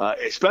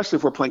 especially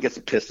if we're playing against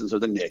the Pistons or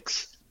the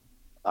Knicks.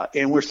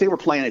 And we're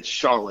playing at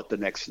Charlotte the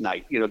next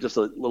night, just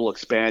a little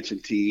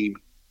expansion team.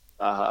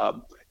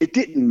 It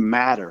didn't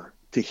matter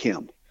to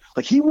him.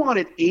 Like, he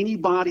wanted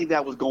anybody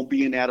that was going to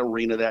be in that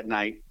arena that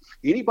night,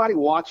 anybody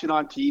watching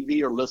on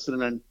TV or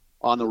listening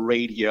on the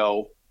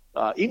radio,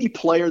 any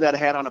player that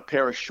had on a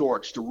pair of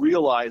shorts, to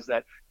realize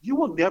that you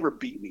will never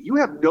beat me. You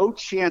have no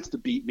chance to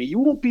beat me. You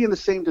won't be in the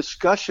same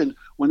discussion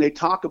when they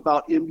talk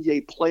about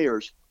NBA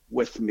players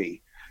with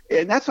me.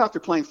 And that's after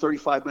playing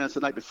 35 minutes the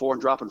night before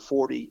and dropping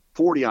 40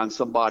 on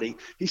somebody.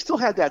 He still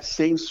had that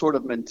same sort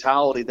of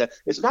mentality that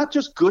it's not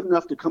just good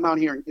enough to come out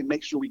here and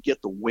make sure we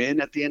get the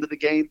win at the end of the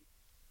game.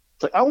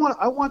 It's like,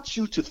 I want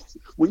you to,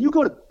 when you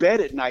go to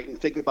bed at night and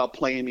think about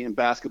playing me in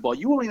basketball,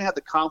 you won't even have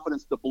the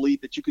confidence to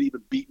believe that you could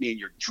even beat me in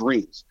your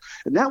dreams.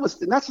 And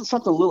that's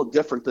something a little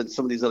different than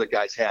some of these other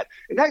guys had.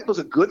 And that was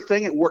a good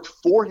thing. It worked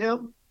for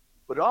him.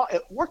 But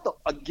it worked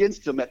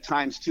against him at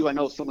times, too. I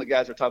know some of the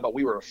guys are talking about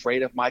we were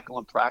afraid of Michael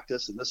in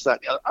practice and this,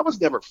 that. I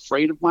was never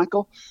afraid of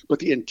Michael, but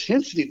the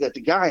intensity that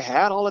the guy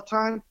had all the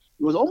time,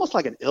 it was almost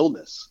like an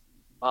illness.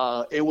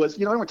 It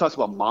was, everyone talks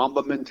about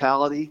Mamba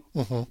mentality.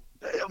 Mm-hmm.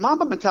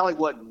 Mamba mentality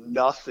was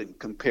nothing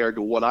compared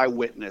to what I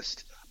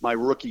witnessed my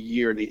rookie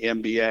year in the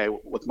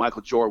NBA with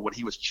Michael Jordan when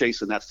he was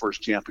chasing that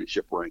first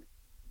championship ring.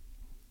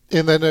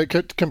 And then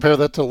compare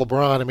that to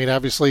LeBron. I mean,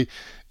 obviously,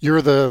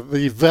 you're the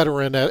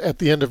veteran at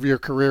the end of your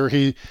career.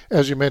 He,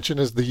 as you mentioned,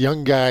 is the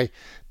young guy.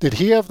 Did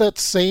he have that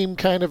same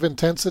kind of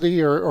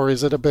intensity, or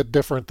is it a bit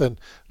different than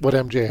what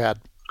MJ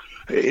had?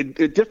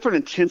 A different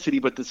intensity,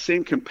 but the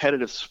same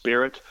competitive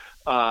spirit,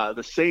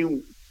 the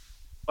same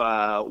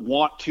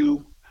want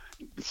to.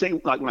 The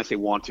same, like when I say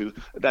want to,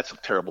 that's a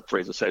terrible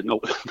phrase to say.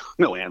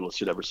 No analyst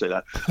should ever say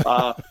that.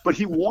 But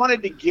he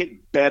wanted to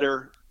get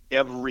better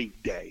every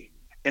day.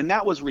 And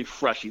that was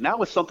refreshing. That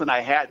was something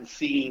I hadn't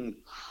seen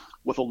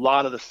with a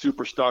lot of the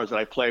superstars that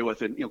I play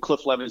with. And,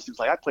 Cliff Levinson was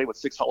like, I played with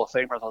 6 Hall of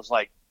Famers. I was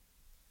like,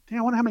 damn,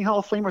 I wonder how many Hall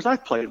of Famers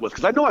I've played with.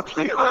 Because I know I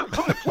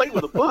played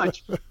with a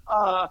bunch.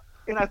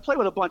 And I played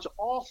with a bunch of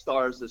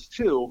all-stars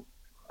too.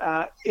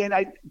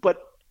 But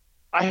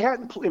I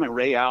hadn't played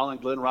Ray Allen,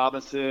 Glenn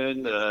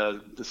Robinson,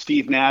 the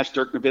Steve Nash,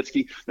 Dirk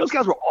Nowitzki. Those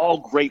guys were all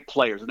great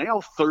players, and they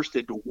all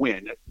thirsted to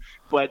win.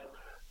 But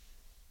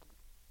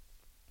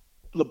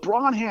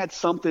LeBron had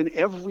something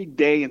every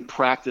day in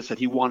practice that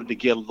he wanted to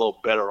get a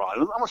little better on. I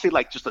don't want to say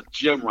like just a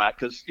gym rat,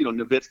 because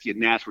Nowitzki and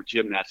Nash were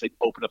gym rats. They'd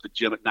open up the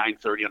gym at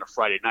 9:30 on a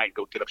Friday night and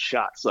go get up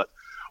shots. But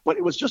but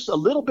it was just a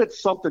little bit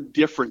something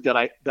different that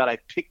I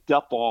picked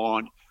up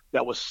on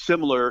that was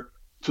similar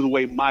to the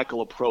way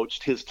Michael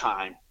approached his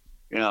time.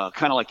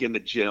 Kind of like in the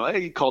gym.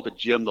 He called the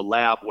gym, the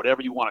lab,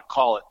 whatever you want to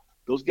call it.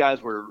 Those guys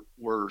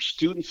were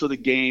students of the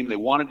game. They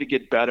wanted to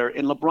get better,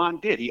 and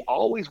LeBron did. He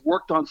always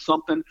worked on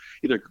something,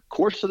 either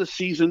course of the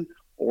season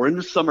or in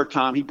the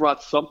summertime. He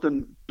brought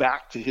something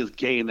back to his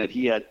game that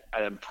he had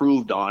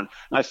improved on,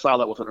 and I saw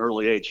that with an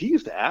early age. He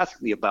used to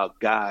ask me about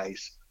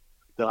guys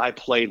that I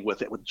played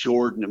with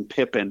Jordan and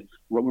Pippen.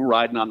 We were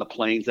riding on the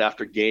planes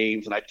after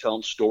games, and I'd tell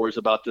him stories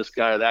about this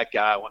guy or that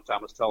guy. One time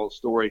I was telling a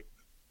story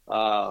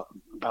about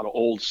an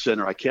old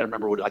center. I can't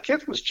remember I can't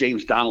think it was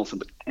James Donaldson,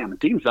 but damn,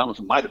 James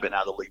Donaldson might have been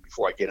out of the league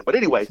before I get him. But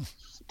anyway,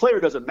 player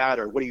doesn't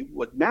matter.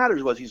 What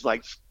matters was he's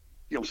like,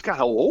 Scott,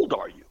 how old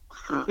are you?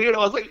 I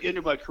was like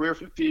into my career,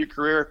 15-year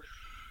career,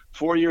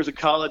 4 years of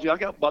college. I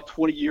got about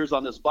 20 years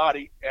on this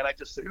body, and I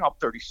just said, I'm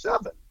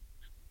 37.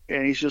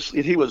 And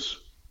he was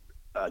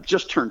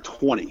just turned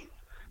 20.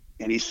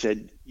 And he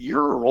said,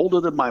 you're older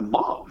than my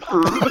mom.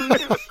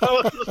 I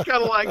was just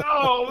kind of like,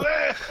 oh,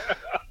 man.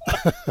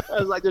 I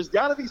was like, there's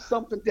got to be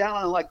something down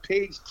on like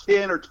page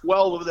 10 or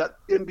 12 of that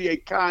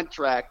NBA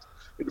contract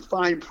in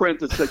fine print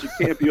that says you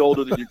can't be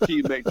older than your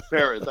teammates'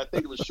 parents. I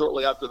think it was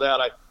shortly after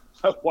that I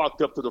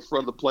walked up to the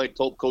front of the plane,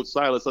 told Coach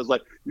Silas, I was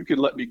like, you can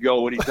let me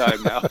go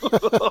anytime now.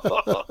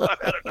 I've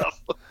had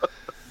enough.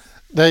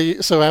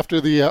 So after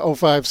the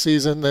 05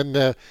 season,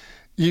 then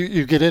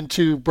you get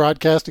into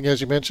broadcasting, as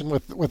you mentioned,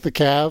 with the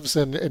Cavs,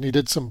 and you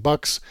did some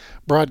Bucks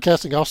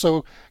broadcasting.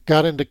 Also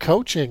got into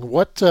coaching.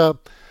 What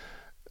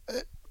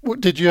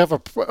did you have a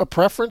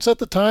preference at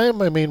the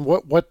time? I mean,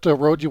 what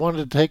road you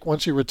wanted to take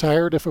once you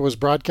retired, if it was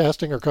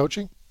broadcasting or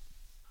coaching?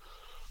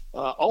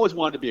 Always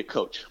wanted to be a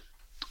coach.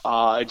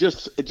 It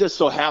just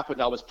so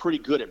happened I was pretty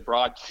good at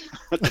broadcast.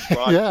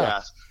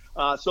 Yeah.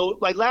 So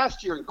like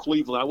last year in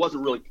Cleveland, I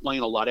wasn't really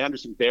playing a lot.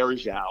 Anderson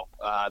Varejão,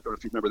 I don't know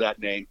if you remember that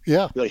name.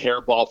 Yeah. The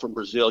hairball from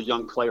Brazil,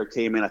 young player,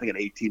 came in, I think at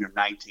 18 or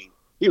 19.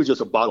 He was just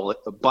a bundle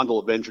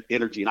of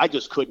energy, and I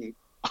just couldn't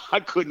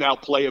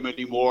outplay him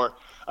anymore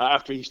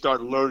after he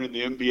started learning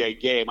the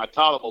NBA game. I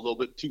taught him a little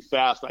bit too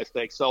fast, I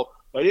think. So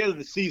by the end of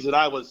the season,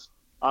 I was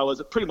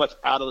pretty much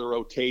out of the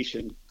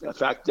rotation. In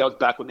fact, that was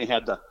back when they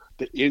had the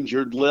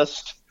injured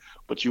list.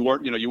 But you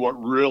weren't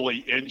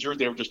really injured.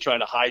 They were just trying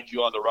to hide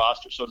you on the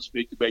roster, so to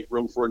speak, to make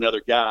room for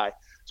another guy.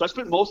 So I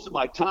spent most of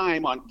my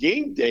time on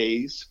game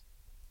days,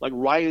 like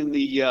riding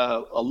the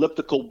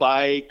elliptical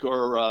bike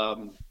or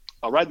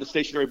riding the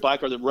stationary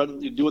bike, or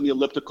doing the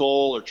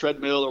elliptical or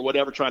treadmill or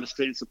whatever, trying to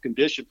stay in some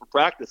condition for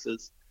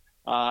practices.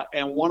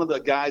 And one of the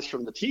guys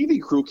from the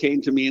TV crew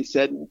came to me and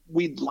said,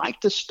 we'd like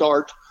to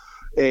start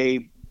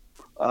a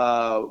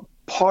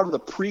part of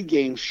the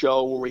pregame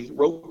show where we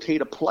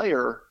rotate a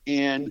player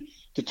in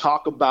to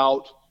talk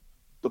about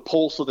the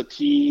pulse of the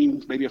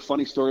team, maybe a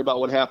funny story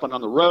about what happened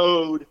on the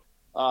road.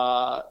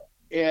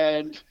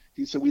 And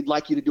he said, we'd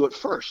like you to do it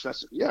first. I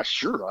said, yeah,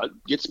 sure. It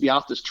gets me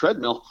off this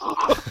treadmill.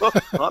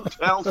 I'm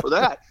down for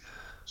that.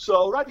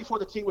 So right before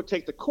the team would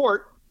take the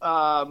court,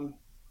 I'd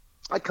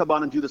come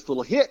on and do this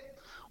little hit.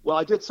 Well,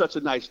 I did such a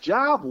nice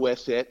job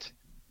with it.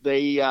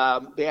 They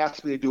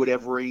asked me to do it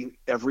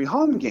every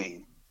home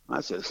game. I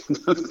said,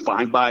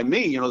 fine by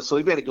me. So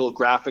they made a little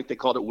graphic. They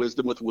called it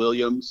Wisdom with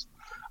Williams.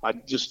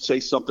 I'd just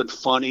say something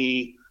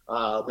funny,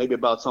 maybe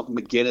about something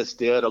McGinnis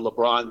did or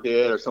LeBron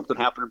did or something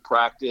happened in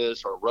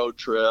practice or a road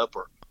trip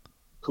or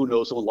who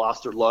knows, someone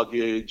lost their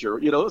luggage or,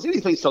 it was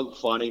anything something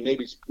funny,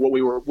 maybe what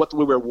we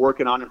were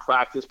working on in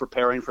practice,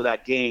 preparing for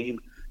that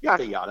game,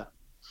 yada, yada.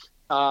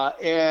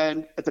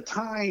 And at the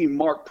time,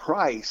 Mark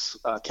Price,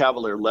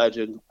 Cavalier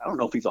legend, I don't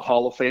know if he's a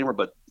Hall of Famer,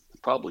 but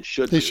probably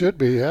should be. He should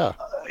be, yeah.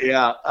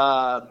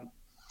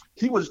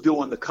 He was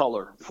doing the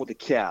color for the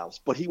Cavs,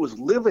 but he was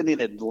living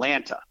in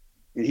Atlanta.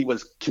 And he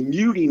was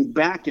commuting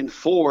back and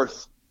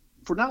forth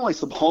for not only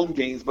some home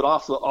games, but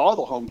also all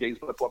the home games,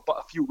 but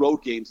a few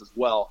road games as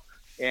well.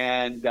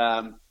 And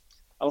I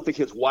don't think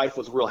his wife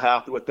was real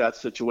happy with that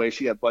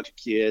situation. He had a bunch of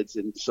kids.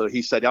 And so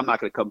he said, I'm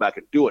not going to come back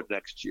and do it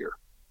next year.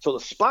 So the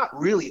spot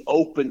really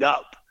opened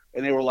up.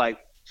 And they were like,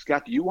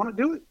 Scott, do you want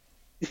to do it?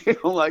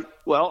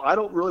 Well, I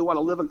don't really want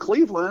to live in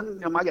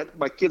Cleveland.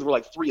 My kids were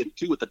like 3 and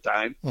 2 at the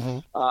time.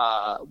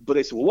 Mm-hmm. But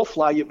they said, well, we'll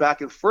fly you back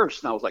in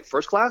first. And I was like,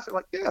 first class? They're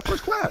like, yeah,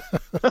 first class.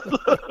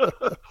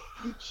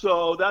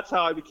 So that's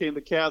how I became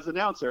the Cavs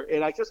announcer.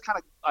 And I just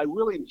I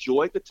really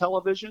enjoyed the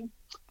television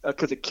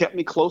because it kept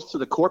me close to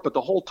the court. But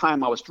the whole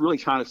time I was really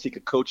trying to seek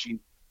a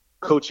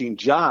coaching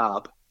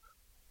job.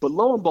 But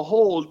lo and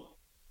behold,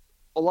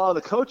 a lot of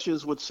the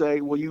coaches would say,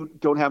 well, you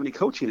don't have any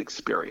coaching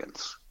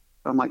experience.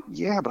 I'm like,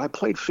 yeah, but I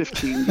played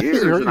 15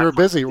 years. you were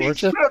busy,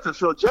 weren't you?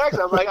 Phil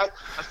Jackson. I'm like,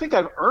 I think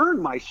I've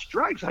earned my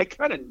stripes. I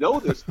kind of know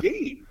this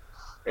game.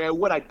 And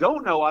what I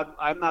don't know,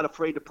 I'm not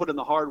afraid to put in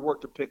the hard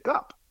work to pick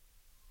up.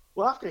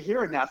 Well, after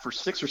hearing that for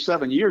 6 or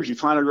 7 years, you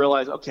finally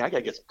realize, okay, I got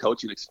to get some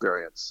coaching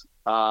experience.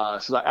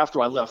 So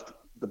after I left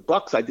the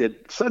Bucks, I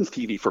did Suns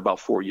TV for about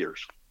 4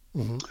 years.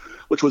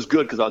 which was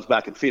good because I was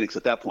back in Phoenix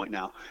at that point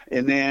now.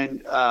 And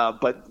then,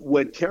 but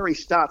when Terry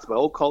Stotts, my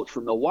old coach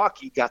from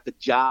Milwaukee, got the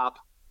job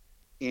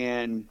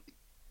in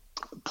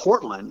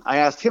Portland, I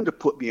asked him to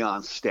put me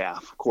on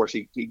staff. Of course,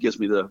 he gives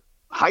me the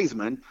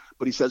Heisman,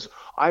 but he says,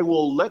 I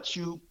will let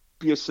you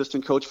be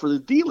assistant coach for the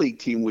D-League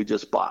team we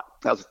just bought.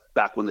 That was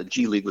back when the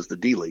G League was the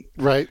D-League.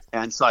 Right.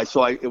 And so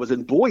it was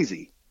in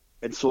Boise.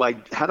 And so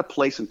I had a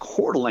place in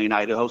Coeur d'Alene,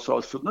 Idaho, so I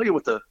was familiar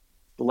with the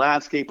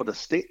landscape of the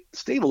state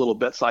a little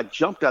bit. So I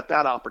jumped at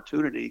that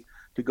opportunity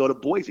to go to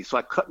Boise. So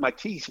I cut my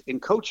teeth in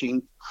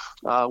coaching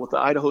with the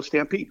Idaho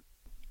Stampede.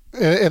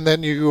 And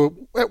then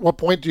at what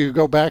point do you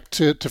go back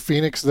to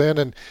Phoenix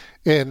then?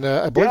 And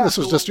I believe this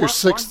was just your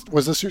sixth.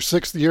 Was this your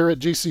sixth year at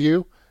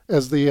GCU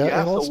as the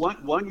analyst? So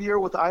one year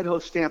with Idaho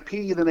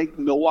Stampede, and then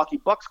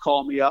Milwaukee Bucks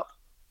called me up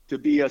to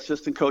be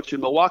assistant coach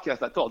in Milwaukee. I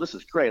thought, this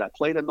is great. I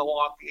played in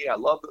Milwaukee. I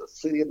love the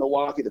city of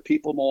Milwaukee, the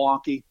people of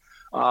Milwaukee.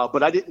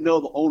 But I didn't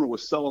know the owner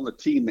was selling the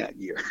team that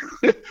year.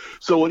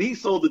 So when he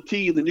sold the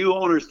team, the new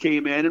owners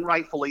came in, and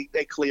rightfully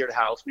they cleared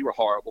house. We were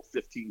horrible.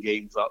 15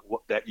 games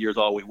that year's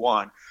all we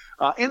won.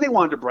 And they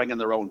wanted to bring in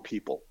their own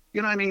people.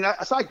 You know what I mean?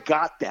 So I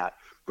got that.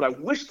 But I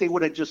wish they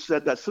would have just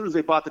said that as soon as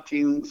they bought the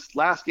teams,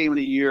 last game of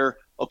the year,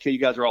 okay, you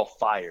guys are all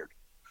fired.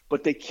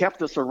 But they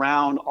kept us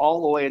around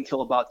all the way until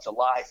about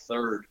July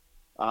 3rd.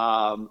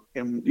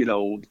 And,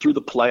 through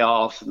the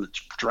playoffs and the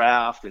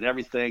draft and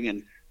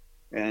everything.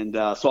 And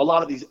so a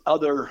lot of these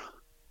other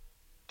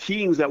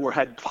teams that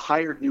had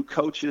hired new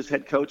coaches,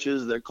 head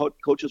coaches, their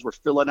coaches were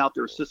filling out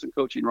their assistant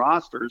coaching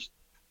rosters.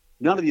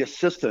 None of the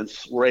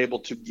assistants were able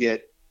to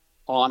get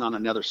on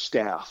another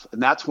staff. And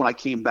that's when I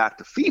came back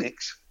to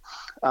Phoenix.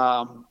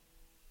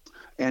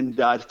 And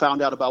I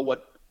found out about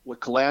what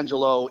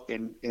Colangelo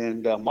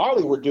and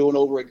Marley were doing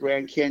over at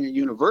Grand Canyon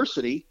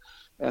University.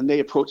 And they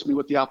approached me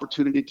with the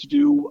opportunity to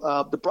do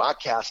the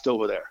broadcast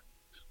over there.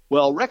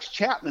 Well, Rex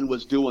Chapman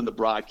was doing the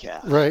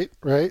broadcast. Right.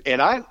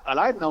 And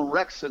I've known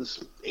Rex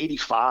since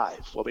 '85.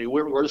 I mean,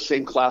 we're the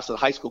same class, the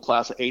high school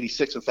class of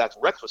 '86. In fact,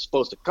 Rex was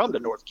supposed to come to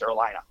North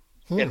Carolina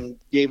and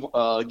gave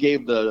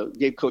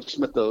Coach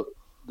Smith the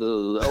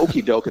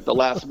okie doke at the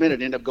last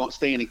minute. Ended up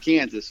staying in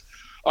Kansas.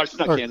 Or it's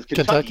not Kansas,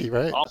 Kentucky.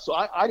 Right. Also,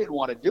 I didn't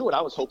want to do it.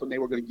 I was hoping they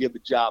were going to give the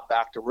job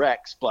back to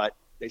Rex, but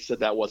they said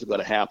that wasn't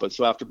going to happen.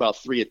 So after about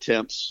 3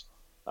 attempts,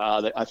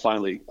 I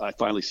finally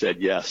said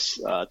yes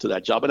to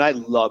that job, and I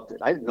loved it.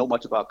 I didn't know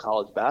much about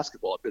college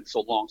basketball. It's been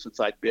so long since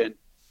I'd been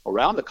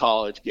around the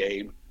college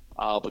game,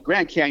 but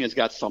Grand Canyon's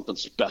got something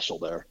special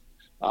there.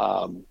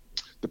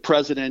 The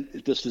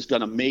president just has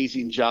done an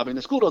amazing job, and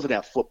the school doesn't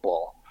have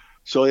football,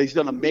 so he's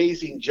done an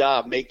amazing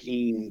job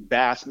making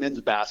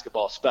men's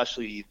basketball,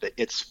 especially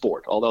its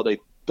sport. Although they've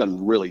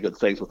done really good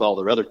things with all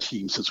their other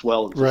teams as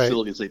well, and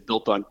facilities they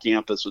built on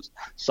campus with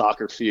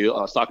soccer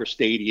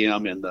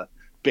stadium, and the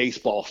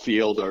baseball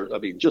field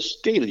just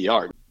state of the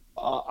art.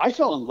 I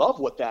fell in love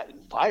with that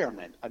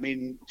environment. I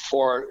mean,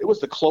 it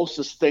was the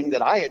closest thing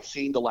that I had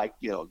seen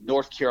to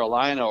North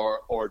Carolina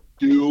or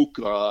Duke.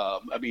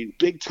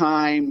 Big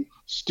time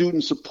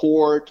student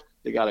support.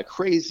 They got a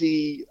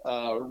crazy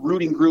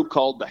rooting group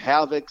called the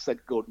Havocs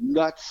that go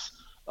nuts.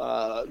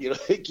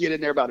 They get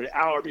in there about an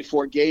hour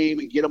before game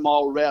and get them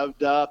all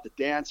revved up. The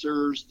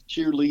dancers, the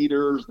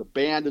cheerleaders, the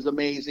band is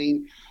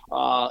amazing.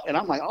 And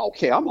I'm like,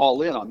 okay, I'm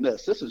all in on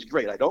this. This is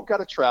great. I don't got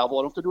to travel.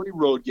 I don't have to do any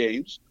road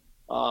games.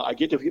 I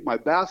get to get my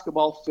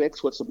basketball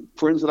fix with some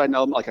friends that I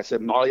know. Like I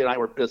said, Marley and I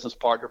were business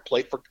partner,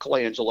 played for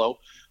Colangelo.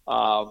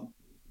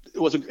 It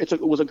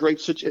was a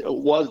great situation.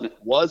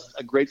 It was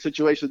a great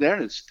situation there,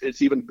 and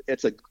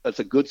it's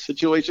a good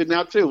situation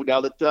now too.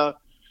 Now that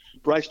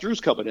Bryce Drew's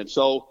coming in,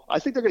 so I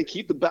think they're going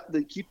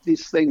to keep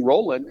this thing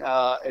rolling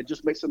and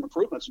just make some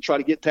improvements and try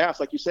to get past,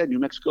 like you said, New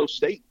Mexico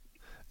State.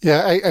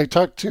 Yeah, I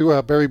talk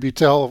to Barry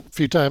Butel a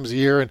few times a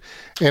year,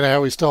 and I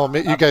always tell him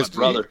you guys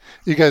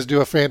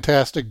do a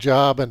fantastic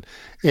job, and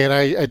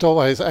I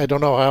told him I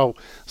don't know how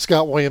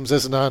Scott Williams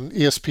isn't on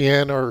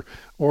ESPN or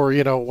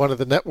one of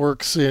the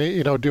networks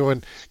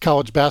doing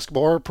college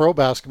basketball or pro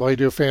basketball. You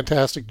do a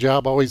fantastic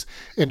job. Always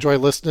enjoy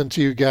listening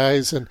to you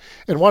guys, and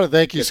want to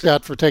thank you,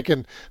 Scott, for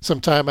taking some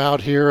time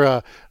out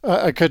here.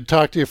 I could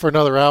talk to you for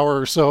another hour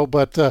or so,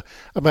 but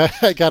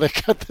I got to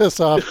cut this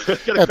off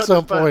at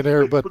some point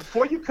here. But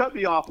before you cut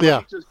me off,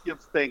 let me just give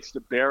thanks to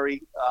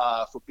Barry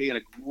for being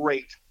a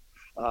great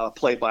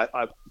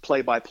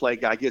play-by-play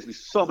guy. Gives me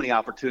so many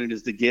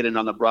opportunities to get in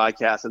on the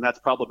broadcast, and that's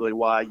probably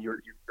why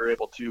you're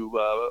able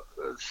to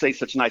say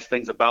such nice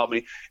things about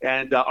me.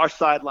 And our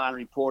sideline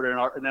reporter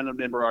and then a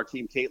member of our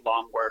team, Kate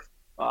Longworth.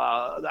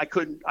 I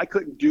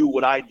couldn't do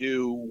what I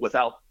do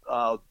without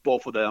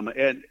both of them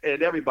and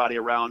everybody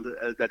around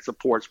that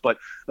supports, but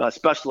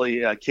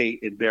especially Kate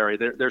and Barry.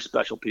 They're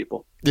special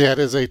people. Yeah, it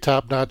is a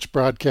top-notch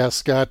broadcast,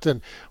 Scott,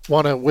 and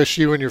want to wish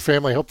you and your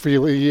family,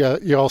 hopefully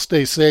you all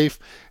stay safe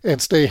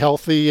and stay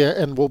healthy,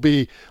 and we'll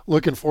be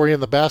looking for you in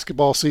the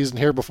basketball season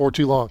here before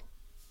too long.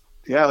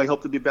 Yeah, we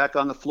hope to be back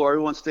on the floor.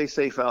 Everyone stay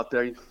safe out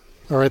there.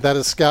 All right, that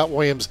is Scott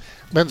Williams,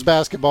 men's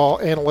basketball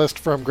analyst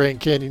from Grand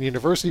Canyon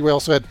University. We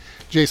also had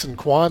Jason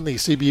Kwan, the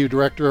CBU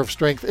Director of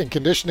Strength and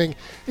Conditioning,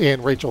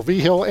 and Rachel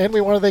Vigil. And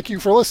we want to thank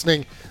you for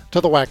listening to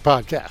the WAC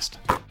Podcast.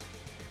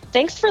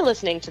 Thanks for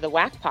listening to the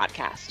WAC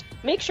Podcast.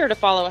 Make sure to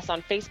follow us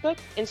on Facebook,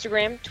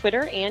 Instagram,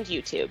 Twitter, and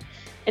YouTube.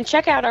 And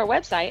check out our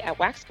website at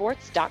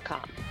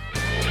wacsports.com.